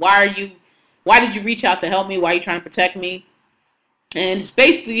 Why are you? Why did you reach out to help me? Why are you trying to protect me?" And it's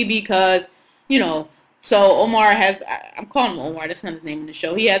basically because you know. So Omar has, I'm calling him Omar, that's not his name in the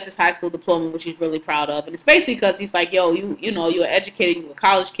show. He has his high school diploma, which he's really proud of. And it's basically because he's like, yo, you're educated, you're a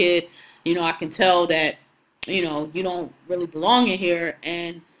college kid. I can tell that, you don't really belong in here.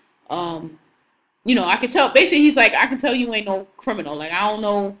 And, I can tell, basically he's like, I can tell you ain't no criminal. Like, I don't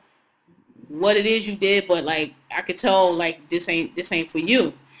know what it is you did, but like, I could tell like, this ain't for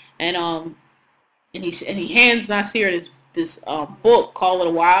you. And, he hands Nasir this book called It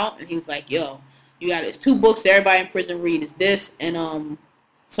a While. And he was like, yo, it's 2 books that everybody in prison read. It's this and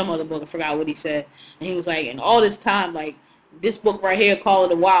some other book. I forgot what he said. And he was like, and all this time, like, this book right here, Call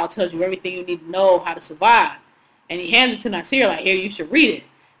It a While, tells you everything you need to know how to survive. And he hands it to Nasir, like, here, you should read it.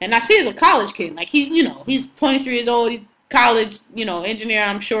 And Nasir's a college kid. Like, he's 23 years old. He's college, engineer,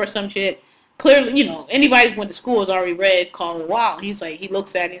 I'm sure, some shit. Clearly, anybody who went to school has already read Call It a While. He's like, he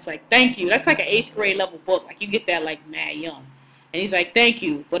looks at it and he's like, thank you. That's like an 8th grade level book. Like, you get that, like, mad young. And he's like, thank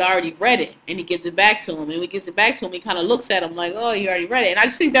you, but I already read it. And he gives it back to him. And when he gives it back to him, he kind of looks at him like, oh, you already read it. And I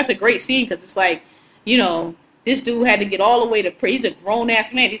just think that's a great scene because it's like, this dude had to get all the way to prison. He's a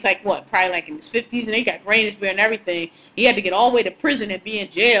grown-ass man. He's like, what, probably like in his 50s, and he got gray in his beard and everything. He had to get all the way to prison and be in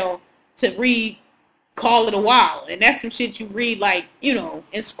jail to read Call It a While. And that's some shit you read, like,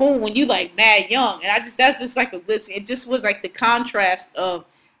 in school when you, like, mad young. And that's just like a good scene. It just was like the contrast of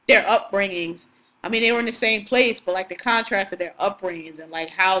their upbringings. I mean, they were in the same place, but like the contrast of their upbringings and like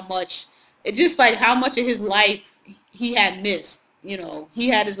how much of his life he had missed. He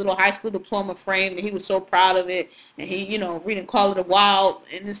had his little high school diploma framed and he was so proud of it. And he, reading Call It a While.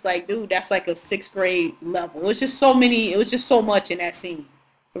 And it's like, dude, that's like a 6th grade level. It was just so much in that scene.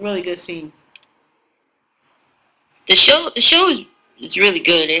 A really good scene. The show is really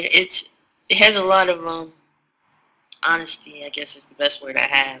good. It has a lot of honesty, I guess is the best word I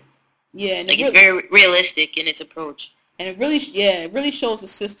have. Yeah, and like it's very realistic in its approach. And it really shows the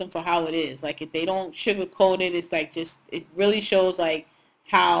system for how it is. Like if they don't sugarcoat it, it's like it really shows like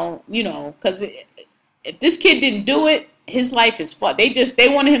how because if this kid didn't do it, his life is fucked. They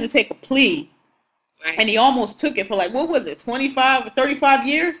wanted him to take a plea, right. And he almost took it for like what was it, 25 or 35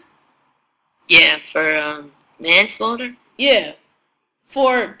 years? Yeah, for manslaughter. Yeah,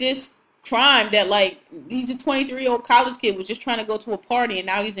 for this crime that like he's a 23-year-old college kid was just trying to go to a party and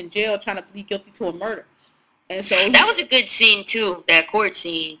now he's in jail trying to plead guilty to a murder. And so that was a good scene too, that court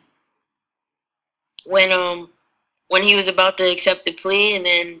scene when he was about to accept the plea and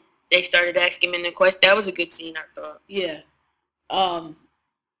then they started asking him in the question. That was a good scene, I thought. Yeah.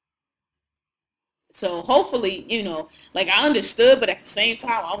 So hopefully, like I understood, but at the same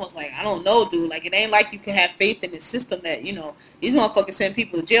time, I was like, I don't know, dude. Like it ain't like you can have faith in the system that, these motherfuckers send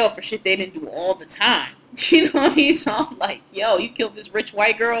people to jail for shit they didn't do all the time. You know what I mean? So I'm like, yo, you killed this rich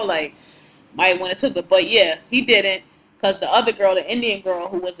white girl, like, might want to took it. But yeah, he didn't, because the other girl, the Indian girl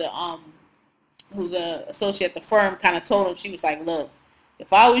who was who's a associate at the firm, kind of told him, she was like, look,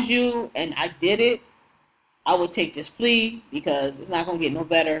 if I was you and I did it, I would take this plea because it's not going to get no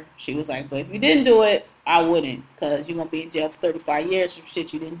better. She was like, but if you didn't do it, I wouldn't, because you're going to be in jail for 35 years for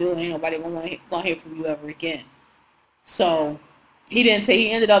shit you didn't do, and ain't nobody going to hear from you ever again. So he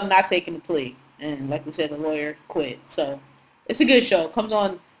ended up not taking the plea. And like we said, the lawyer quit. So it's a good show. It comes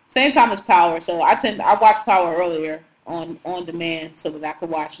on same time as Power. So I watched Power earlier on demand so that I could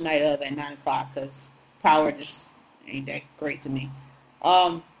watch Night Of at 9 o'clock because Power just ain't that great to me.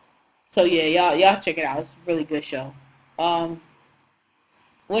 So yeah, y'all check it out. It's a really good show.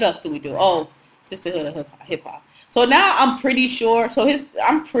 What else do we do? Oh, Sisterhood of Hip Hop. So now I'm pretty sure.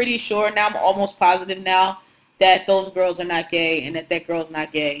 I'm pretty sure now. I'm almost positive now that those girls are not gay and that girl's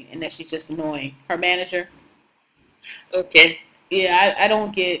not gay and that she's just annoying. Her manager. Okay. Yeah, I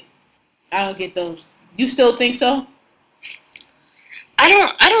don't get those. You still think so? I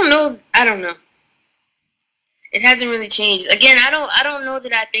don't know. It hasn't really changed. Again, I don't know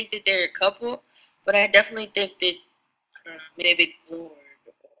that I think that they're a couple, but I definitely think that maybe bored.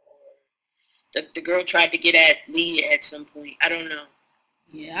 the girl tried to get at Lee at some point. I don't know.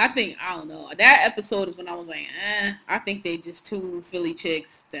 Yeah, I don't know. That episode is when I was like, I think they just two Philly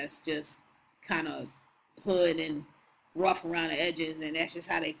chicks that's just kind of hood and rough around the edges, and that's just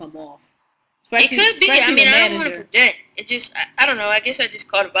how they come off. It could be. I mean, I don't want to predict. It just, I don't know. I guess I just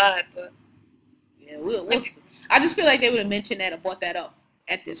caught a vibe, but. Yeah, we'll see. I just feel like they would have mentioned that or brought that up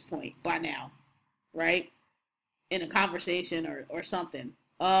at this point by now, right? In a conversation or something.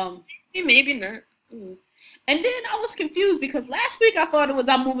 Maybe not. Mm. And then I was confused because last week I thought it was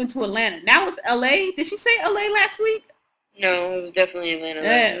I'm moving to Atlanta. Now it's LA. Did she say LA last week? No, it was definitely Atlanta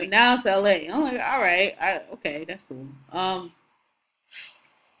last week. Now it's LA. I'm like, all right. Okay, that's cool.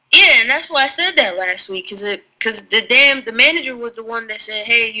 Yeah, and that's why I said that last week, because the manager was the one that said,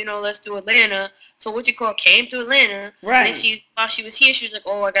 hey, let's do Atlanta. So came to Atlanta. Right. And while she was here, she was like,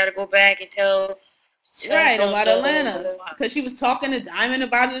 oh, I got to go back and tell. Right, about Atlanta. Because she was talking to Diamond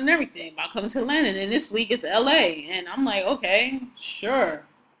about it and everything, about coming to Atlanta. And then this week it's LA. And I'm like, okay, sure.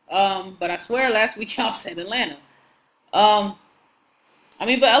 But I swear last week y'all said Atlanta. But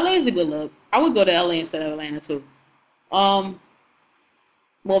LA is a good look. I would go to LA instead of Atlanta too.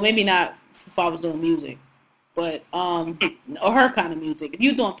 Well, maybe not if I was doing music, but or her kind of music. If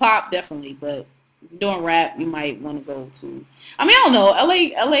you're doing pop, definitely. But if you're doing rap, you might want to go to. I don't know.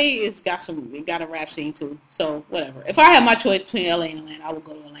 LA is got a rap scene too. So whatever. If I had my choice between LA and Atlanta, I would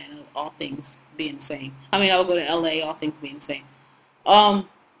go to Atlanta. All things being the same. I would go to LA. All things being the same.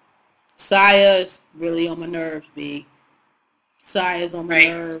 Saya is really on my nerves, B. Saya's on my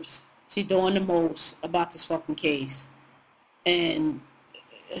nerves. She doing the most about this fucking case, and.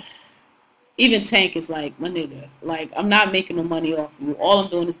 Even Tank is like, my nigga, like, I'm not making no money off of you. All I'm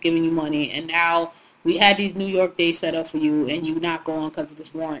doing is giving you money. And now we had these New York days set up for you, and you not going because of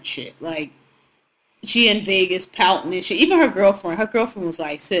this warrant shit. Like, she in Vegas pouting and shit. Even her girlfriend was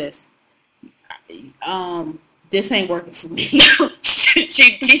like, sis, this ain't working for me.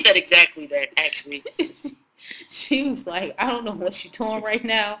 she said exactly that, actually. She was like, I don't know what she's doing right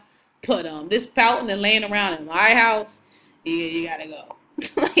now, but this pouting and laying around in my house, you gotta go.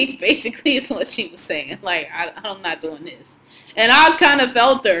 Like, basically, it's what she was saying. Like, I'm not doing this. And I kind of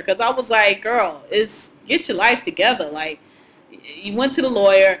felt her, because I was like, girl, get your life together. Like, you went to the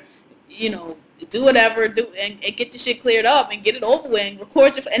lawyer, do whatever, and get the shit cleared up and get it over with and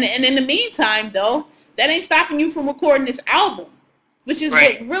record your... And in the meantime, though, that ain't stopping you from recording this album, which is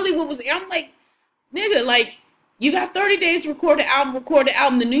what was... I'm like, nigga, like, you got 30 days to record the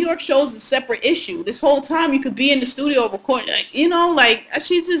album. The New York show is a separate issue. This whole time you could be in the studio recording. Like,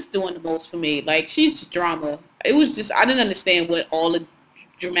 she's just doing the most for me. Like, she's drama. It was just, I didn't understand what all the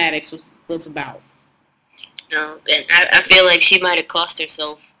dramatics was about. No, and I feel like she might have cost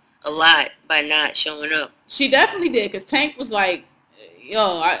herself a lot by not showing up. She definitely did, because Tank was like,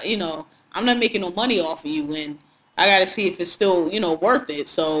 I'm not making no money off of you, and I got to see if it's still, worth it.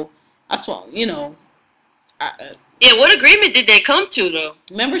 So, that's what, yeah, what agreement did they come to, though?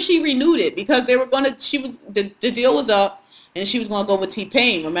 Remember, she renewed it because they were the deal was up, and she was gonna go with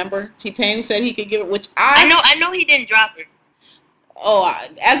T-Pain. Remember, T-Pain said he could give it, which I know he didn't drop her. Oh,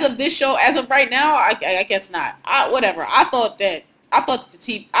 as of this show, as of right now, I guess not. Whatever. I thought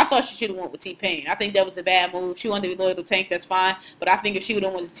she should have went with T-Pain. I think that was a bad move. She wanted to be loyal to Tank, that's fine. But I think if she would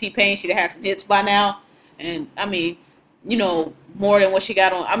have went with T-Pain, she'd have had some hits by now. And more than what she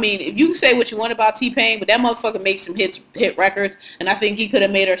got on. If you say what you want about T-Pain, but that motherfucker makes some hit records, and I think he could have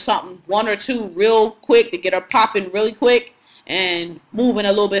made her something, one or two real quick to get her popping really quick and moving a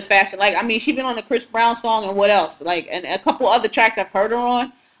little bit faster. Like, she been on the Chris Brown song and what else? Like, and a couple other tracks I've heard her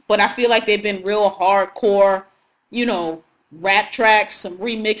on, but I feel like they've been real hardcore, rap tracks, some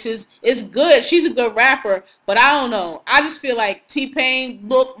remixes. It's good. She's a good rapper, but I don't know. I just feel like T-Pain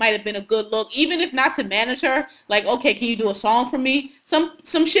look might have been a good look, even if not to manage her. Like, okay, can you do a song for me? Some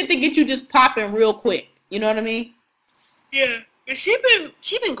shit to get you just popping real quick. You know what I mean? Yeah. And she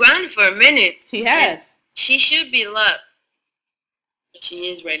been grinding for a minute. She has. And she should be a lot.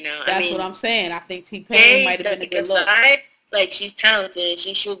 She is right now. That's what I'm saying. I think T-Pain might have been a good look. Like, she's talented and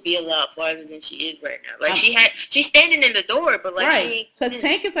she should be a lot farther than she is right now. Like, she's standing in the door, but like, she ain't. Because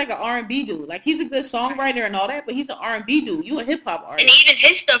Tank is like an R&B dude. Like, he's a good songwriter and all that, but he's an R&B dude. You a hip hop artist. And even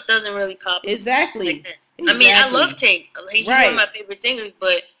his stuff doesn't really pop. Exactly. Like, I love Tank. He's one of my favorite singers,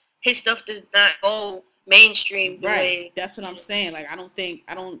 but his stuff does not go mainstream. Right. That's what I'm saying. Like, I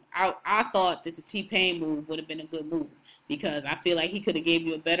thought that the T-Pain move would have been a good move. Because I feel like he could have gave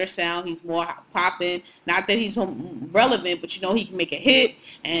you a better sound. He's more popping. Not that he's relevant, but he can make a hit.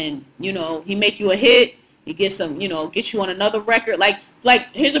 And, he make you a hit. He gets some, get you on another record. Like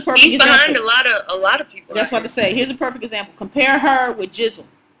here's a perfect example. He's behind a lot of people. That's what to say. Here's a perfect example. Compare her with Jizzle.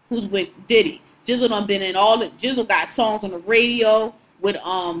 who's with Diddy. Jizzle done been in Jizzle got songs on the radio with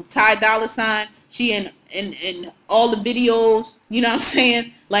Ty Dolla $ign. She in all the videos, you know what I'm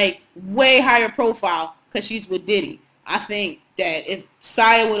saying? Like way higher profile because she's with Diddy. I think that if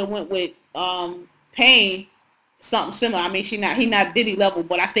Saya would have went with Payne, something similar. I mean, he not Diddy level,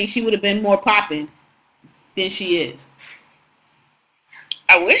 but I think she would have been more popping than she is.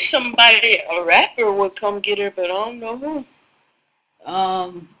 I wish a rapper would come get her, but I don't know who.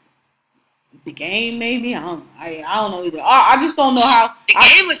 The Game maybe. I don't know either. I just don't know how. The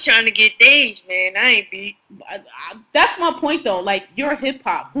Game was trying to get Dage, man. I ain't beat. That's my point though. Like you're hip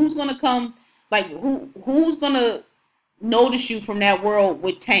hop. Who's gonna come? Like who's gonna notice you from that world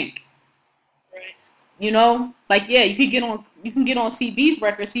with Tank? Right. You know, like yeah, you can get on CB's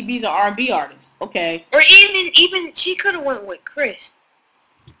record. CB's an R&B artist. Okay. Or even she could have went with Chris.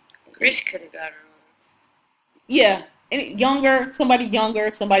 Chris could have got her on. Yeah, and somebody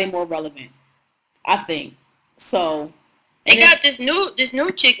younger, somebody more relevant. I think so. They got this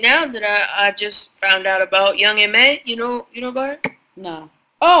new chick now that I just found out about, Young M.A. You know about her? No.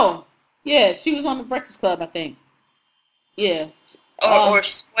 Oh, yeah, she was on the Breakfast Club, I think. Yeah. Or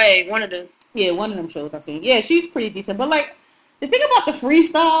Sway, one of them. Yeah, one of them shows I seen. Yeah, she's pretty decent. But like the thing about the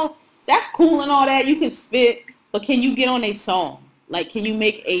freestyle, that's cool and all that. You can spit, but can you get on a song? Like, can you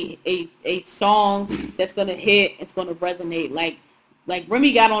make a song that's gonna hit? It's gonna resonate. Like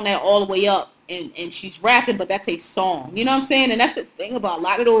Remy got on that All the Way Up, and she's rapping, but that's a song. You know what I'm saying? And that's the thing about a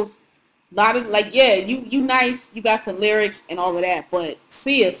lot of like yeah, you nice, you got some lyrics and all of that, but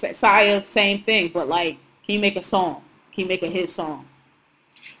Saya, same thing. But like, can you make a song? Can you make a hit song?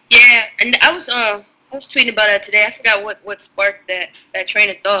 Yeah, and I was tweeting about that today. I forgot what sparked that train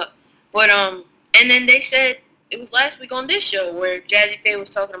of thought, but and then they said. It was last week on this show where Jazzy Faye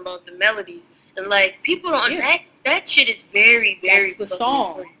was talking about the melodies. And, like, people don't... Yeah. That shit is very, very... That's the song.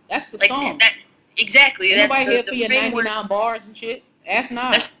 Important. That's the song. Exactly. Nobody here for your 99 bars and shit. That's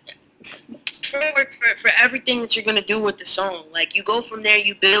not. That's framework for everything that you're going to do with the song. Like, you go from there,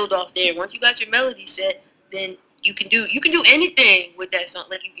 you build off there. Once you got your melody set, then you can do anything with that song.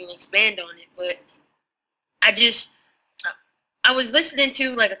 Like, you can expand on it. But I was listening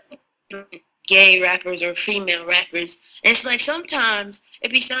to, like, gay rappers or female rappers, and it's like sometimes it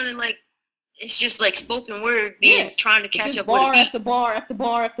be sounding like it's just like spoken word trying to catch up bar with a beat. After bar after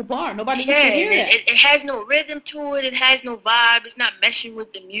bar after bar. Nobody wants to hear that. It has no rhythm to it. It has no vibe. It's not meshing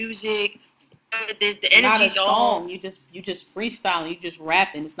with the music. The energy's all. You just freestyling. You just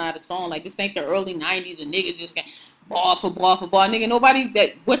rapping. It's not a song. Like this ain't the early '90s and niggas just got bar for bar for bar. Nigga,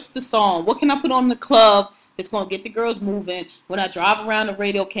 nobody. What's the song? What can I put on the club? It's going to get the girls moving. When I drive around the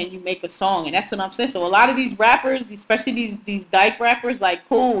radio, can you make a song? And that's what I'm saying. So a lot of these rappers, especially these Dyke rappers, like,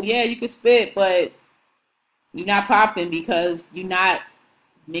 cool, yeah, you can spit, but you're not popping because you're not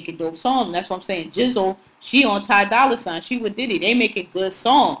making dope songs. And that's what I'm saying. Jizzle, she on Ty Dolla $ign. She with Diddy. They making good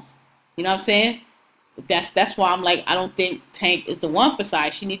songs. You know what I'm saying? That's why I'm like, I don't think Tank is the one for Sai.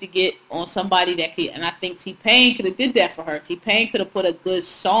 She need to get on somebody that could, and I think T-Pain could have did that for her. T-Pain could have put a good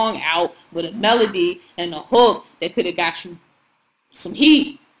song out with a melody and a hook that could have got you some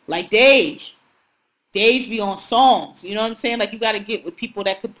heat, like Dage. Dage be on songs, you know what I'm saying? Like you got to get with people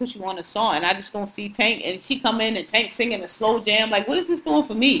that could put you on a song, and I just don't see Tank, and she come in and Tank singing a slow jam. Like, what is this doing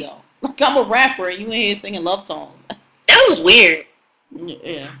for me though? Like I'm a rapper and you in here singing love songs. That was weird.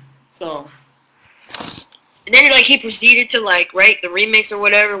 Yeah. So. And then like he proceeded to like write the remix or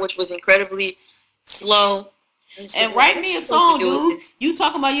whatever, which was incredibly slow. And write me a song, dude. You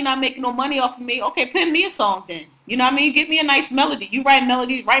talking about you not making no money off of me? Okay, pen me a song then. You know what I mean? Give me a nice melody. You write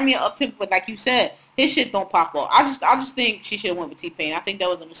melodies, write me an up-tempo, but like you said, his shit don't pop off. I just think she should have went with T-Pain. I think that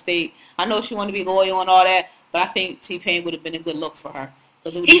was a mistake. I know she wanted to be loyal and all that, but I think T-Pain would have been a good look for her.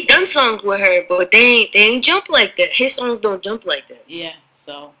 He's done songs with her, but they ain't jump like that. His songs don't jump like that. Yeah,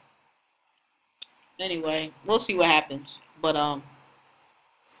 so anyway, we'll see what happens. But I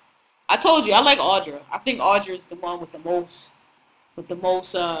told you I like Audra. I think Audra is the one with the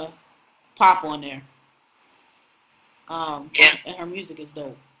most pop on there. Yeah. And her music is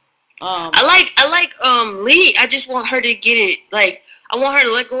dope. I like Lee. I just want her to get it. Like I want her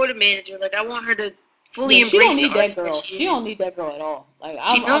to let go of the manager. Like I want her to fully embrace. She don't need that girl. She don't need that girl at all. Like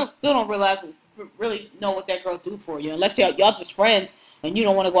I still don't really know what that girl do for you unless y'all just friends and you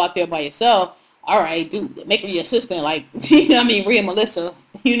don't want to go out there by yourself. All right, dude, make her your assistant, like, you know what I mean, Rhea Melissa,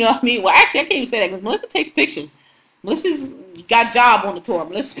 you know what I mean? Well, actually, I can't even say that, because Melissa takes pictures. Melissa's got job on the tour.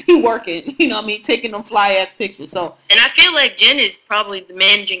 Melissa be working, you know what I mean, taking them fly-ass pictures, so. And I feel like Jen is probably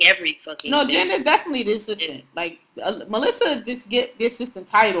managing every fucking No, thing. Jen is definitely the assistant. Yeah. Like, Melissa just get the assistant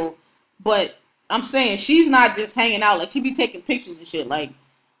title, but I'm saying she's not just hanging out. Like, she be taking pictures and shit, like,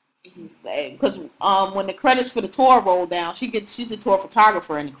 Because when the credits for the tour roll down, she's a tour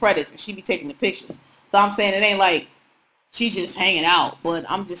photographer in the credits, and she be taking the pictures. So I'm saying it ain't like she's just hanging out. But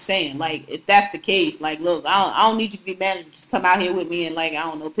I'm just saying, like, if that's the case, like, look, I don't need you to be manager. Just come out here with me and, like, I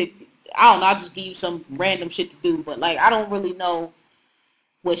don't know, I'll just give you some random shit to do. But, like, I don't really know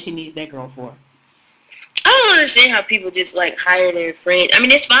what she needs that girl for. I don't understand how people just, like, hire their friends. I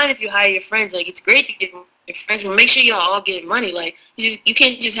mean, it's fine if you hire your friends. Like, it's great to get your friends, but make sure y'all all get money. Like, you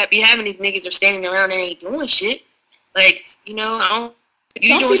can't just be having these niggas are standing around and ain't doing shit. Like, you know,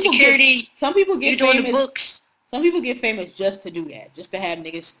 you doing security. Some people get doing famous. The books. Some people get famous just to do that, just to have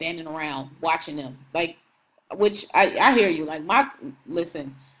niggas standing around watching them. Like, which I hear you. Like,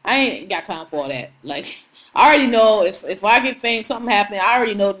 listen, I ain't got time for all that. Like, I already know if I get famous, something happen. I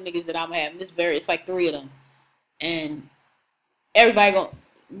already know the niggas that I'm having. It's like 3 of them, and everybody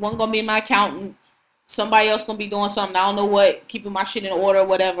one gonna be my accountant. Somebody else gonna be doing something. I don't know what, keeping my shit in order or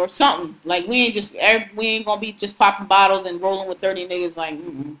whatever. Something like we ain't gonna be just popping bottles and rolling with 30 niggas. Like,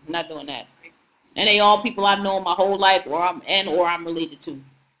 not doing that. And they all people I've known my whole life, or I'm related to.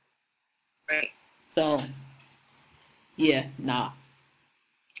 Right. So, yeah, nah.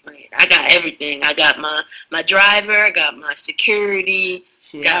 Right. I got everything. I got my driver. I got my security.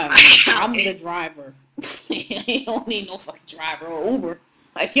 Shit, I'm the driver. You don't need no fucking driver or Uber.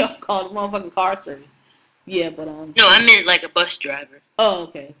 Like, y'all call the motherfucking car service. Yeah, but No, I meant like a bus driver. Oh,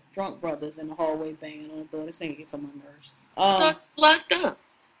 okay. Drunk brothers in the hallway banging on the door. This thing gets on my nerves. Locked up.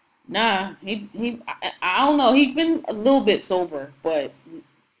 Nah, I don't know. He's been a little bit sober, but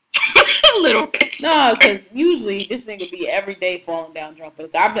a little bit. No, because usually this nigga be every day falling down drunk.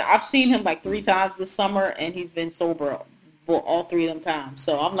 But I've seen him like 3 times this summer, and he's been sober all 3 of them times.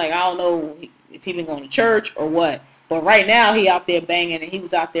 So I'm like, I don't know if he been going to church or what. But right now he out there banging, and he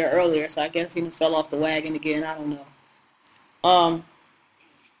was out there earlier, so I guess he fell off the wagon again. I don't know. All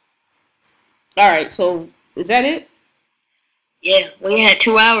right, so is that it? Yeah, we had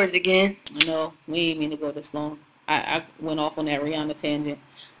 2 hours again. I know. We ain't mean to go this long. I went off on that Rihanna tangent.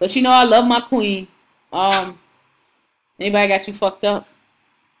 But you know I love my queen. Anybody got you fucked up?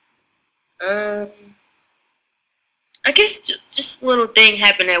 I guess just a little thing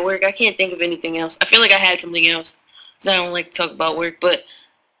happened at work. I can't think of anything else. I feel like I had something else, because I don't like to talk about work. But,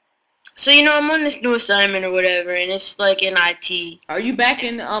 so, you know, I'm on this new assignment or whatever, and it's like in IT. Are you back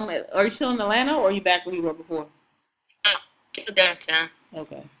in, are you still in Atlanta, or are you back where you were before? Still downtown.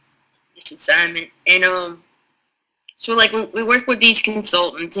 Okay. This assignment. And, so, like, we work with these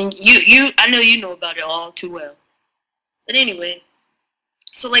consultants, and I know you know about it all too well. But anyway,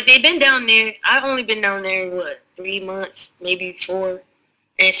 so, like, they've been down there. I've only been down there, 3 months, maybe 4.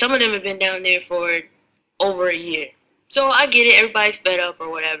 And some of them have been down there for over a year. So, I get it. Everybody's fed up or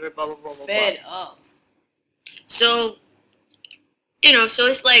whatever, blah, blah, blah, blah, Fed up. So, you know, so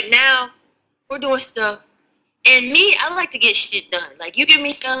it's like now we're doing stuff. And me, I like to get shit done. Like, you give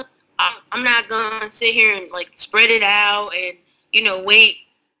me stuff, I'm not gonna sit here and, like, spread it out and, you know, wait,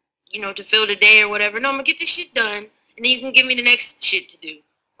 you know, to fill the day or whatever. No, I'm gonna get this shit done, and then you can give me the next shit to do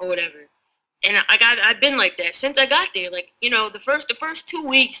or whatever. And I've been like that since I got there. Like, you know, the first 2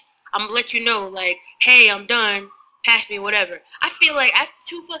 weeks, I'm gonna let you know, like, hey, I'm done, pass me whatever. I feel like after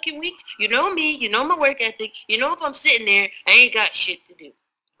 2 fucking weeks, you know me, you know my work ethic, you know if I'm sitting there, I ain't got shit to do,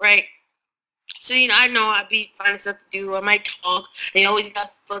 right? So, you know I be finding stuff to do. I might talk. They always got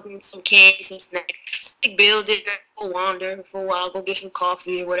fucking some candy, some snacks. Stick build it, go wander for a while, go get some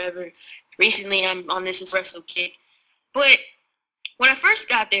coffee or whatever. Recently, I'm on this espresso kick. But when I first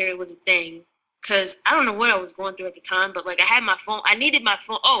got there, it was a thing. Because I don't know what I was going through at the time, but, like, I had my phone. I needed my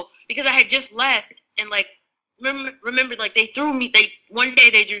phone. Oh, because I had just left. And, like, remember, like, they threw me. One day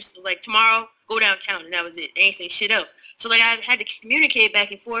they just, like, tomorrow, go downtown, and that was it. They ain't say shit else. So, like, I had to communicate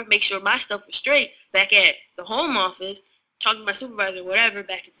back and forth, make sure my stuff was straight back at the home office, talk to my supervisor, whatever,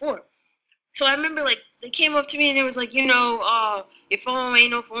 back and forth. So I remember, like, they came up to me and they was like, you know, your phone,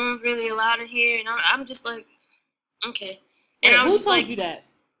 ain't no phones really allowed in here. And I'm just like, okay. And I was who told you that?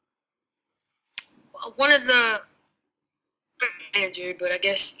 One of the manager, but I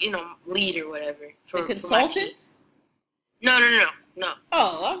guess, you know, lead or whatever. The consultants? No.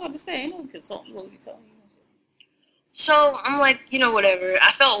 Oh, I was about to say, ain't no consultant will be telling you. So I'm like, you know, whatever.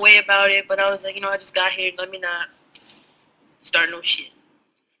 I felt a way about it, but I was like, you know, I just got here. Let me not start no shit.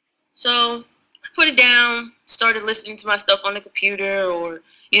 So I put it down, started listening to my stuff on the computer, or,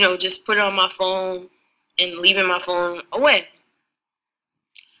 you know, just put it on my phone and leaving my phone away.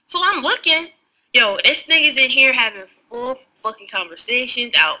 So I'm looking. Yo, this nigga's in here having full fucking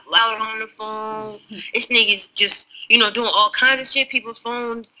conversations out loud on the phone. This nigga's just, you know, doing all kinds of shit. People's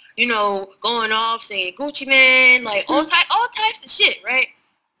phones, you know, going off saying Gucci Man, like all types of shit, right?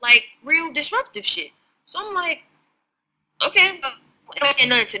 like real disruptive shit. So I'm like, okay, I don't say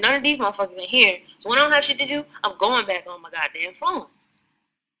nothing to none of these motherfuckers in here. So when I don't have shit to do, I'm going back on my goddamn phone.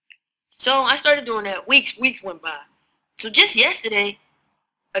 So I started doing that. Weeks went by. So just yesterday,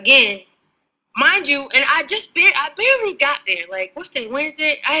 again, mind you, and I barely got there. Like, what's today,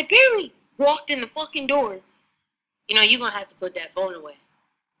 Wednesday? I barely walked in the fucking door. You know, you're going to have to put that phone away.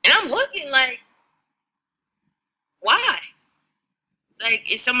 And I'm looking like, why?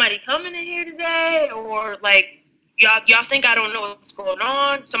 Like, is somebody coming in here today? Or, like, y'all think I don't know what's going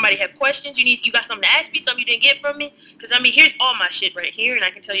on? Somebody have questions? You got something to ask me? Something you didn't get from me? Because, I mean, here's all my shit right here, and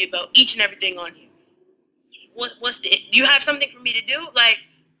I can tell you about each and everything on here. You have something for me to do? Like,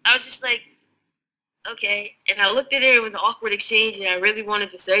 I was just like, okay. And I looked at it. It was an awkward exchange, and I really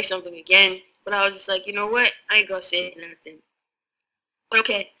wanted to say something again. But I was just like, you know what? I ain't gonna say nothing. But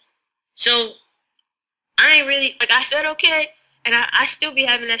okay. So, I ain't really, like, I said okay, and I still be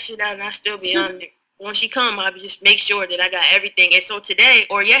having that shit out, and I still be on it. When she come, I just make sure that I got everything. And so today,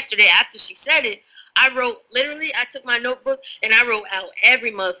 or yesterday, after she said it, I took my notebook, and I wrote out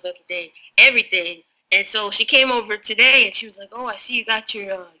every motherfucking thing, everything. And so she came over today, and she was like, "Oh, I see you got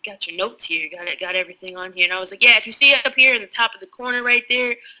your notes here. Got everything on here." And I was like, "Yeah, if you see it up here in the top of the corner right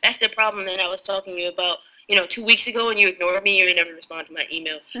there, that's the problem that I was talking to you about, 2 weeks ago, and you ignored me. You never responded to my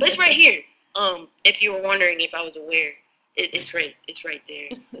email. But it's right here. If you were wondering if I was aware, it's right there.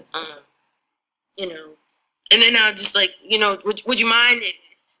 And then I was just like, would you mind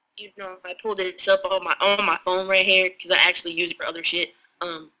if I pulled this up on my phone right here because I actually use it for other shit?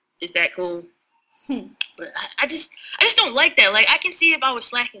 Is that cool?" But I just don't like that. Like, I can see if I was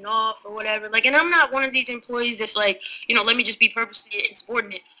slacking off or whatever. Like, and I'm not one of these employees that's like, let me just be purposely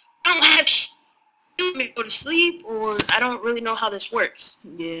insubordinate. I don't have shit to do me go to sleep, or I don't really know how this works.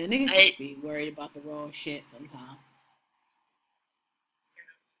 Yeah, niggas just be worried about the wrong shit sometimes.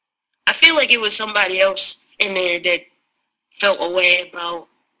 I feel like it was somebody else in there that felt a way about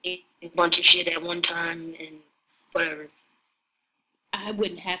a bunch of shit at one time and whatever. I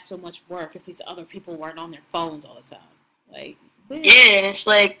wouldn't have so much work if these other people weren't on their phones all the time. Like, yeah, and it's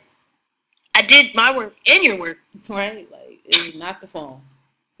like, I did my work and your work. Right? Like, it's not the phone.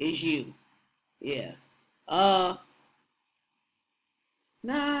 It's you. Yeah.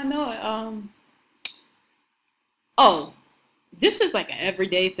 This is like an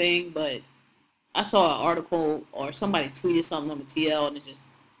everyday thing, but I saw an article or somebody tweeted something on the TL and it just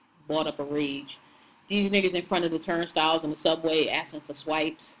brought up a rage. These niggas in front of the turnstiles on the subway asking for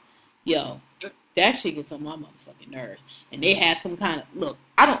swipes. Yo, that shit gets on my motherfucking nerves. And they had some kind of, look,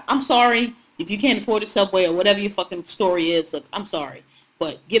 I'm sorry if you can't afford the subway or whatever your fucking story is. Look, I'm sorry.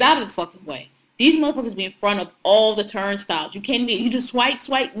 But get out of the fucking way. These motherfuckers be in front of all the turnstiles. You just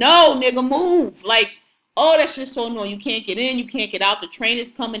swipe. No, nigga, move. Like, oh, that shit's so annoying. You can't get in. You can't get out. The train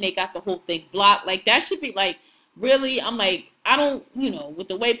is coming. They got the whole thing blocked. Like, that should be like, really, I'm like, I don't, with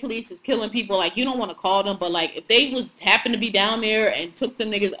the way police is killing people, like, you don't want to call them, but, like, if they happened to be down there and took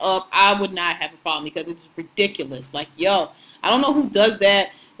them niggas up, I would not have a problem because it's ridiculous. Like, yo, I don't know who does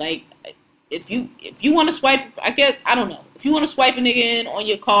that. Like, if you want to swipe, I don't know. If you want to swipe a nigga in on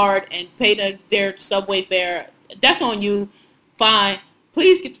your card and pay their subway fare, that's on you. Fine.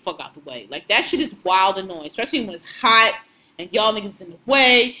 Please get the fuck out the way. Like, that shit is wild annoying, especially when it's hot and y'all niggas in the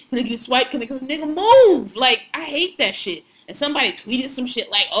way. Nigga swipe, nigga move. Like, I hate that shit. And somebody tweeted some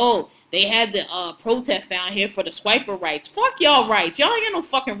shit like, oh, they had the protest down here for the swiper rights. Fuck y'all rights. Y'all ain't got no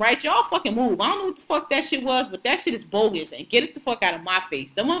fucking rights. Y'all fucking move. I don't know what the fuck that shit was, but that shit is bogus. And get it the fuck out of my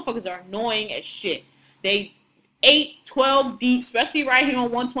face. Them motherfuckers are annoying as shit. They 8, 12 deep, especially right here on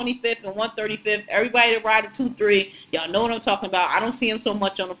 125th and 135th. Everybody that ride the 2-3, y'all know what I'm talking about. I don't see them so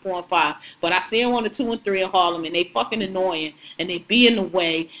much on the 4 and 5, but I see them on the 2 and 3 in Harlem, and they fucking annoying, and they be in the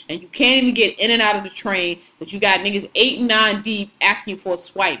way, and you can't even get in and out of the train, but you got niggas 8 and 9 deep asking for a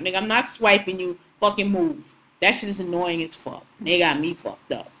swipe. Nigga, I'm not swiping you. Fucking move. That shit is annoying as fuck. They got me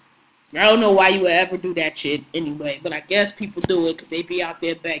fucked up. I don't know why you would ever do that shit anyway, but I guess people do it because they be out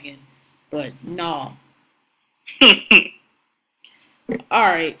there begging. But no.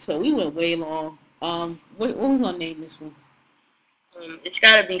 Alright, so we went way long. What we gonna name this one? It's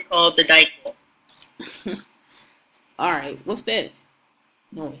gotta be called the Dyke Walk. Alright, what's that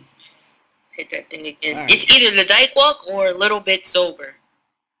noise? Hit that thing again. Right. It's either the Dyke Walk or a little bit sober.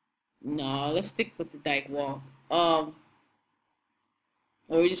 No, let's stick with the Dyke Walk. Or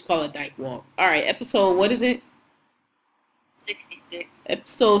we just call it Dyke Walk. Alright, episode, what is it? 66.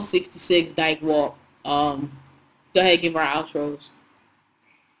 Episode 66, Dyke Walk. Go ahead, give our outros.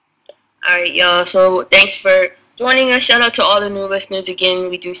 Alright, y'all. So thanks for joining us. Shout out to all the new listeners again.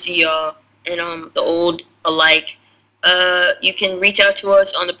 We do see y'all and the old alike. You can reach out to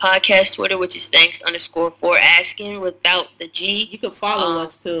us on the podcast Twitter, which is thanks_for asking without the G. You can follow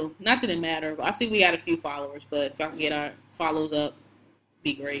us too. Not that it matters. I see we got a few followers, but if I can get our follows up,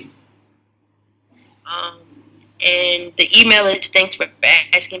 be great. And the email is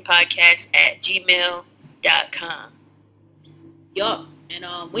thanksforaskingpodcast@gmail.com. Yup. And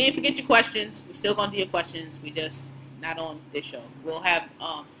we didn't forget your questions. We're still gonna do your questions. We just not on this show. We'll have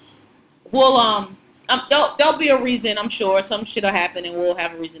there'll be a reason, I'm sure. Some shit'll happen and we'll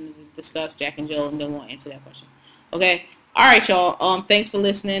have a reason to discuss Jack and Jill, and then we'll answer that question. Okay? Alright, y'all. Thanks for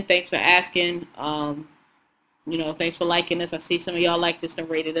listening. Thanks for asking. Thanks for liking us. I see some of y'all liked us and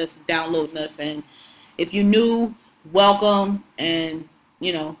rated us, downloading us, and if you're new, welcome, and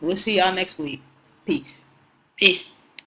we'll see y'all next week. Peace. Peace.